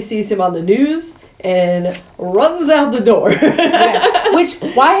Emily sees him on the news and runs out the door. Yeah. Which,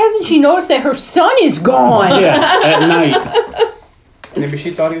 why hasn't she noticed that her son is gone? Yeah, at night. Maybe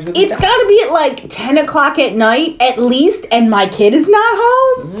she thought he was with It's got to be at like 10 o'clock at night at least, and my kid is not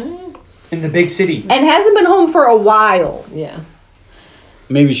home in the big city. and hasn't been home for a while. Yeah.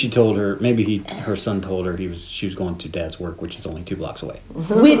 Maybe she told her. Maybe her son told her she was going to Dad's work, which is only 2 blocks away.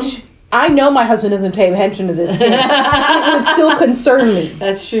 Which I know my husband doesn't pay attention to this. It would still concern me.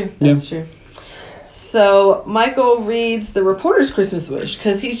 That's true. That's true. So Michael reads the reporter's Christmas wish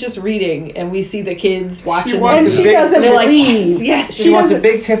because he's just reading, and we see the kids watching. wants And a she big- doesn't They're like, believe. yes. She wants a doesn't-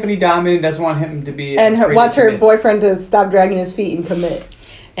 big Tiffany diamond and doesn't want him to be. And afraid wants to her commit. boyfriend to stop dragging his feet and commit.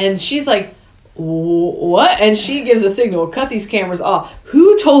 And she's like, what? And she gives a signal, cut these cameras off.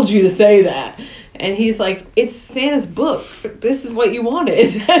 Who told you to say that? And he's like, it's Santa's book. This is what you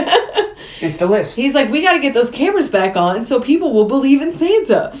wanted. It's the list. He's like, we got to get those cameras back on so people will believe in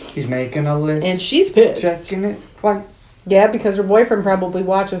Santa. He's making a list. And she's pissed. checking it twice. Yeah, because her boyfriend probably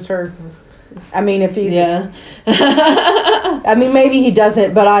watches her. I mean, if he's... Yeah. I mean, maybe he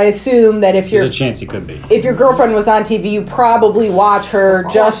doesn't, but I assume that if There's your a chance he could be. if your girlfriend was on TV, you probably watch her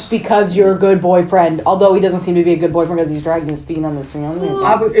just because you're a good boyfriend. Although he doesn't seem to be a good boyfriend because he's dragging his feet on this family.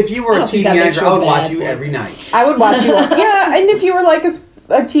 If you were I a don't think TV that makes anchor, you I a would watch bad you boy. every night. I would watch you. Yeah, and if you were like a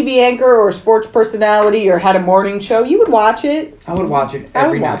TV anchor or a sports personality or had a morning show, you would watch it. I would watch it I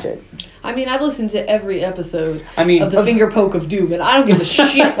every would night. watch it. I mean, I listened to every episode I mean, of the Finger Poke of Doom, and I don't give a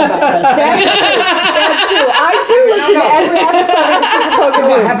shit about That's wrestling. true. That's true. I too listen to every episode of the Super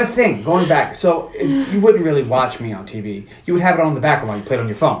No, I Pokemon. have a thing going back. So if you wouldn't really watch me on TV. You would have it on the background while you played on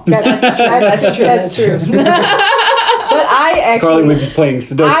your phone. That's true. That's true. But I Carly would actually, be playing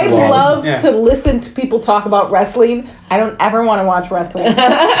Sudoku. I while- love Yeah. to listen to people talk about wrestling. I don't ever want to watch wrestling.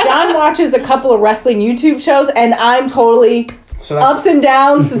 John watches a couple of wrestling YouTube shows, and I'm totally So that's ups and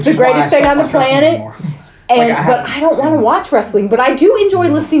downs. It's which the is why I greatest thing stopped on the watching wrestling planet. anymore. And Like, I but haven't- I don't want to watch wrestling. But I do enjoy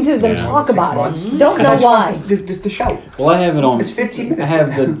listening to them Yeah. talk 6 about months. it. Don't 'Cause I know just why. watched the show. Well, I have it on. It's 15 minutes. I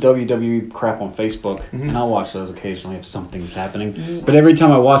have the WWE crap on Facebook, and I'll watch those occasionally if something's happening. But every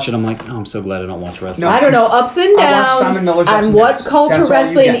time I watch it, I'm like, oh, I'm so glad I don't watch wrestling. No. I don't know, ups and I watch downs Simon Miller's Ups on and what Downs. culture That's all you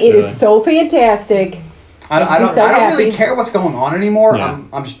wrestling. get. It Really? is so fantastic. I Makes me don't so really happy. care what's going on anymore. Yeah.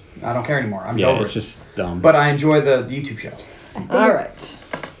 I don't care anymore. I'm Yeah, over it's it. just dumb. But I enjoy the YouTube show. All right.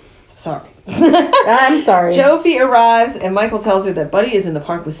 Sorry. I'm sorry. Jovi arrives, and Michael tells her that Buddy is in the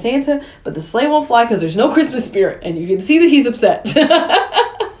park with Santa, but the sleigh won't fly because there's no Christmas spirit, and you can see that he's upset.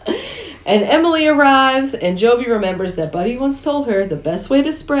 And Emily arrives, and Jovi remembers that Buddy once told her the best way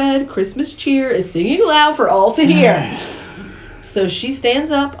to spread Christmas cheer is singing loud for all to hear. So she stands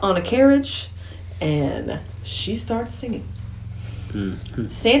up on a carriage, and she starts singing.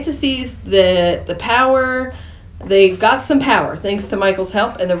 Santa sees the power. They got some power thanks to Michael's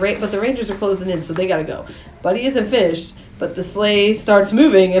help, and but the Rangers are closing in, so they gotta go. Buddy isn't finished, but the sleigh starts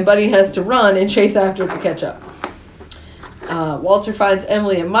moving, and Buddy has to run and chase after it to catch up. Walter finds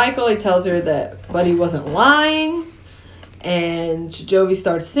Emily and Michael. He tells her that Buddy wasn't lying, and Jovi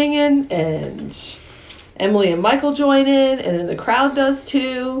starts singing, and Emily and Michael join in, and then the crowd does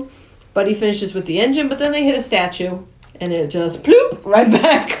too. Buddy finishes with the engine, but then they hit a statue, and it just ploop right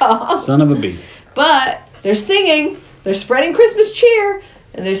back off. Son of a bee. But they're singing, they're spreading Christmas cheer,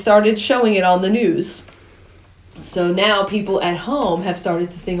 and they started showing it on the news. So now people at home have started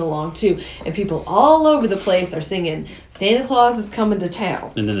to sing along too. And people all over the place are singing, Santa Claus is coming to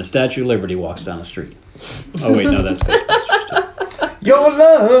town. And then the Statue of Liberty walks down the street. Oh, wait, no, that's Ghostbusters too. Your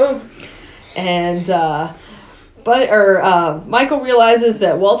love. And Michael realizes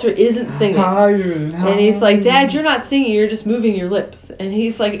that Walter isn't singing. And he's like, Dad, you're not singing, you're just moving your lips. And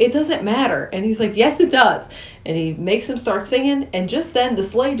he's like, it doesn't matter. And he's like, yes, it does. And he makes him start singing, and just then the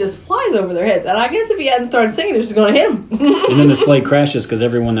sleigh just flies over their heads. And I guess if he hadn't started singing, it was just going to hit him. And then the sleigh crashes because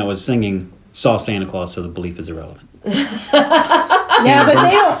everyone that was singing saw Santa Claus, so the belief is irrelevant. Yeah, but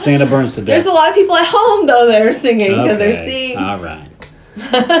they don't. Santa burns to death. There's a lot of people at home, though, that are singing because they're Okay, seeing. all right.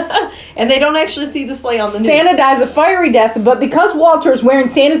 And they don't actually see the sleigh on the news. Santa dies a fiery death, but because Walter is wearing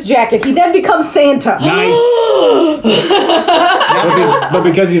Santa's jacket, he then becomes Santa. Nice. but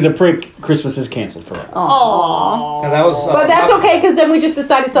because he's a prick, Christmas is canceled forever. Now, that was. But that's okay, because then we just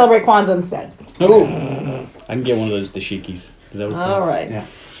decided to celebrate Kwanzaa instead. Ooh. I can get one of those dashikis. Is that what's All called? right. Yeah.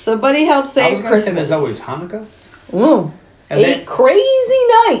 So Buddy helps I save was gonna say Christmas. there's always Hanukkah, Ooh. and 8 crazy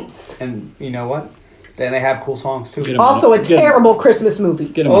nights. and you know what? Then they have cool songs too. Get 'em. Also a Get 'em. terrible Christmas movie.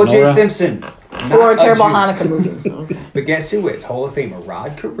 Get him, O.J. Nora. Simpson. Or a terrible Jew. Hanukkah movie. But guess who is? Hall of Famer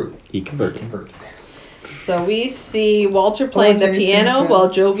Rod Carew. He converted. Converted. So we see Walter playing the Walter piano sings, while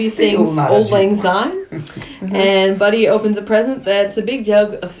Jovi Single sings Night. Old Lang Syne. And Buddy opens a present that's a big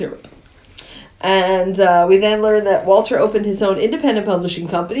jug of syrup. And we then learn that Walter opened his own independent publishing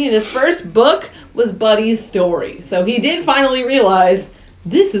company, and his first book was Buddy's story. So he did finally realize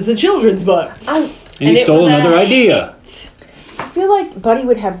this is a children's book. And he it stole was a another idea. hit. I feel like Buddy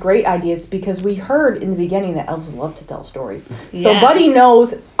would have great ideas because we heard in the beginning that elves love to tell stories. So Yes. Buddy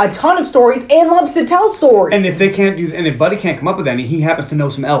knows a ton of stories and loves to tell stories. And if they can't do, and if Buddy can't come up with any, he happens to know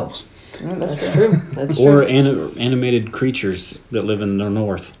some elves. That's true. That's Or true. animated creatures that live in the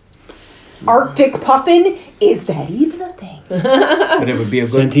north. Arctic puffin, is that even a thing? But it would be a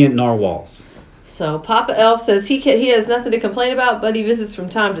good. Sentient narwhals. So Papa Elf says he has nothing to complain about. Buddy visits from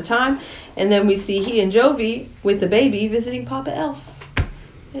time to time, and then we see he and Jovi with the baby visiting Papa Elf,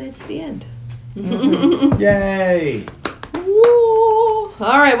 and it's the end. Yay! Woo.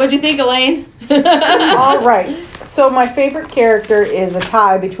 All right, what'd you think, Elaine? All right. So my favorite character is a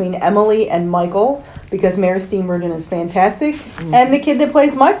tie between Emily and Michael because Mary Steenburgen is fantastic, and the kid that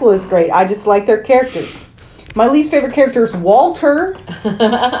plays Michael is great. I just like their characters. My least favorite character is Walter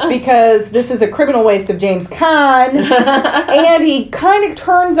because this is a criminal waste of James Caan, and he kind of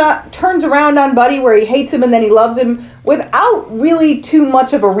turns around on Buddy where he hates him and then he loves him without really too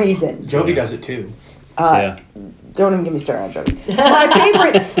much of a reason. Jovi does it too. Yeah. Don't even get me started on Joey. My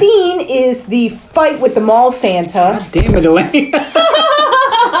favorite scene is the fight with the mall Santa. Damn it, Elaine.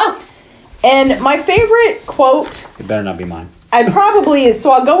 And my favorite quote, It better not be mine. I probably is,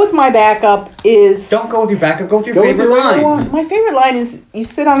 so I'll go with my backup, is... Don't go with your backup. Go with your Go with favorite your line. regular one. My favorite line is, you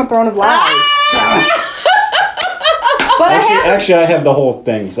sit on a throne of lies. But Actually, I have the whole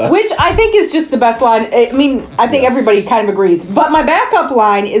thing. So. which I think is just the best line. I mean, I think everybody kind of agrees. But my backup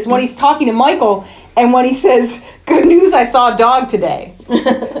line is when he's talking to Michael, and when he says, good news, I saw a dog today.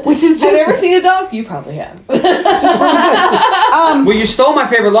 Which is just... Have you ever seen a dog? You probably have. Well, you stole my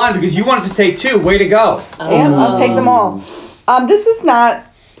favorite line because you wanted to take two. Way to go. Yeah, I'll take them all. This is not...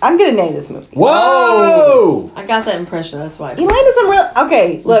 I'm going to name this movie. Whoa! I got that impression. That's why. Elaine doesn't really...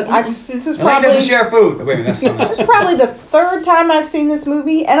 Okay, look, this is Elaine probably... doesn't share food. Wait a minute, that's not This is probably the third time I've seen this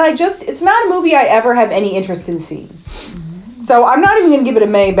movie, and it's not a movie I ever have any interest in seeing. So I'm not even going to give it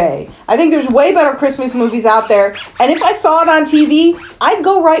a May-Bay. I think there's way better Christmas movies out there, and if I saw it on TV, I'd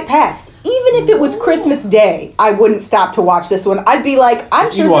go right past. Even if it was Christmas Day, I wouldn't stop to watch this one. I'd be like,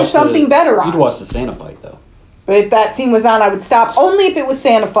 I'm sure there's something better on. You'd watch the Santa fight, though. But if that scene was on, I would stop, only if it was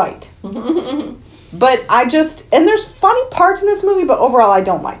Santa fight. But and there's funny parts in this movie, but overall I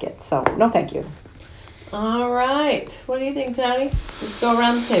don't like it. So, no thank you. All right. What do you think, Tony? Let's go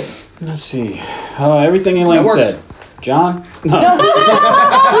around the table. Let's see. Everything Elaine That works. said. John? No.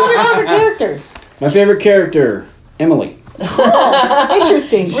 Who's your favorite characters? My favorite character, Emily.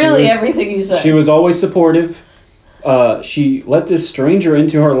 Interesting. Really, was- everything you said. She was always supportive. She let this stranger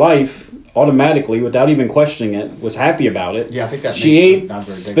into her life automatically without even questioning it, was happy about it. Yeah, I think that She makes ate it not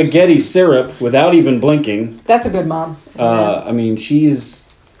very big. spaghetti syrup without even blinking. That's a good mom. I mean, she is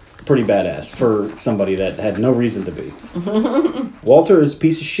pretty badass for somebody that had no reason to be. Walter is a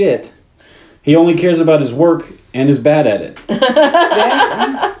piece of shit. He only cares about his work and is bad at it.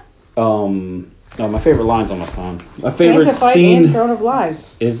 No, my favorite line's on my phone. My favorite Santa fight scene and Throne of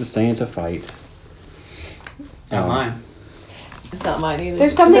Lies. is the Santa fight. Not mine. It's not mine either.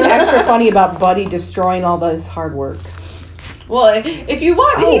 There's something extra funny about Buddy destroying all his hard work. Well, if you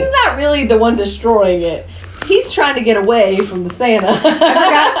want, he's not really the one destroying it. He's trying to get away from the Santa.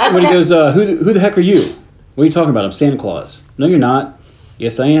 I When he forgot- goes, who the heck are you? What are you talking about? I'm Santa Claus. No, you're not.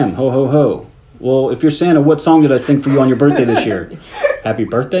 Yes, I am. Ho, ho, ho. Well, if you're Santa, what song did I sing for you on your birthday this year? Happy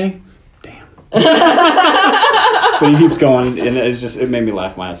birthday? Damn. But he keeps going, and it made me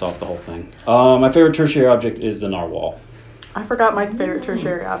laugh my ass off the whole thing. My favorite tertiary object is the narwhal. I forgot my favorite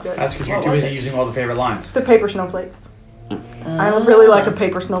tertiary object. That's because you're What too was busy it? using all the favorite lines. The paper snowflakes. I really like a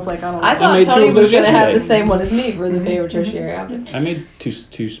paper snowflake on a I line. thought made two Tony of was those going to have yesterday. the same one as me for the favorite tertiary object. I made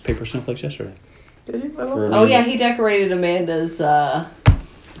two paper snowflakes yesterday. Did you? For Oh yeah, he decorated Amanda's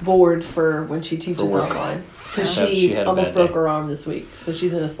board for when she teaches For work. online. Because Yeah, she she had a almost bad broke day. her arm this week, so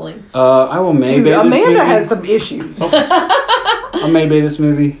she's in a sling. I will maybe Dude, this Amanda movie. has some issues. I'll maybe this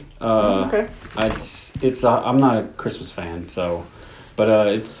movie. Okay. I'm not a Christmas fan, so, but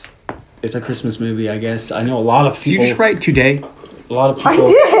it's a Christmas movie, I guess. I know a lot of Did people. you just write today? A lot of I people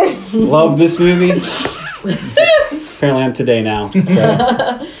did. love this movie. Apparently, I'm today now. So.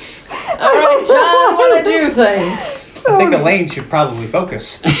 All right, John, what did you think? I think Elaine should probably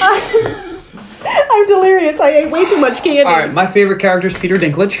focus. I'm delirious. I ate way too much candy. All right, my favorite character is Peter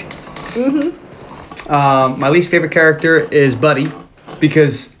Dinklage. My least favorite character is Buddy.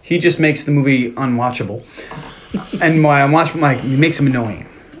 because he just makes the movie unwatchable. And my unwatchable, he makes him annoying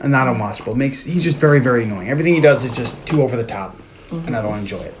and not unwatchable. He's just very, very annoying. Everything he does is just too over the top, and I don't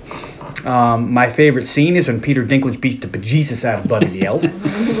enjoy it. My favorite scene is when Peter Dinklage beats the bejesus out of Buddy the Elf.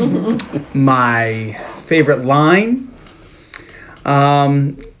 My favorite line,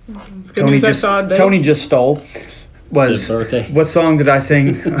 Tony just stole, was His birthday. What song did I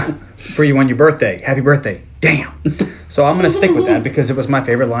sing for you on your birthday? Happy birthday. Damn. So I'm going to stick with that because it was my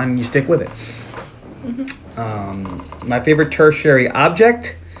favorite line and you stick with it. My favorite tertiary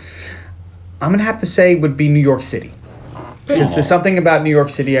object, I'm going to have to say would be New York City. Because there's something about New York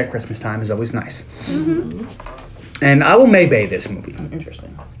City at Christmas time is always nice. And I will maybe this movie.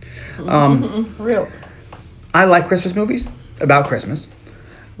 Interesting. Real. I like Christmas movies about Christmas.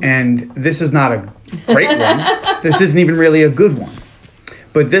 And this is not a great one. This isn't even really a good one.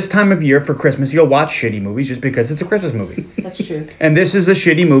 But this time of year for Christmas, you'll watch shitty movies just because it's a Christmas movie. That's true. And this is a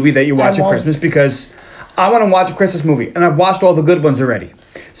shitty movie that you watch at Christmas because I want to watch a Christmas movie. And I've watched all the good ones already.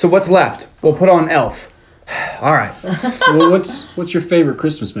 So what's left? We'll put on Elf. All right. Well, what's your favorite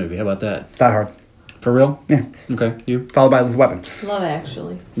Christmas movie? How about that? Die Hard. For real? Yeah. Okay. You? Followed by Lethal Weapon. Love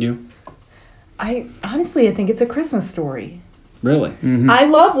Actually. You? I think it's a Christmas story. Really? I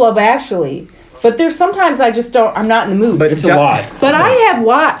love Actually, but there's sometimes I just don't. I'm not in the mood. But It's a lot. But I have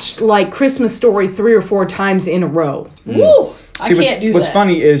watched like Christmas Story 3 or 4 times in a row. Woo! I can't do that. What's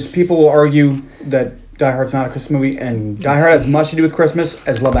funny is people will argue that Die Hard's not a Christmas movie, and Die Hard has as much to do with Christmas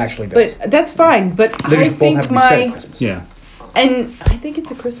as Love Actually does. But that's fine. But They I just both have think to be set at my Christmas. Yeah. and I think it's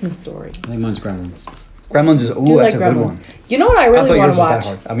a Christmas story. I think mine's Gremlins. Gremlins is Do that's like a good Gremlins. one. You know what I I really thought want yours to was Die watch?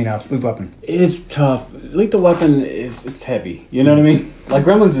 Hard. I mean, Lethal Weapon. It's tough. Lethal Weapon it's heavy. You know what I mean? Like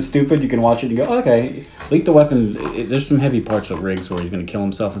Gremlins is stupid. You can watch it and you go, okay. Lethal Weapon. There's some heavy parts of Riggs where he's going to kill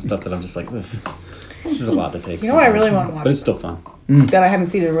himself and stuff that I'm just like, ugh, this is a lot to take. You know what I really want to watch But it's still fun. that I haven't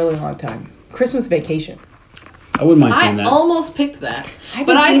seen in a really long time? Christmas Vacation. I wouldn't mind seeing I that. almost picked that, haven't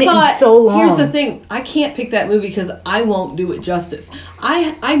but I seen it in thought so long. here's the thing: I can't pick that movie because I won't do it justice.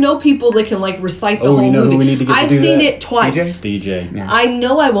 I know people that can like recite the Oh, whole you know who movie. we need to get to I've do seen that? it twice. DJ. Yeah. I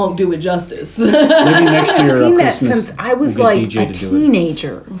know I won't do it justice. Maybe next I year haven't seen that Christmas. since I was we'll like get DJ a to do it.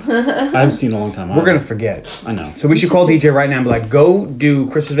 teenager. I haven't seen it in a long time. We're going to forget. I know. So we should call DJ right now and be like, go do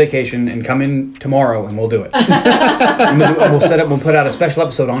Christmas Vacation and come in tomorrow and we'll do it. And we'll set up, we'll put out a special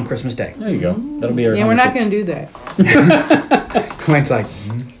episode on Christmas Day. There you go. That'll be our. Yeah, we're not going to do that. Clint's like,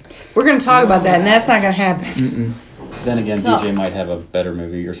 We're going to talk about that, and that's not going to happen. Then again, So- DJ might have a better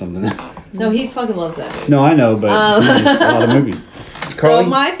movie or something. No, he fucking loves that movie. No, I know, but there's a lot of movies. Carly? So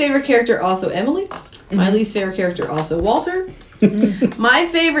my favorite character also Emily. My least favorite character also Walter. My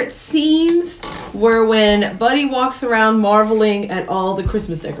favorite scenes were when Buddy walks around marveling at all the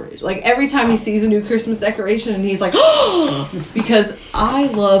Christmas decorations. Like every time he sees a new Christmas decoration and he's like, oh, because I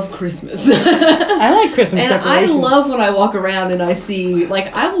love Christmas. I like Christmas And decorations. I love when I walk around and I see,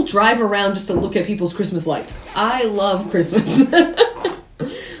 like, I will drive around just to look at people's Christmas lights. I love Christmas.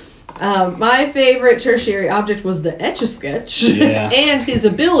 My favorite tertiary object was the Etch-a-Sketch Yeah. and his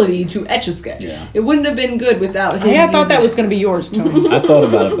ability to Etch-a-Sketch. Yeah. It wouldn't have been good without him. Yeah, I thought using that it. was going to be yours, Tony. I thought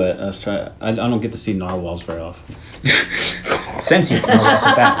about it, but I was trying. I don't get to see narwhals very often. sentient. No, that's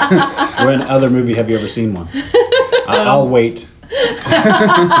not that. Or in other movie, have you ever seen one? I'll wait.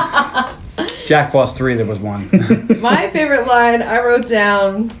 Jack Frost 3, there was one. My favorite line I wrote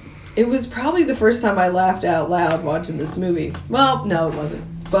down, it was probably the first time I laughed out loud watching this movie. Well, no, it wasn't.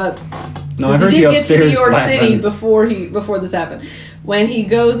 But No, I he heard did you get to New upstairs York City laughing. before this happened. When he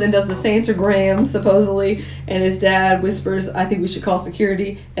goes and does the Santagram, supposedly, and his dad whispers, I think we should call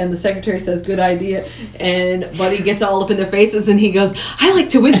security, and the secretary says, good idea, and Buddy gets all up in their faces, and he goes, I like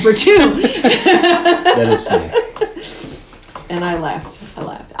to whisper too. That is funny. And I laughed.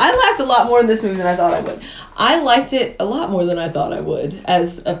 I laughed a lot more in this movie than I thought I would. I liked it a lot more than I thought I would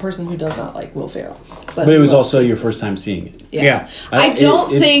as a person who does not like Will Ferrell. But it was loves also your Christmas. first time seeing it. Yeah. I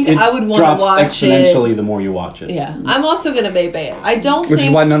don't think I would want to drops watch exponentially it. the more you watch it. Yeah, I'm also gonna maybe it. I don't Which is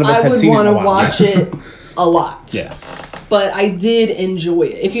think why none of us I had would seen it in a want to while. watch it a lot. Yeah. But I did enjoy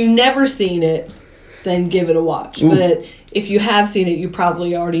it. If you've never seen it, then give it a watch. Ooh. But if you have seen it, you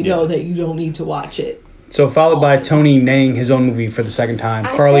probably already know that you don't need to watch it. So followed by Tony naying his own movie for the second time.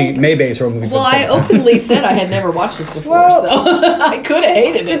 Carly Maybay's her own movie for Well, the I second time. openly said I had never watched this before, Well, so I could have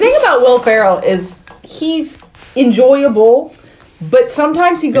hated The it. thing about Will Ferrell is he's enjoyable, but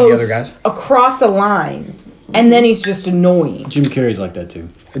sometimes he the goes other guys? across a line, and then he's just annoying. Jim Carrey's like that too.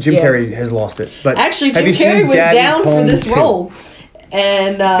 Jim Yeah. Carrey has lost it. But Actually, have Jim you seen Carrey was Daddy's down for Home this 2? role.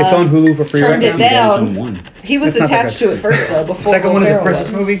 And It's on Hulu for free turned right it now. down. 2001. He was It's not that attached good. to it first, though. Before Second Will one is a Ferrell Christmas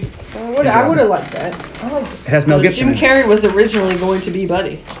was. movie. I would have liked that. I like It has Mel Gibson Jim in it. Carrey was originally going to be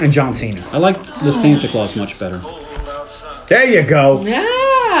Buddy. And John Cena. I like the Santa Claus much better. There you go.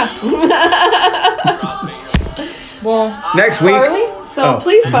 Yeah. Well, Next week. Carly? So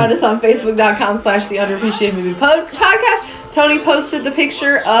please find us on Facebook.com/The Underappreciated Movie Podcast. Tony posted the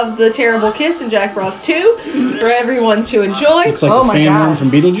picture of the terrible kiss in Jack Frost 2 for everyone to enjoy. Looks like Oh the my sandworm God.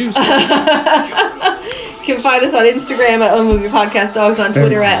 from Beetlejuice. You can find us on Instagram at Unmovie Podcast Dogs, on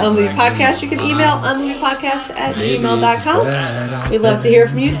Twitter at Unmovie Podcast. You can email unmoviepodcast@gmail.com. We'd love to hear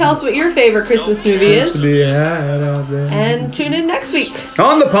from you. Tell us what your favorite Christmas movie is. And tune in next week.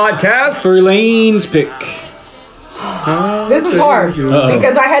 On the podcast. For Elaine's pick. This is hard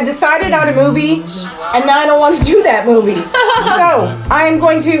because I had decided on a movie and now I don't want to do that movie. So I am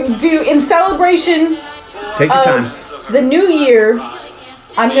going to do, in celebration Take your time. of the new year,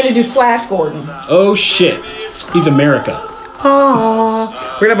 I'm going to do Flash Gordon. Oh shit. He's America.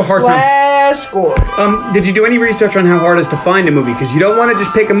 We're gonna have a hard time. Flash Gordon. Did you do any research on how hard it is to find a movie? Because you don't want to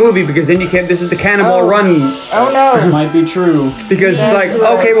just pick a movie because then you can't. This is the Cannonball Run. Oh no. Might be true. Because That's like,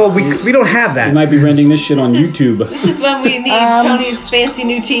 right. okay, well, we don't have You that. might be renting this shit on YouTube. This is when we need Tony's fancy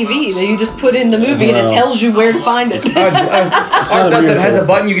new TV that you just put in the movie and it Wow. tells you where to find it. Ours not a does that. It has a miracle.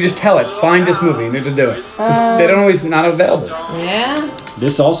 button. You can just tell it. Find this movie and it'll do it. They don't always not available. Yeah.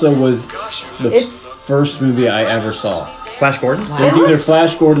 This also was the It's- first movie I ever saw. Flash Gordon. It was either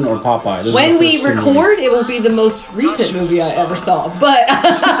Flash Gordon or Popeye. Those are When the we first two record, movies. it will be the most recent movie I ever saw, but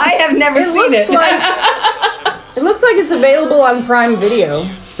I have never It seen looks it. like it looks like it's available on Prime Video.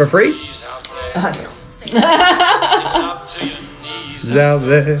 For free? It's out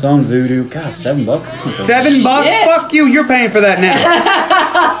there. It's on Voodoo. God, $7. $7? Shit. Fuck you. You're paying for that now.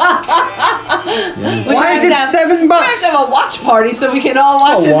 Why is it $7? We have to have a watch party so we can all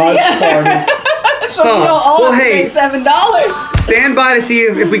watch A it watch together. party. So we don't all well, have to hey. pay $7. Stand by to see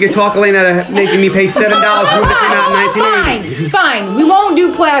if we can talk Elaine out of making me pay $7 for a movie that came out in 1980. Fine. We won't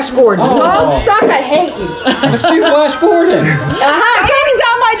do Flash Gordon. You all suck. I hate you. Let's do Flash Gordon. Tony's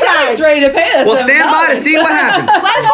on my time. Tony's ready to pay us. Well, stand by to $7. see what happens.